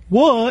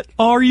 What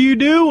are you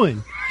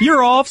doing? You're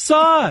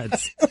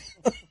offsides.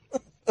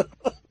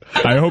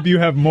 I hope you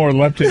have more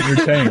left in your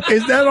tank.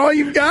 Is that all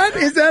you've got?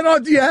 Is that all?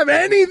 Do you have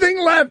anything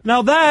left?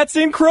 Now that's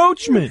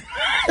encroachment.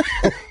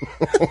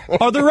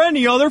 Are there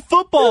any other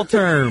football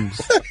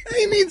terms?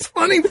 He needs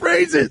funny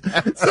phrases.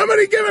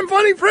 Somebody give him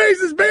funny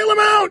phrases. Bail him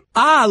out.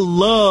 I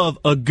love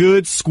a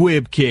good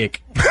squib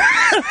kick.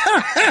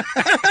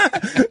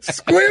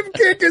 Squib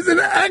kick is an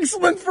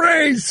excellent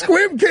phrase.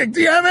 Squib kick.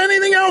 Do you have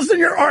anything else in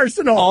your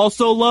arsenal?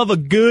 Also love a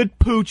good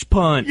pooch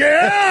punt.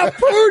 Yeah,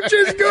 pooch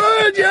is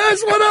good.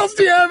 Yes. What else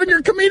do you have in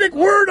your comedic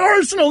word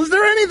arsenal? Is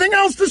there anything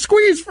else to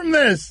squeeze from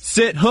this?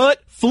 Sit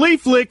hut, flea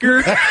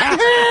flicker.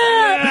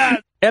 Yeah.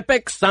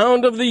 Epic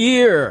sound of the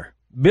year.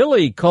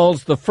 Billy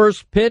calls the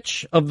first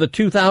pitch of the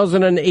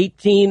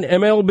 2018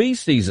 MLB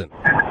season.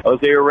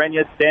 Jose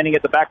Ureña standing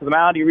at the back of the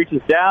mound. He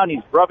reaches down.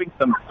 He's rubbing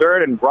some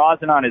dirt and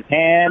rosin on his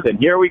hand. And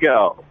here we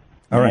go.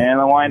 All right. And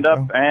the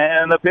windup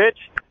and the pitch.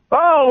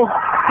 Oh,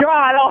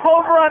 God, a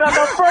home run on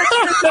the first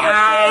pitch of the game.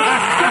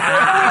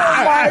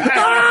 Oh, my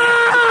God.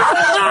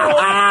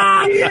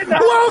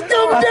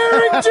 Welcome,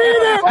 Derek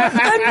Jeter.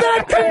 And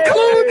that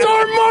concludes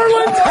our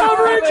Marlins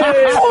coverage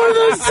for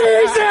the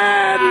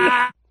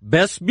season.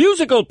 Best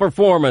musical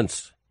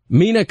performance.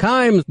 Mina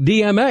Kimes'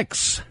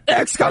 DMX.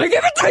 X gotta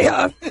give it to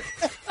you.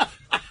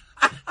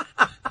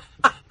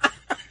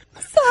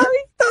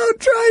 Sorry. No,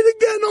 try it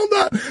again. Hold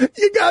on.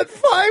 You got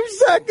 5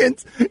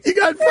 seconds. You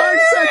got 5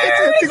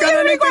 seconds. If you got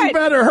anything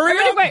better, hurry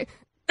up.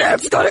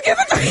 X gotta give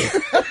it to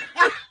you.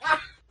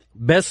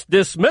 Best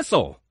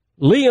dismissal.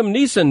 Liam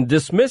Neeson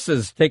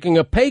dismisses taking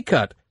a pay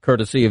cut,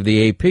 courtesy of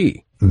the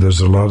AP.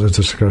 There's a lot of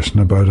discussion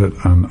about it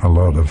and a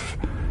lot of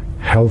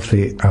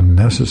healthy and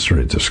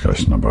necessary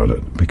discussion about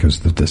it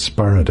because the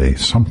disparity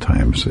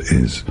sometimes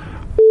is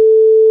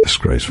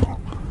disgraceful.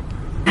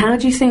 How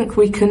do you think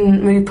we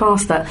can move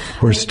past that?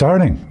 We're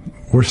starting,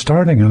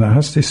 and it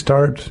has to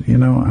start,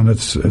 and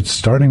it's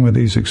starting with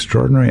these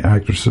extraordinary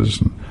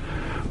actresses and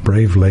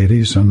brave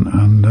ladies,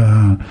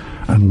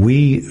 and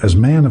we as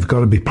men have got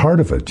to be part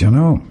of it.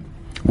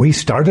 We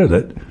started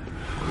it,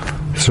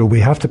 so we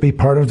have to be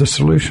part of the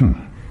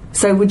solution.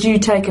 So would you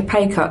take a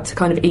pay cut to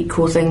kind of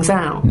equal things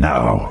out?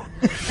 No.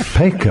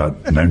 Pay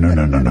cut? No.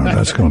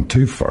 That's gone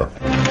too far.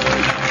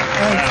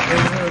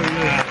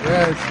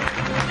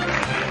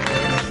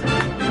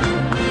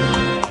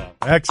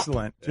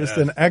 Excellent. Just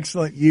an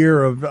excellent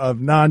year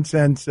of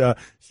nonsense.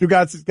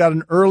 Stugotz has got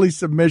an early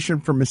submission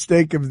for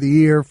Mistake of the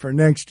Year for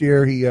next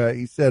year.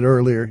 He said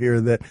earlier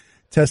here that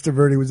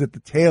Testaverde was at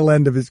the tail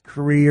end of his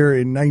career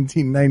in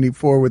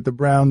 1994 with the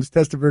Browns.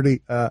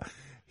 Testaverde,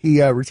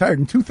 he retired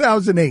in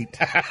 2008.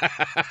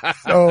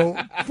 So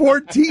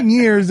 14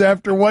 years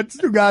after what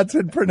Stugotz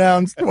had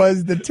pronounced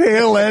was the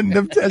tail end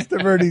of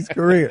Testaverde's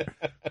career.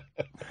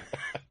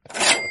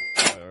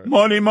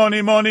 Money.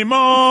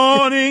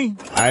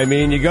 I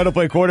mean, you go to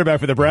play quarterback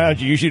for the Browns,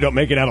 you usually don't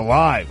make it out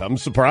alive. I'm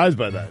surprised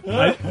by that.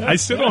 I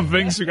still don't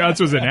think Stugotz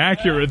was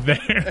inaccurate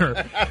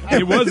there.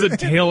 It was a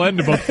tail end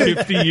of a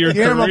 50-year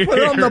career. Yeah, put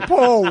it on the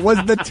poll.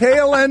 Was the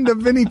tail end of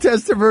Vinny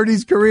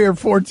Testaverde's career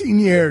 14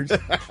 years?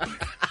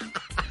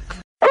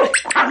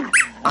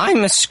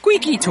 I'm a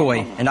squeaky toy,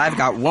 and I've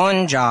got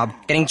one job,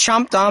 getting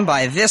chomped on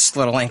by this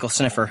little ankle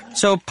sniffer.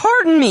 So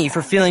pardon me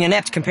for feeling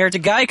inept compared to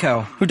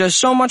Geico, who does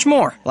so much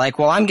more. Like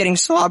while I'm getting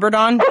slobbered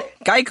on,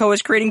 Geico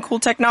is creating cool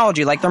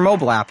technology like their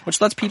mobile app, which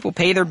lets people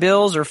pay their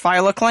bills or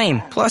file a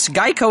claim. Plus,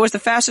 Geico is the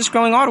fastest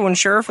growing auto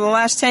insurer for the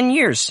last 10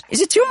 years.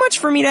 Is it too much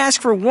for me to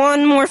ask for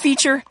one more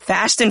feature?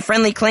 Fast and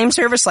friendly claim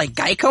service like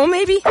Geico,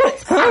 maybe?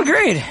 Oh,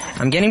 great.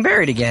 I'm getting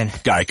buried again.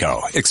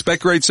 Geico.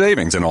 Expect great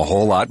savings and a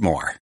whole lot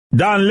more.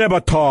 Don Le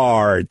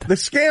Batard. The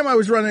scam I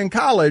was running in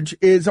college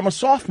is I'm a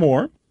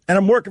sophomore and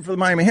I'm working for the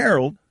Miami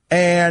Herald.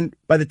 And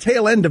by the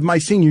tail end of my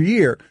senior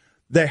year,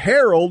 the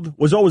Herald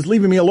was always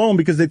leaving me alone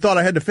because they thought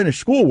I had to finish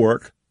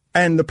schoolwork.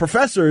 And the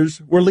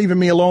professors were leaving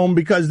me alone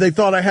because they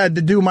thought I had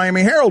to do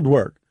Miami Herald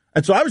work.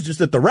 And so I was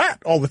just at the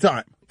Rat all the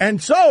time. And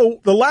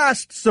so the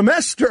last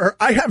semester,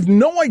 I have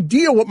no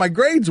idea what my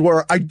grades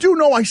were. I do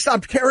know I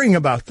stopped caring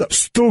about them.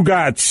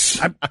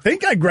 Stugotz. I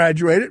think I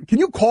graduated. Can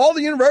you call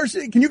the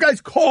university? Can you guys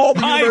call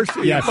the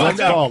university? Yes, let's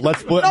call.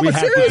 Let's split. No, but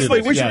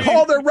seriously, we should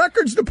call their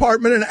records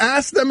department and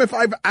ask them if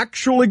I've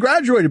actually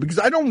graduated because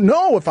I don't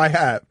know if I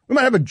have. We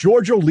might have a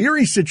George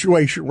O'Leary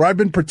situation where I've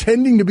been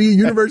pretending to be a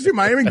University of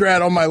Miami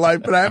grad all my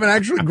life, but I haven't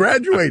actually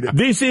graduated.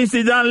 This is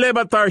the Dan Le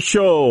Batard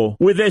Show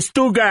with the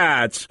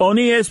Stugotz on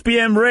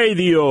ESPN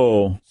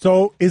Radio.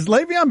 So is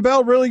Le'Veon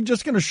Bell really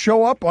just going to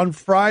show up on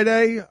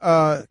Friday,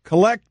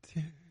 collect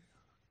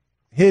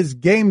his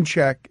game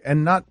check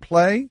and not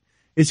play?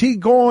 Is he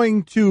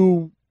going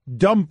to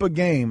dump a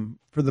game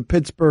for the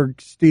Pittsburgh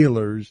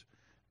Steelers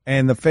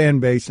and the fan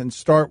base and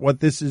start what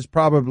this is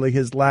probably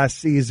his last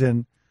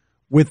season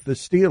with the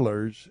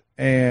Steelers,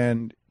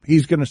 and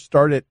he's going to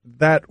start it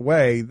that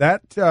way.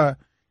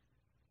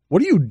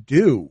 What do you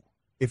do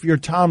if you're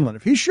Tomlin?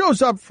 If he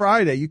shows up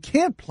Friday, you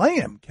can't play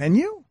him, can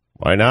you?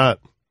 Why not?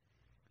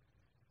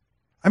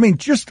 I mean,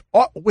 just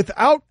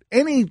without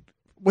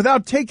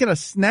taking a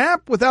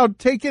snap, without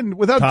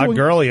Todd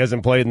Gurley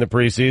hasn't played in the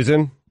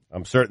preseason.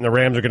 I'm certain the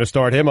Rams are going to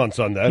start him on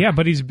Sunday. Yeah,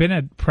 but he's been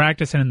at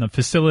practice and in the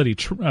facility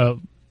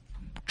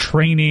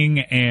training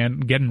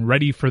and getting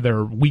ready for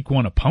their Week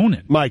 1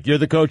 opponent. Mike, you're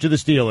the coach of the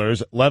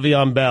Steelers.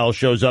 Le'Veon Bell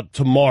shows up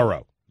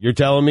tomorrow. You're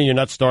telling me you're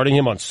not starting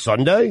him on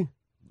Sunday?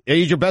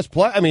 He's your best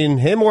player. I mean,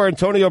 him or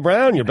Antonio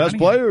Brown, your best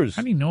players.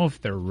 How do you know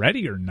if they're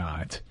ready or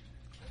not?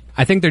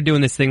 I think they're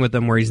doing this thing with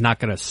him where he's not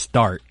going to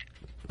start,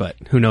 but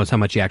who knows how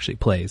much he actually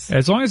plays.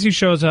 As long as he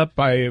shows up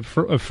by a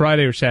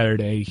Friday or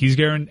Saturday, he's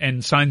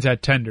and signs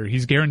that tender,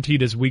 he's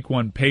guaranteed his Week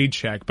 1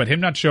 paycheck. But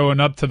him not showing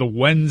up to the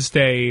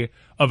Wednesday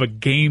of a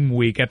game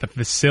week at the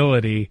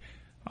facility,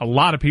 a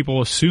lot of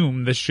people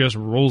assume this just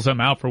rules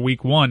him out for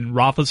Week 1.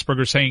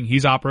 Roethlisberger saying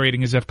he's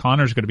operating as if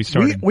Connor's going to be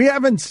starting. We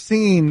haven't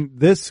seen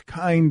this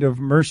kind of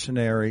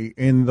mercenary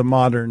in the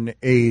modern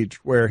age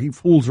where he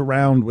fools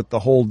around with the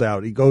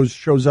holdout. He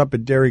shows up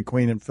at Dairy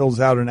Queen and fills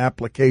out an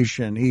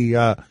application. He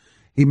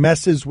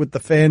messes with the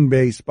fan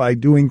base by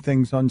doing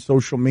things on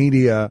social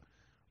media,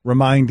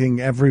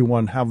 reminding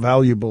everyone how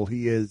valuable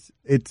he is.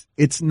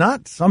 It's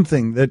not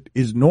something that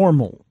is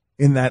normal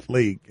in that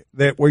league,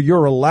 where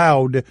you're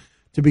allowed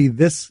to be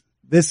this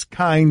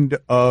kind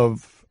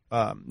of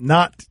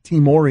not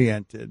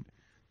team-oriented,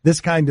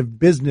 this kind of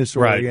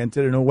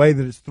business-oriented in a way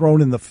that is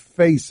thrown in the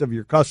face of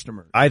your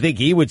customers. I think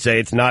he would say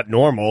it's not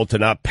normal to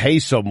not pay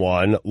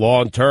someone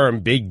long-term,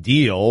 big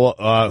deal,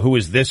 who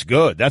is this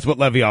good. That's what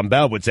Le'Veon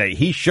Bell would say.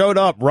 He showed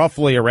up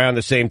roughly around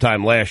the same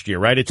time last year,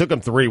 right? It took him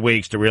 3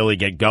 weeks to really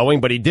get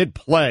going, but he did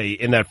play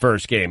in that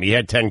first game. He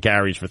had 10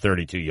 carries for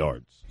 32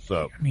 yards.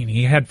 So I mean,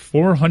 he had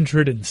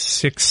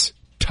 406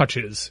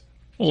 touches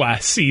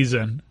last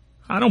season.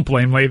 I don't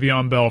blame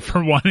Le'Veon Bell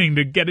for wanting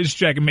to get his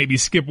check and maybe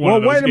skip one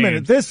of those games. Well, wait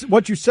a minute.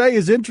 What you say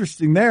is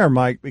interesting there,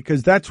 Mike,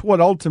 because that's what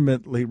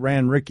ultimately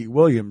ran Ricky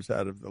Williams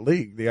out of the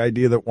league. The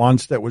idea that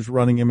Wanstead was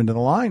running him into the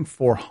line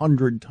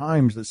 400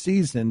 times a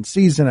season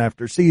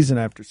after season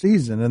after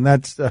season, and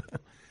that's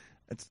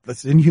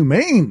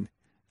inhumane.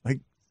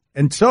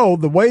 And so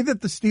the way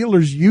that the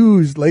Steelers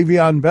used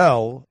Le'Veon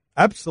Bell,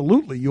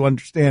 absolutely, you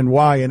understand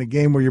why in a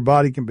game where your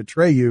body can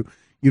betray you,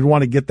 you'd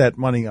want to get that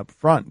money up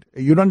front.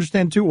 You'd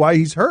understand, too, why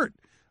he's hurt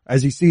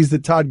as he sees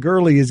that Todd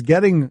Gurley is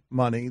getting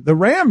money. The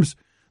Rams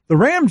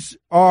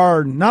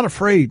are not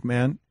afraid,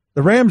 man.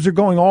 The Rams are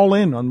going all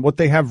in on what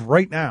they have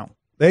right now.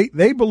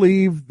 They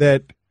believe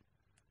that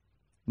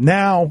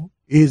now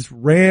is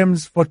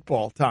Rams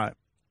football time.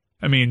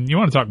 I mean, you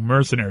want to talk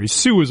mercenaries.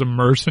 Sue is a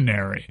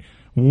mercenary.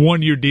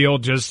 1-year deal,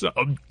 just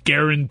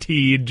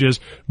guaranteed, just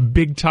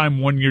big-time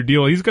 1-year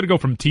deal. He's going to go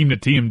from team to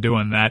team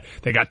doing that.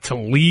 They got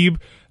Talib,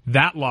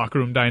 that locker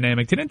room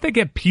dynamic. Didn't they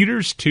get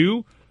Peters,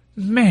 too?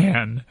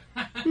 Man.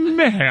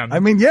 I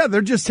mean, yeah,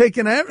 they're just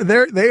taking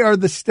they are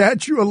the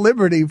Statue of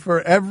Liberty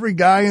for every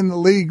guy in the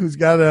league who's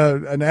got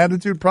an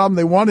attitude problem.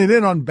 They wanted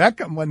in on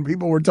Beckham when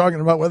people were talking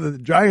about whether the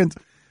Giants.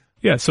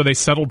 Yeah, so they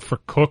settled for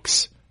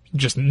Cooks.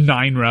 Just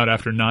 9 route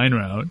after 9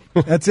 route.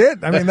 That's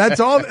it. I mean,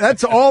 that's all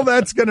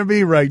that's going to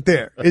be right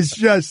there. It's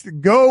just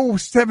go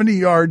 70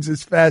 yards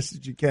as fast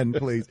as you can,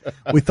 please.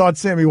 We thought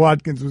Sammy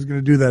Watkins was going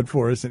to do that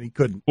for us, and he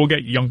couldn't. We'll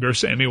get younger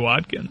Sammy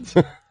Watkins.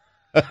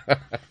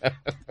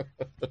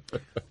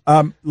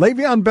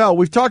 Le'Veon Bell,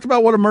 we've talked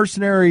about what a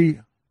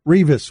mercenary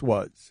Revis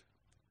was.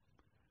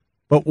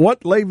 But what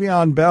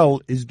Le'Veon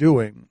Bell is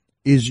doing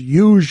is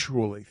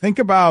usually, think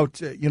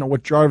about,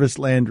 what Jarvis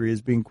Landry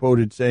is being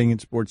quoted saying in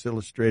Sports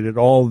Illustrated,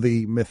 all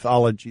the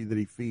mythology that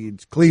he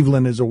feeds.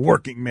 Cleveland is a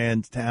working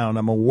man's town.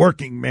 I'm a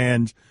working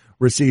man's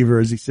receiver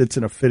as he sits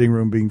in a fitting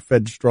room being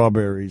fed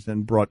strawberries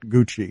and brought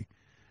Gucci.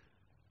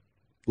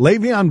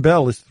 Le'Veon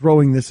Bell is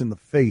throwing this in the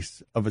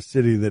face of a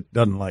city that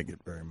doesn't like it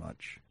very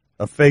much.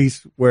 A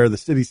face where the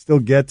city still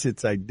gets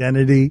its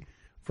identity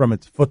from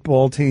its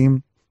football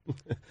team.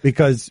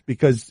 Because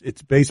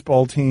its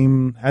baseball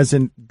team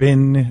hasn't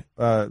been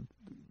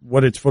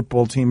what its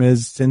football team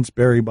is since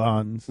Barry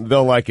Bonds.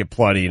 They'll like it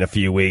plenty in a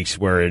few weeks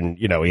wherein,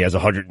 he has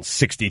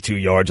 162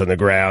 yards on the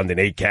ground and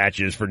 8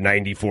 catches for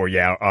 94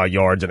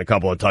 yards and a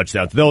couple of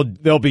touchdowns.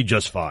 They'll be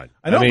just fine.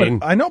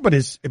 I know, but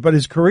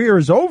his career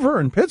is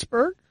over in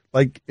Pittsburgh.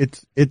 Like win.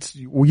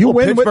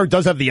 Pittsburgh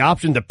does have the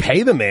option to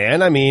pay the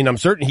man. I mean, I'm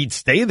certain he'd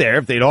stay there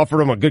if they'd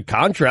offered him a good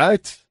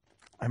contract.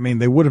 I mean,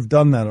 they would have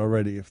done that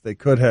already if they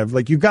could have.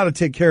 Like, you've got to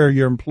take care of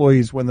your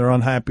employees when they're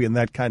unhappy and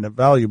that kind of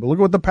value. But look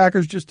at what the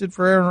Packers just did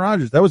for Aaron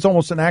Rodgers. That was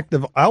almost an act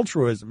of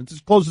altruism. It's as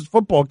close as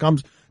football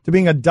comes to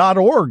being a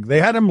 .org. They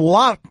had him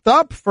locked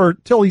up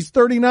till he's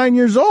 39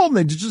 years old, and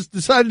they just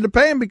decided to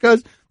pay him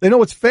because they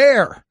know it's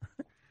fair.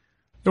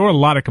 There were a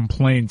lot of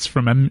complaints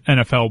from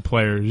NFL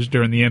players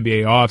during the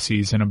NBA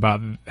offseason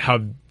about how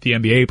the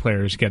NBA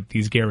players get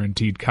these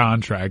guaranteed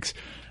contracts.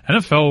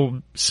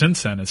 NFL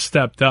since then has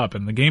stepped up,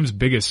 and the game's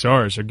biggest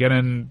stars are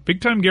getting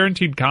big-time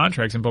guaranteed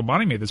contracts. And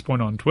Bomani made this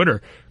point on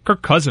Twitter.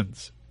 Kirk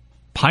Cousins,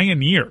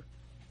 pioneer,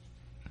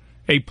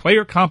 a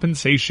player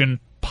compensation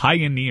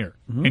pioneer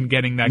in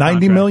getting that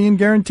 $90 million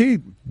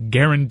guaranteed.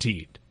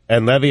 Guaranteed.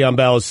 And Le'Veon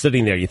Bell is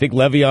sitting there. You think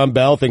Le'Veon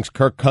Bell thinks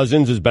Kirk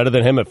Cousins is better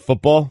than him at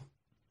football?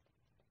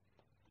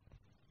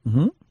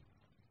 Mm-hmm.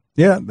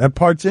 Yeah, that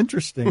part's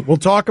interesting. We'll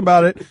talk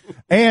about it.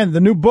 And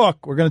the new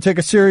book. We're going to take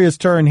a serious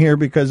turn here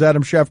because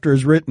Adam Schefter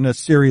has written a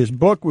serious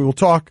book. We will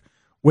talk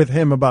with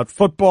him about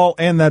football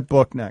and that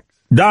book next.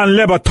 Don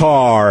Le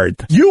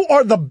Batard. You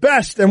are the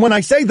best. And when I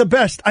say the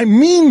best, I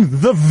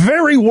mean the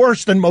very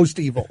worst and most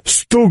evil.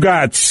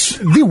 Stugotz.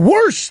 The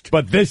worst.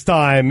 But this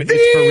time, it's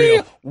for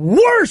real.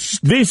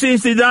 Worst. This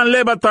is the Don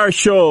Le Batard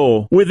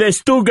Show with the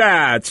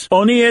Stugotz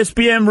on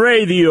ESPN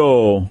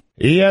Radio.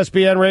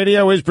 ESPN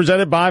Radio is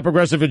presented by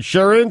Progressive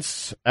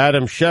Insurance.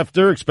 Adam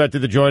Schefter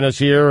expected to join us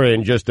here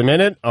in just a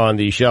minute on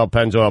the Shell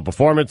Pennzoil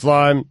Performance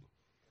Line.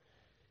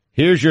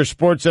 Here's your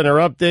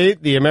SportsCenter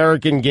update. The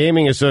American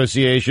Gaming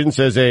Association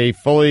says a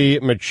fully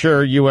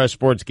mature U.S.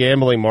 sports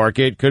gambling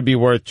market could be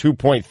worth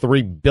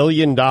 $2.3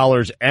 billion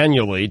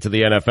annually to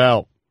the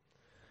NFL.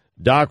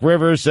 Doc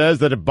Rivers says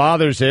that it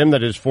bothers him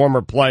that his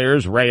former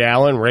players, Ray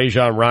Allen,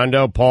 Rajon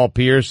Rondo, Paul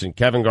Pierce, and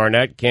Kevin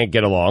Garnett, can't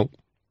get along.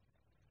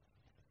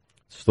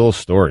 Still a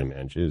story,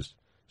 man. Jeez.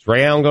 Is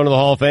Ray Allen going to the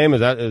Hall of Fame?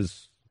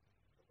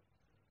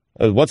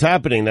 What's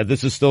happening? That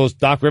this is still,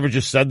 Doc Rivers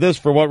just said this?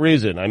 For what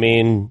reason? I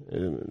mean,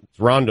 it's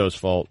Rondo's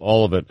fault.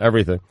 All of it.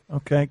 Everything.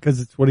 Okay, because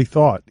it's what he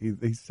thought.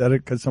 He said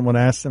it because someone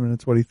asked him, and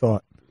it's what he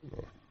thought.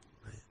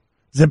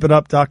 Zip it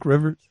up, Doc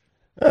Rivers.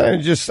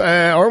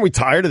 Aren't we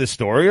tired of the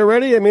story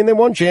already? I mean, they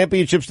won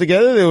championships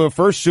together. They were the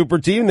first super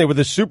team. They were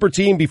the super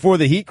team before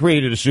the Heat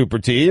created a super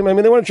team. I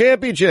mean, they won a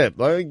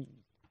championship.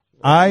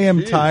 I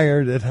am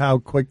tired at how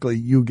quickly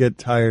you get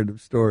tired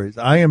of stories.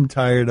 I am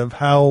tired of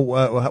how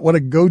what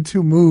a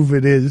go-to move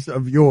it is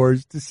of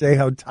yours to say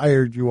how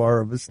tired you are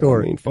of a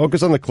story. I mean,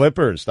 focus on the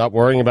Clippers. Stop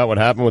worrying about what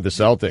happened with the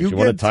Celtics. You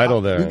want a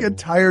title there. You get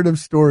tired of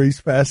stories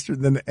faster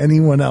than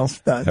anyone else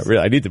does.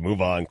 I need to move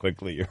on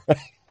quickly. You're right.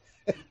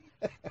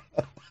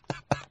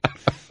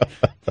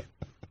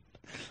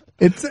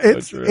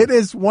 It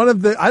is one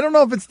of the, I don't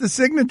know if it's the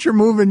signature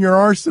move in your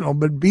arsenal,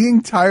 but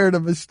being tired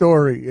of a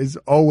story is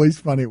always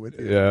funny with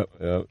you.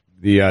 Yeah.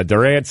 The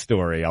Durant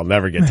story, I'll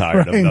never get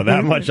tired of. Though.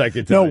 That much I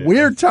can tell you. No,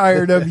 we're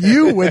tired of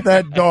you with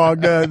that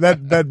dog,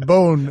 that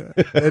bone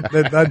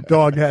that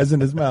dog has in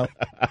his mouth.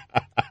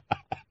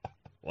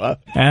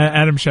 What?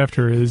 Adam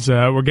Schefter is,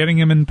 we're getting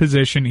him in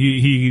position.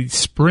 He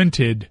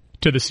sprinted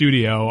to the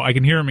studio. I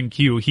can hear him in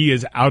cue. He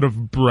is out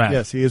of breath.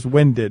 Yes, he is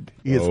winded.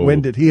 He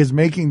is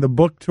making the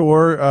book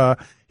tour.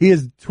 He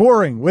is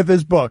touring with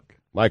his book.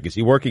 Mike, is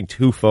he working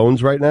two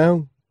phones right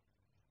now?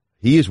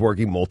 He is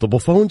working multiple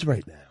phones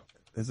right now.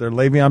 Is there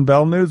Le'Veon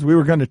Bell news? We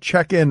were going to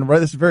check in. Right,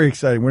 this is very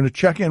exciting. We're going to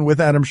check in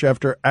with Adam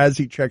Schefter as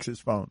he checks his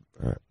phone.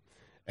 All right.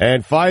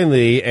 And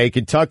finally, a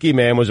Kentucky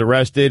man was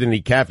arrested in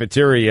the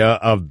cafeteria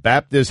of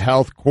Baptist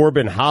Health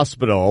Corbin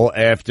Hospital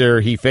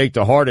after he faked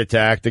a heart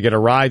attack to get a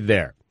ride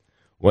there.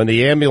 When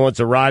the ambulance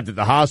arrived at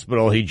the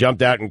hospital, he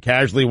jumped out and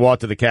casually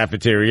walked to the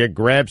cafeteria,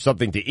 grabbed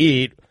something to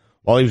eat.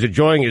 While he was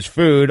enjoying his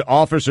food,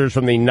 officers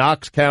from the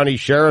Knox County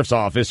Sheriff's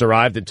Office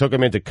arrived and took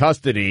him into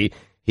custody.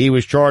 He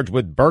was charged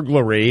with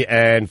burglary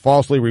and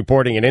falsely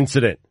reporting an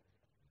incident.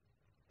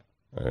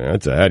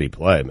 That's a heady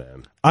play,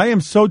 man. I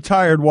am so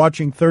tired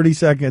watching 30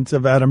 seconds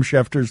of Adam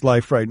Schefter's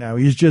life right now.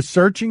 He's just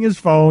searching his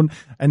phone,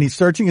 and he's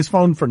searching his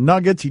phone for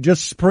nuggets. He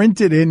just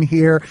sprinted in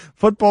here.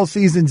 Football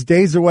season's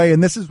days away,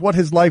 and this is what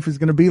his life is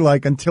going to be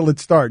like until it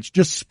starts.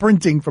 Just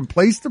sprinting from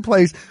place to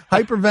place,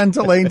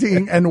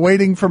 hyperventilating, and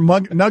waiting for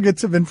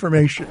nuggets of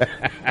information.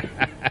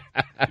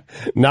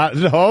 Not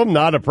at home,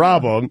 not a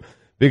problem.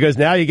 Because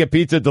now you get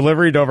pizza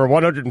delivery to over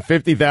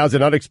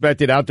 150,000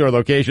 unexpected outdoor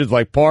locations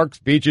like parks,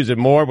 beaches, and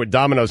more with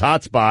Domino's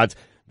Hotspots.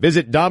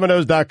 Visit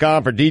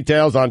Domino's.com for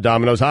details on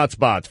Domino's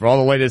Hotspots. For all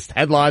the latest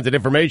headlines and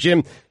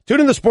information, tune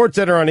in the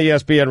SportsCenter on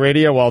ESPN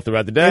Radio all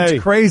throughout the day.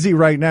 It's crazy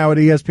right now at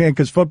ESPN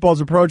because football's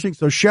approaching.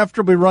 So Schefter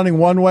will be running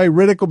one way,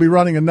 Riddick will be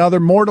running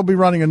another, Mort will be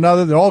running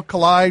another. They all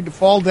collide,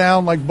 fall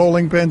down like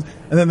bowling pins,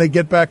 and then they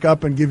get back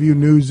up and give you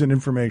news and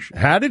information.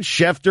 How did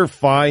Schefter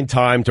find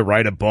time to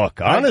write a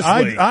book?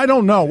 Honestly. I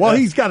don't know. Well,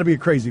 he's got to be a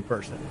crazy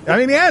person. I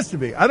mean, he has to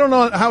be. I don't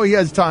know how he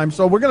has time.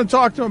 So we're going to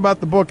talk to him about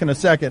the book in a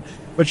second.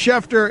 But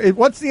Schefter,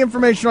 what's the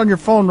information on your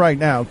phone right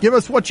now? Give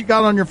us what you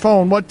got on your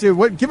phone.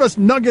 Give us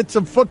nuggets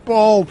of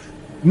football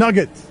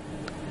nuggets.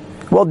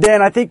 Well,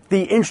 Dan, I think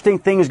the interesting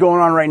thing is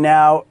going on right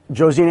now.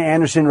 Josina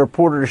Anderson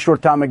reported a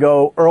short time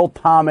ago. Earl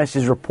Thomas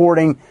is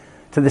reporting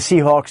to the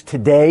Seahawks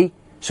today.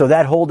 So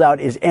that holdout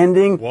is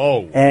ending.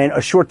 Whoa. And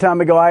a short time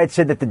ago, I had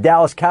said that the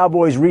Dallas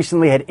Cowboys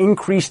recently had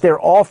increased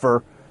their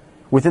offer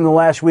within the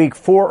last week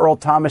for Earl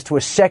Thomas to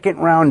a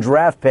second-round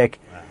draft pick.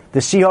 The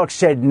Seahawks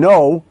said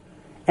no,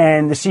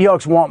 and the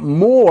Seahawks want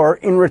more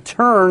in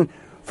return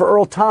for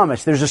Earl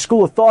Thomas. There's a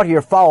school of thought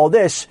here. Follow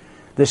this.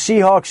 The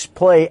Seahawks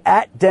play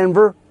at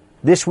Denver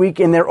this week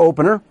in their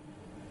opener.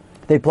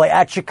 They play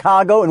at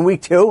Chicago in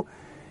week 2.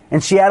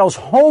 And Seattle's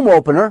home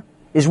opener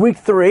is week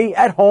 3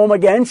 at home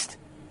against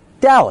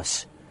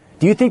Dallas.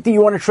 Do you think that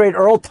you want to trade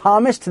Earl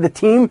Thomas to the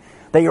team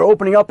that you're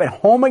opening up at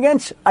home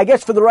against? I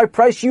guess for the right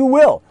price you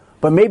will.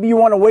 But maybe you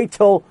want to wait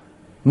till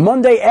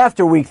Monday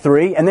after week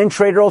 3 and then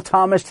trade Earl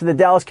Thomas to the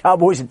Dallas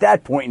Cowboys at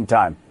that point in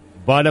time.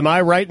 But am I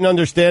right in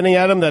understanding,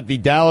 Adam, that the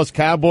Dallas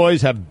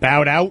Cowboys have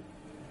bowed out?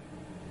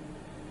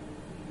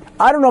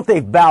 I don't know if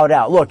they've bowed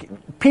out. Look,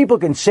 people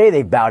can say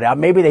they've bowed out.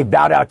 Maybe they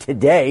bowed out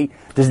today.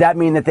 Does that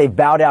mean that they've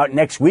bowed out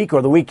next week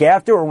or the week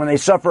after or when they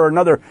suffer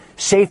another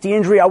safety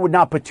injury? I would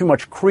not put too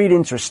much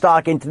credence or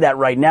stock into that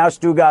right now,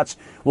 Stugotz.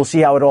 We'll see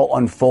how it all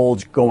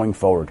unfolds going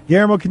forward.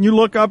 Guillermo, can you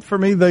look up for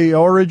me the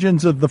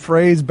origins of the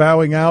phrase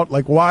bowing out?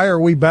 Like, why are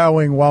we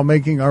bowing while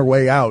making our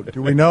way out?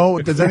 Do we know?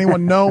 Does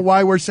anyone know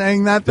why we're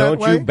saying that way?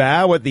 Don't you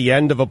bow at the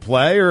end of a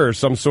play or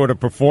some sort of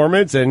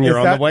performance and you're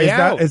on the way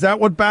out? Is that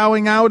what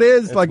bowing out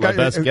is? That's my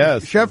best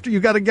guess. Schefter, you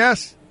got a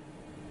guess?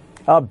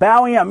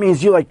 Bowing out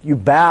means you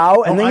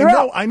bow and then you're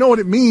out. I know what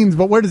it means,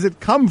 but where does it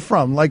come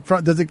from?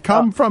 Does it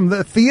come from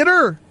the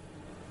theater?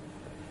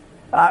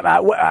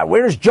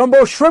 Where does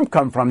jumbo shrimp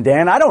come from,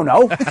 Dan? I don't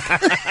know.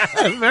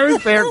 Very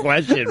fair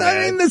question, man.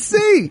 I mean, the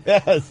sea.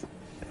 Yes.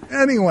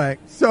 Anyway,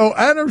 so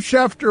Adam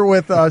Schefter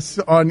with us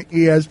on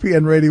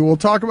ESPN Radio. We'll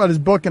talk about his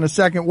book in a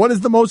second. What is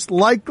the most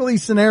likely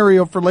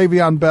scenario for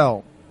Le'Veon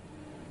Bell?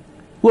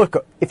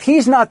 Look, if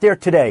he's not there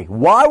today,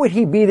 why would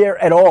he be there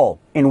at all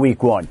in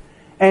week 1?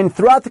 And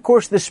throughout the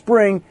course of the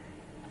spring,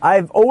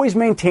 I've always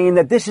maintained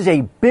that this is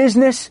a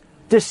business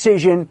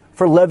decision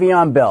for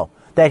Le'Veon Bell,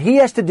 that he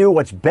has to do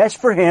what's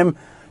best for him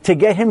to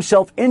get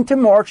himself into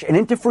March and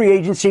into free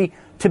agency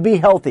to be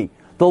healthy.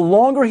 The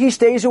longer he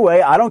stays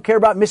away, I don't care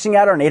about missing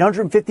out on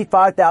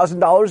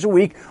 $855,000 a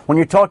week when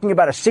you're talking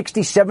about a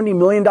 $60, $70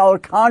 million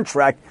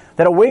contract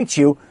that awaits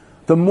you,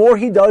 the more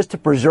he does to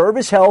preserve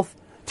his health,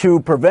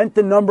 to prevent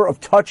the number of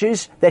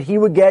touches that he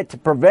would get, to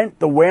prevent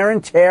the wear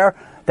and tear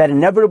that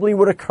inevitably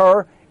would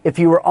occur if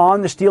he were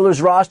on the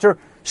Steelers roster.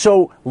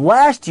 So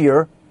last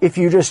year, if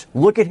you just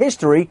look at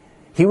history,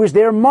 he was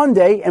there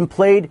Monday and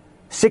played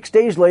 6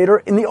 days later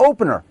in the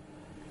opener.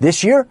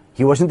 This year,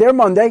 he wasn't there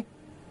Monday.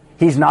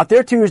 He's not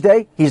there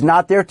Tuesday. He's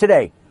not there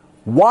today.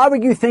 Why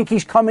would you think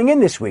he's coming in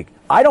this week?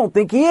 I don't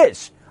think he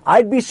is.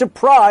 I'd be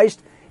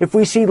surprised if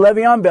we see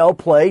Le'Veon Bell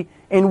play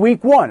in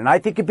week 1. And I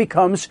think it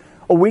becomes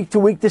a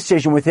week-to-week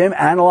decision with him,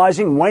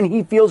 analyzing when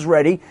he feels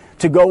ready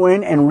to go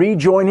in and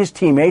rejoin his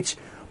teammates.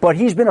 But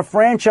he's been a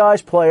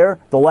franchise player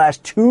the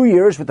last 2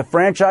 years with the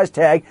franchise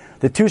tag.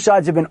 The two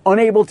sides have been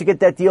unable to get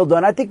that deal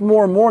done. I think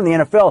more and more in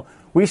the NFL,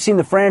 we've seen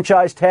the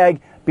franchise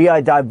tag be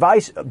a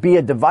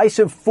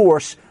divisive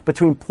force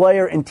between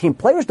player and team.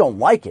 Players don't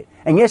like it.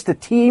 And yes, the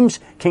teams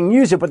can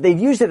use it, but they've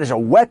used it as a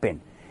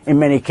weapon in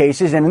many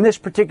cases. And in this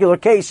particular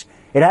case,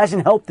 it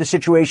hasn't helped the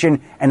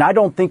situation, and I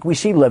don't think we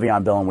see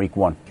Le'Veon Bell in week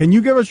 1. Can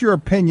you give us your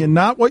opinion,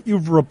 not what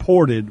you've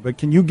reported, but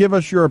can you give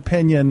us your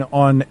opinion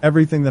on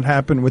everything that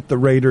happened with the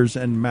Raiders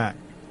and Mac?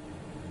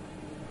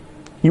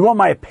 You want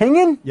my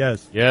opinion?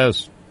 Yes.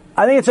 Yes.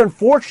 I think it's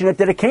unfortunate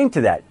that it came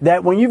to that.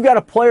 That when you've got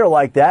a player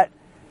like that,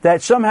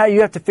 that somehow you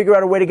have to figure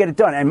out a way to get it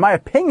done. And my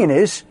opinion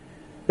is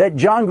that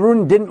John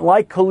Gruden didn't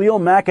like Khalil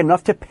Mack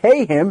enough to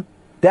pay him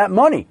that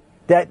money,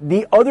 that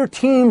the other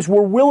teams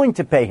were willing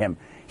to pay him.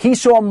 He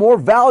saw more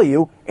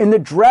value in the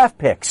draft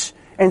picks.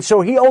 And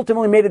so he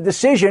ultimately made a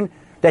decision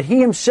that he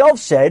himself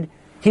said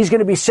he's going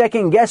to be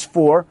second guessed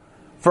for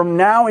from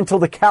now until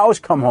the cows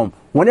come home.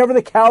 Whenever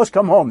the cows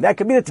come home. That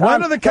could be the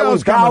time when are the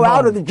cows that will bow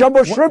out of the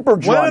jumbo shrimp or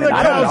When are the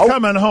cows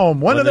coming home?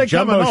 When are they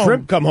coming home? Jumbo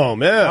shrimp come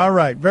home, yeah. All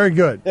right, very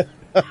good.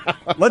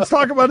 Let's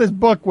talk about his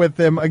book with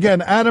him.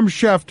 Again, Adam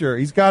Schefter.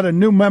 He's got a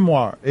new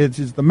memoir. It's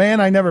The Man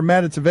I Never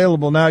Met. It's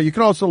available now. You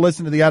can also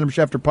listen to the Adam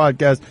Schefter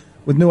podcast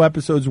with new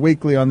episodes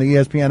weekly on the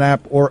ESPN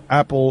app or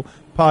Apple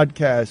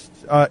Podcasts.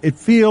 It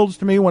feels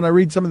to me when I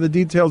read some of the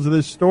details of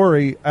this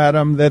story,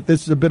 Adam, that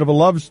this is a bit of a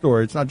love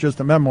story. It's not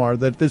just a memoir,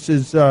 that this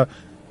is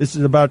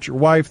about your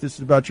wife, this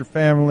is about your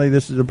family,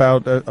 this is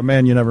about a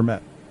man you never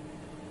met.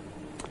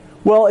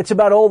 Well, it's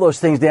about all those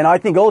things, Dan. I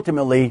think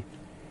ultimately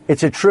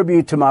it's a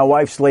tribute to my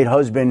wife's late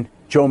husband,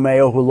 Joe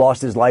Mayo, who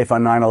lost his life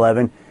on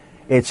 9/11.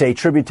 It's a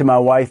tribute to my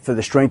wife for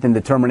the strength and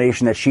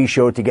determination that she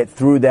showed to get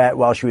through that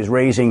while she was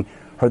raising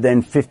her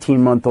then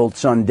 15-month-old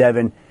son,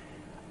 Devin.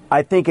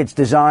 I think it's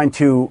designed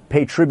to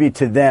pay tribute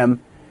to them.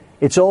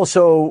 It's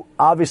also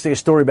obviously a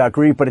story about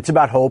grief, but it's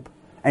about hope.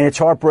 And it's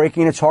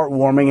heartbreaking, it's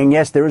heartwarming. And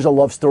yes, there is a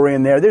love story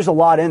in there. There's a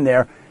lot in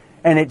there.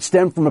 And it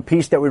stemmed from a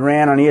piece that we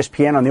ran on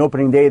ESPN on the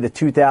opening day of the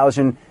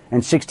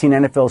 2016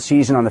 NFL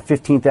season on the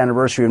 15th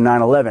anniversary of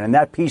 9/11. And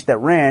that piece that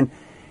ran,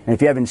 and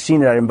if you haven't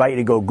seen it, I'd invite you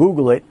to go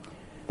Google it.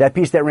 That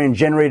piece that ran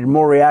generated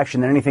more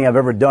reaction than anything I've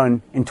ever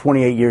done in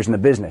 28 years in the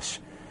business.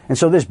 And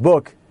so this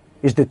book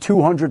is the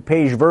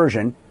 200-page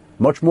version,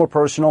 much more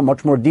personal,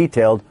 much more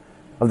detailed,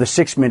 of the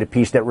 6-minute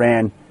piece that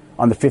ran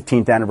on the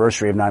 15th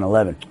anniversary of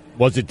 9/11.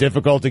 Was it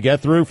difficult to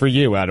get through for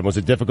you, Adam? Was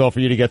it difficult for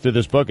you to get through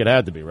this book? It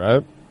had to be,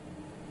 right?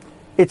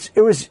 It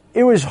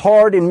was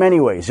hard in many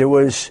ways. It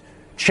was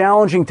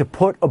challenging to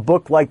put a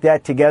book like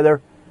that together.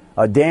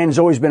 Dan's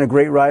always been a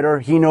great writer.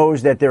 He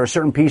knows that there are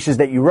certain pieces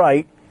that you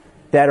write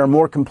that are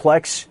more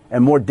complex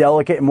and more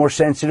delicate and more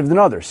sensitive than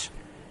others.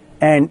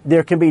 And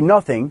there can be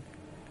nothing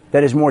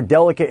that is more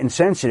delicate and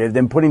sensitive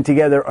than putting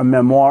together a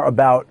memoir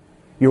about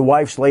your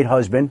wife's late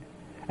husband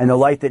and the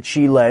life that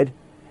she led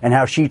and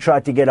how she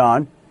tried to get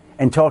on,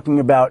 and talking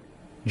about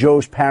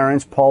Joe's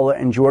parents, Paula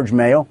and George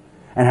Mayo,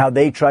 and how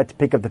they tried to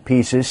pick up the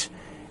pieces.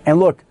 And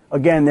look,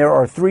 again, there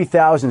are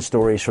 3,000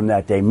 stories from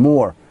that day,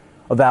 more,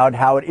 about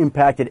how it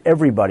impacted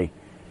everybody.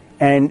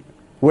 And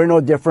we're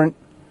no different.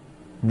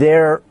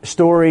 Their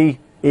story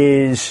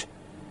is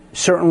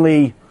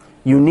certainly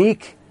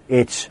unique.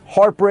 It's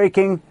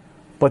heartbreaking,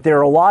 but there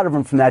are a lot of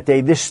them from that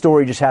day. This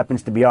story just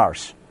happens to be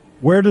ours.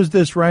 Where does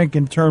this rank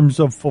in terms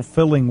of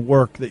fulfilling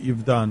work that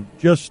you've done?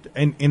 Just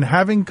in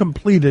having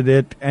completed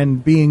it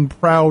and being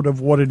proud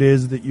of what it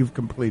is that you've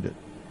completed.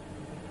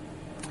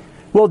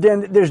 Well,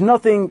 Dan, there's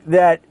nothing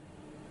that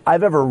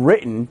I've ever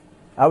written.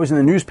 I was in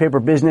the newspaper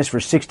business for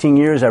 16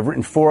 years. I've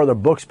written 4 other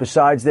books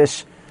besides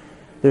this.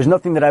 There's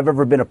nothing that I've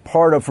ever been a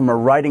part of from a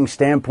writing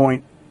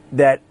standpoint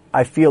that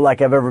I feel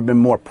like I've ever been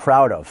more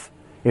proud of,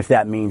 if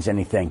that means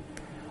anything.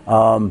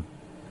 The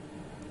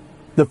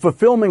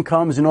fulfillment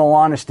comes, in all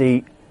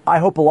honesty, I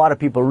hope a lot of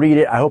people read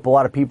it. I hope a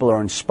lot of people are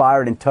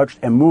inspired and touched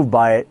and moved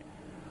by it.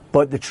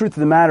 But the truth of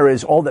the matter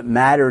is, all that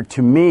mattered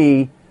to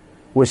me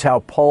was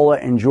how Paula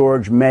and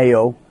George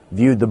Mayo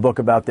viewed the book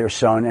about their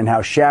son, and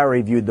how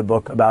Shari viewed the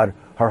book about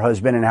her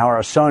husband, and how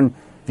our son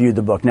viewed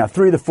the book. Now,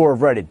 3 of the 4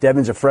 have read it.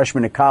 Devin's a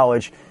freshman at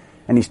college,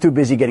 and he's too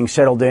busy getting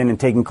settled in and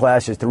taking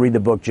classes to read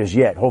the book just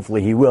yet.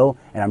 Hopefully he will,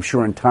 and I'm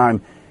sure in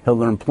time he'll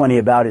learn plenty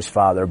about his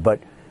father. But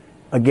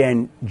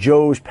again,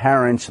 Joe's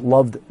parents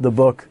loved the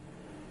book.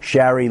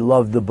 Shari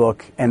loved the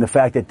book, and the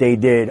fact that they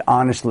did,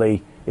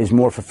 honestly, is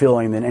more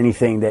fulfilling than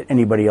anything that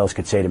anybody else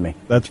could say to me.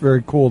 That's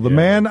very cool. The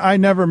Man I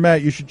Never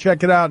Met. You should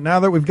check it out. Now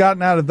that we've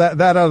gotten out of that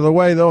out of the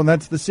way, though, and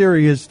that's the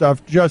serious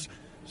stuff. Just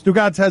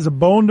Stugotz has a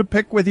bone to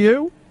pick with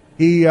you.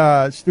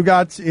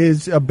 Stugotz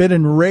is a bit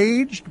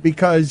enraged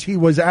because he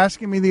was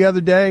asking me the other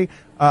day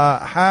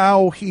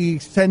how he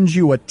sends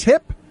you a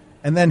tip.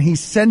 And then he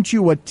sent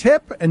you a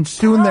tip, and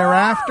soon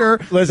thereafter,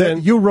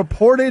 you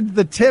reported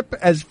the tip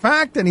as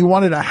fact, and he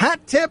wanted a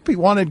hat tip. He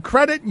wanted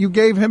credit. You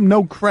gave him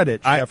no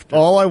credit.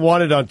 All I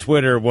wanted on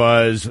Twitter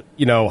was,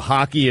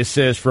 hockey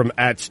assist from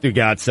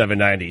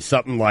 @Stugotz790,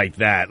 something like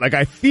that. Like,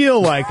 I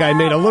feel like I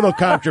made a little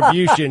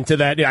contribution to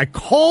that. I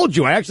called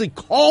you. I actually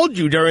called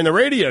you during the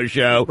radio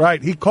show.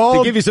 Right. He called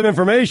to give you some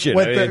information.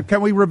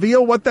 Can we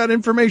reveal what that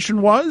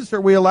information was?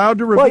 Are we allowed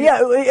to reveal? Well, yeah.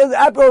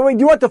 Do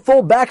you want the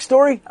full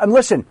backstory?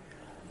 Listen.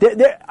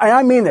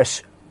 I mean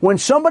this. When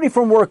somebody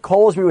from work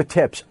calls me with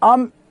tips,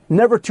 I'm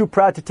never too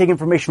proud to take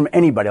information from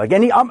anybody.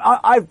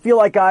 I feel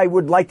like I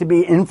would like to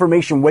be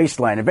information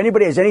wasteland. If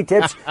anybody has any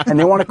tips and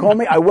they want to call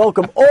me, I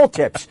welcome all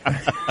tips.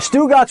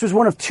 Stugotz was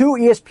one of 2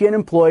 ESPN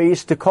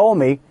employees to call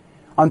me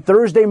on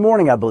Thursday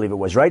morning, I believe it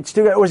was, right?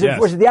 Stugotz, was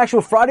it the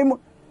actual Friday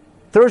morning?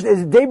 Thursday,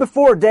 the day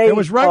before, It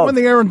was right when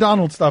the Aaron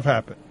Donald stuff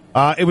happened.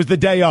 It was the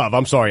day of.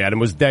 I'm sorry, Adam.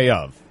 It was day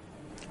of.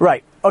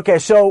 Right. Okay,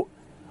 so,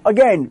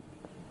 again,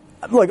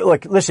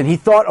 Look, listen, he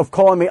thought of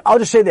calling me. I'll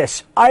just say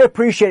this. I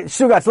appreciate it.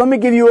 Stugotz, let me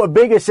give you a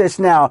big assist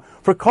now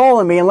for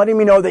calling me and letting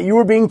me know that you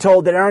were being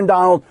told that Aaron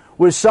Donald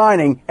was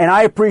signing, and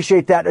I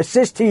appreciate that.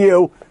 Assist to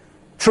you.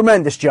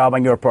 Tremendous job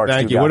on your part,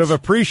 Thank Stugotz. you. Would have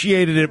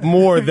appreciated it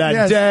more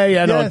that day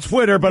and on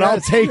Twitter, but I'll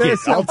take it.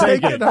 I'll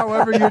take it.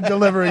 However you're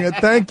delivering it.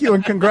 Thank you,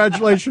 and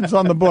congratulations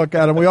on the book,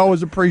 Adam. We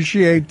always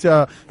appreciate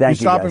you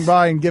stopping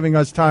by and giving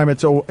us time.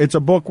 It's a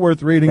book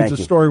worth reading. It's a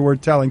story worth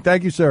telling.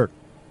 Thank you, sir.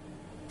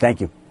 Thank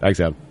you. Thanks,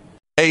 Adam.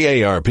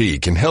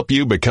 AARP can help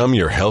you become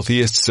your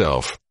healthiest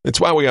self. It's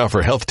why we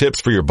offer health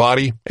tips for your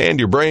body and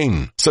your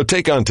brain. So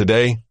take on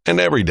today and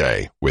every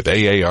day with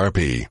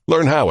AARP.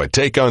 Learn how at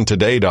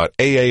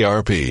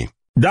takeontoday.aarp.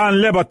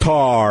 Don Le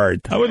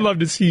Batard. I would love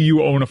to see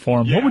you own a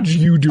farm. What would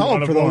you do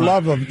on a for farm? the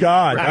love of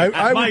God.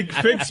 Mike,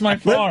 fix my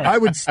farm. I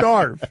would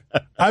starve.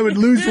 I would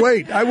lose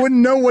weight. I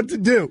wouldn't know what to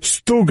do.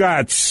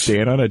 Stugotz.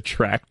 Stand on a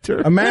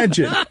tractor.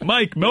 Imagine.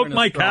 Mike, milk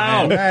my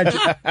cow. Imagine.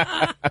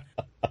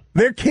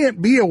 There can't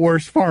be a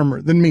worse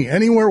farmer than me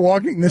anywhere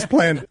walking this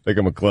planet. I think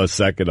I'm a close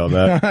second on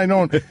that.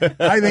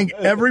 I think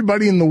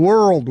everybody in the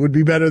world would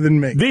be better than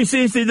me. This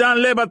is the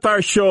Don Le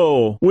Batard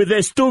Show with the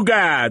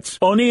Stugotz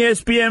on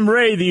ESPN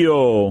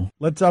Radio.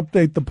 Let's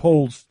update the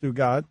polls,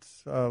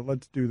 Stugotz.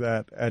 Let's do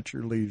that at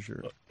your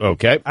leisure.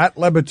 Okay. At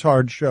Le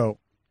Batard Show.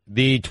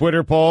 The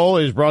Twitter poll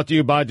is brought to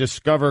you by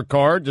Discover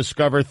Card.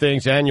 Discover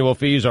thinks annual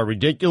fees are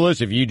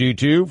ridiculous. If you do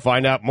too,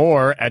 find out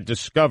more at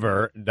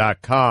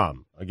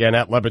discover.com. Again,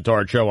 at Le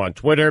Batard Show on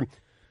Twitter.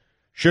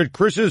 Should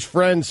Chris's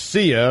friend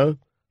Sia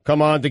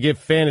come on to give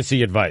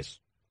fantasy advice?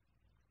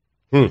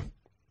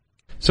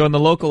 So in the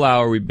local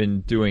hour, we've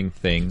been doing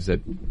things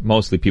that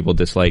mostly people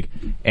dislike,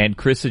 and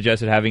Chris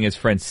suggested having his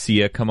friend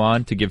Sia come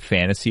on to give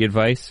fantasy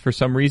advice for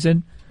some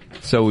reason.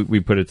 So we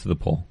put it to the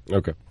poll.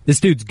 Okay. This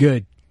dude's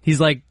good. He's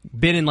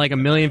been in a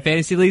million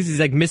fantasy leagues. He's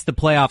missed the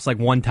playoffs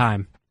one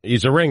time.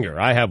 He's a ringer.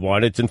 I have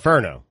one. It's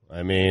Inferno.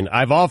 I mean,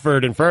 I've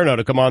offered Inferno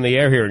to come on the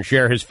air here and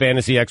share his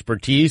fantasy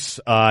expertise.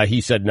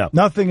 He said no.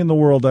 Nothing in the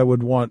world I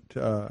would want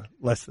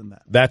less than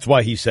that. That's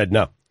why he said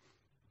no.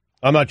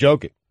 I'm not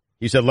joking.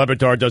 He said Le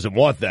Batard doesn't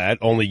want that,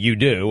 only you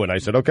do. And I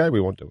said, okay,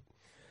 we won't do it.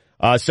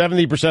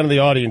 70% of the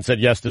audience said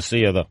yes to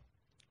Sia, though.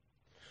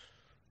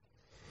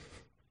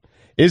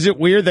 Is it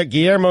weird that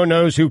Guillermo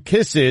knows who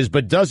Kiss is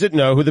but doesn't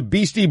know who the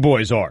Beastie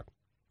Boys are?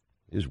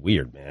 It is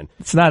weird, man.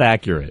 It's not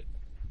accurate.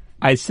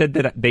 I said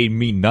that they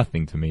mean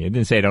nothing to me. I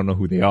didn't say I don't know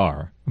who they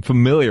are. I'm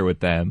familiar with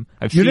them.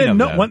 I've seen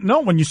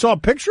them. When you saw a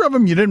picture of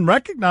them, you didn't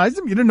recognize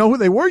them. You didn't know who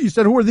they were. You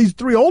said, who are these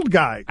three old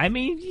guys? I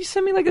mean, you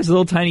sent me like this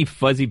little tiny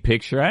fuzzy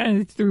picture.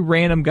 It's three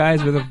random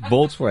guys with a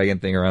Volkswagen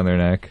thing around their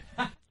neck.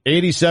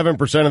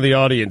 87% of the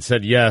audience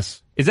said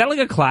yes. Is that like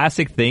a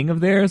classic thing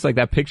of theirs? Like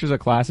that picture's a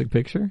classic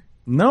picture?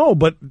 No,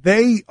 but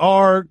they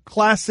are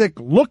classic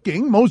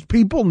looking. Most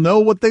people know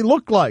what they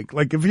look like.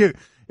 Like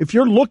if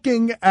you're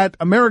looking at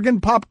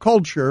American pop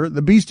culture,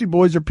 the Beastie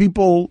Boys are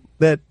people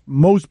that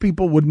most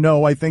people would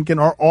know, I think, in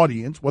our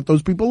audience, what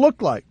those people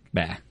look like.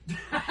 Bah.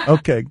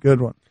 Okay,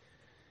 good one.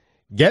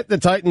 Get the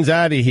Titans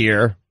out of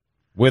here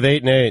with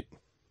 8-8.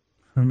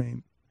 I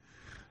mean,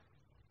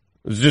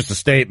 it was just a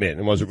statement.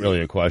 It wasn't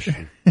really a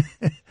question.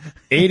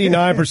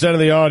 89% of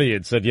the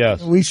audience said yes.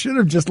 We should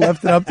have just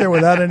left it up there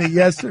without any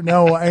yes or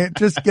no.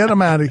 Just get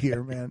them out of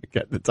here, man.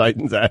 Get the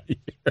Titans out of here.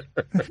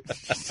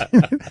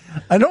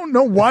 I don't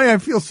know why I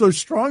feel so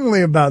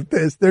strongly about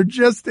this. They're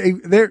just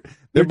they're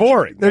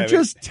boring. They're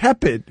just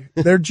tepid.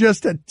 They're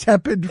just a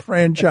tepid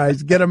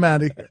franchise. Get them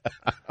out of here.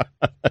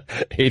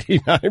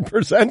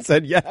 89%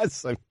 said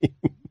yes. I mean,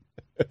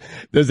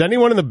 does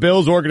anyone in the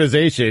Bills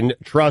organization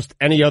trust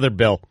any other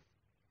Bill?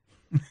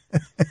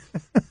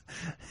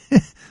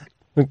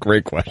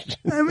 Great question.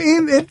 I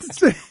mean,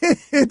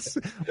 it's.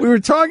 We were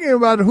talking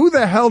about who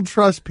the hell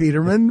trusts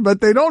Peterman,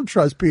 but they don't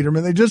trust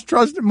Peterman. They just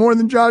trust him more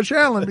than Josh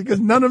Allen because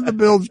none of the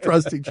Bills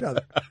trust each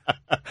other.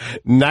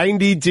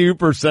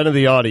 92% of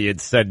the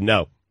audience said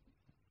no.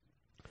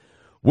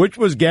 Which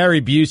was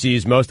Gary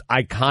Busey's most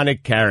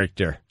iconic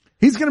character?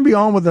 He's going to be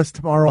on with us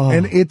tomorrow,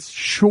 and it's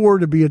sure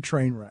to be a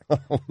train wreck.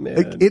 Oh,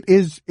 man. It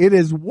is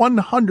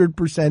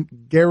 100%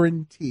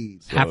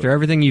 guaranteed. After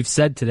everything you've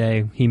said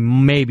today, he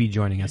may be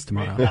joining us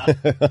tomorrow.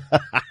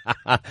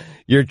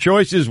 Your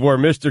choices were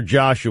Mr.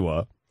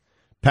 Joshua,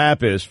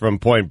 Pappas from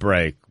Point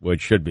Break,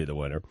 which should be the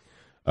winner,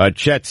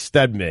 Chet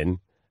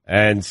Stedman,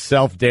 and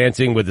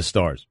Self-Dancing with the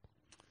Stars.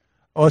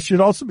 Oh, it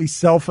should also be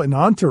Self and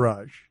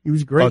Entourage. He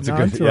was great in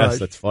Entourage. Yes,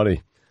 that's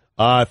funny.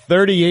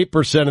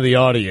 38% of the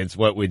audience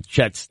went with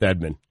Chet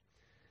Stedman.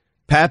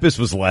 Pappas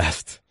was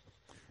last.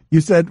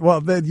 You said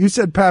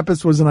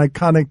Pappas was an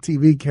iconic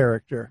TV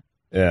character.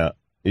 Yeah,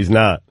 he's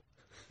not.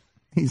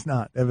 He's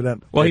not,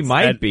 evidently. Well, he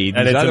might be.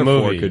 These other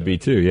four could be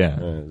too, yeah.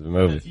 It's a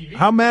movie.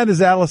 How mad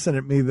is Allison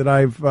at me that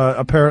I've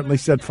apparently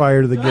set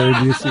fire to the Gary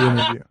Busey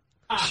interview?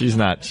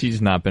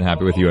 She's not been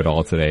happy with you at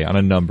all today on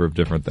a number of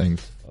different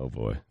things. Oh,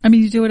 boy. I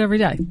mean, you do it every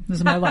day. This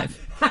is my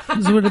life.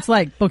 This is what it's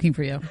like booking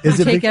for you. You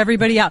take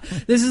everybody out.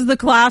 This is the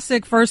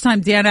classic first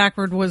time Dan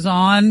Aykroyd was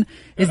on.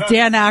 Is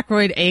Dan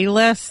Aykroyd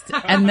A-list?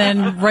 And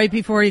then right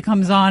before he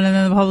comes on, and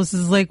then the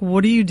publicist is like,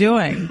 what are you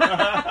doing?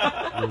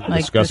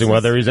 Discussing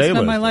whether he's A-list. I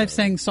spent my life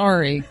saying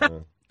sorry.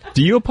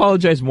 Do you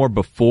apologize more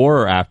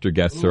before or after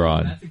guests are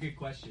on? That's a good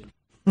question.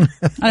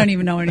 I don't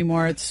even know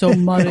anymore. It's so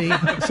muddy.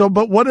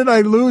 But what did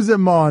I lose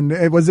him on?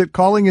 Was it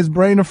calling his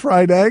brain a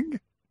fried egg?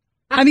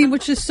 I mean,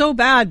 which is so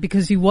bad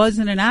because he was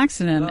in an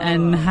accident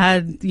and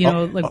had,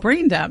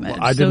 brain damage.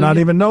 I did not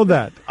even know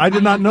that. I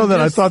did not know that.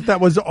 I thought that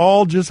was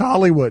all just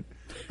Hollywood.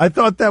 I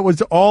thought that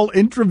was all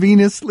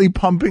intravenously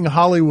pumping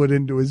Hollywood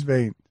into his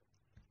veins.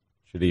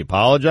 Should he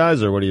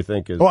apologize, or what do you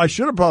think? I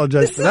should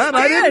apologize for that.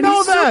 I didn't know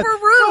He's that. Super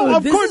rude. No,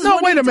 of course. No,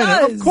 wait a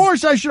minute. Of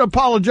course, I should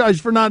apologize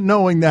for not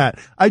knowing that.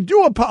 I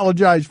do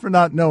apologize for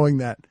not knowing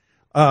that.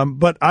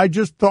 But I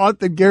just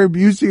thought that Gary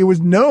Busey was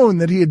known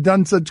that he had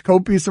done such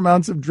copious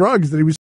amounts of drugs that he was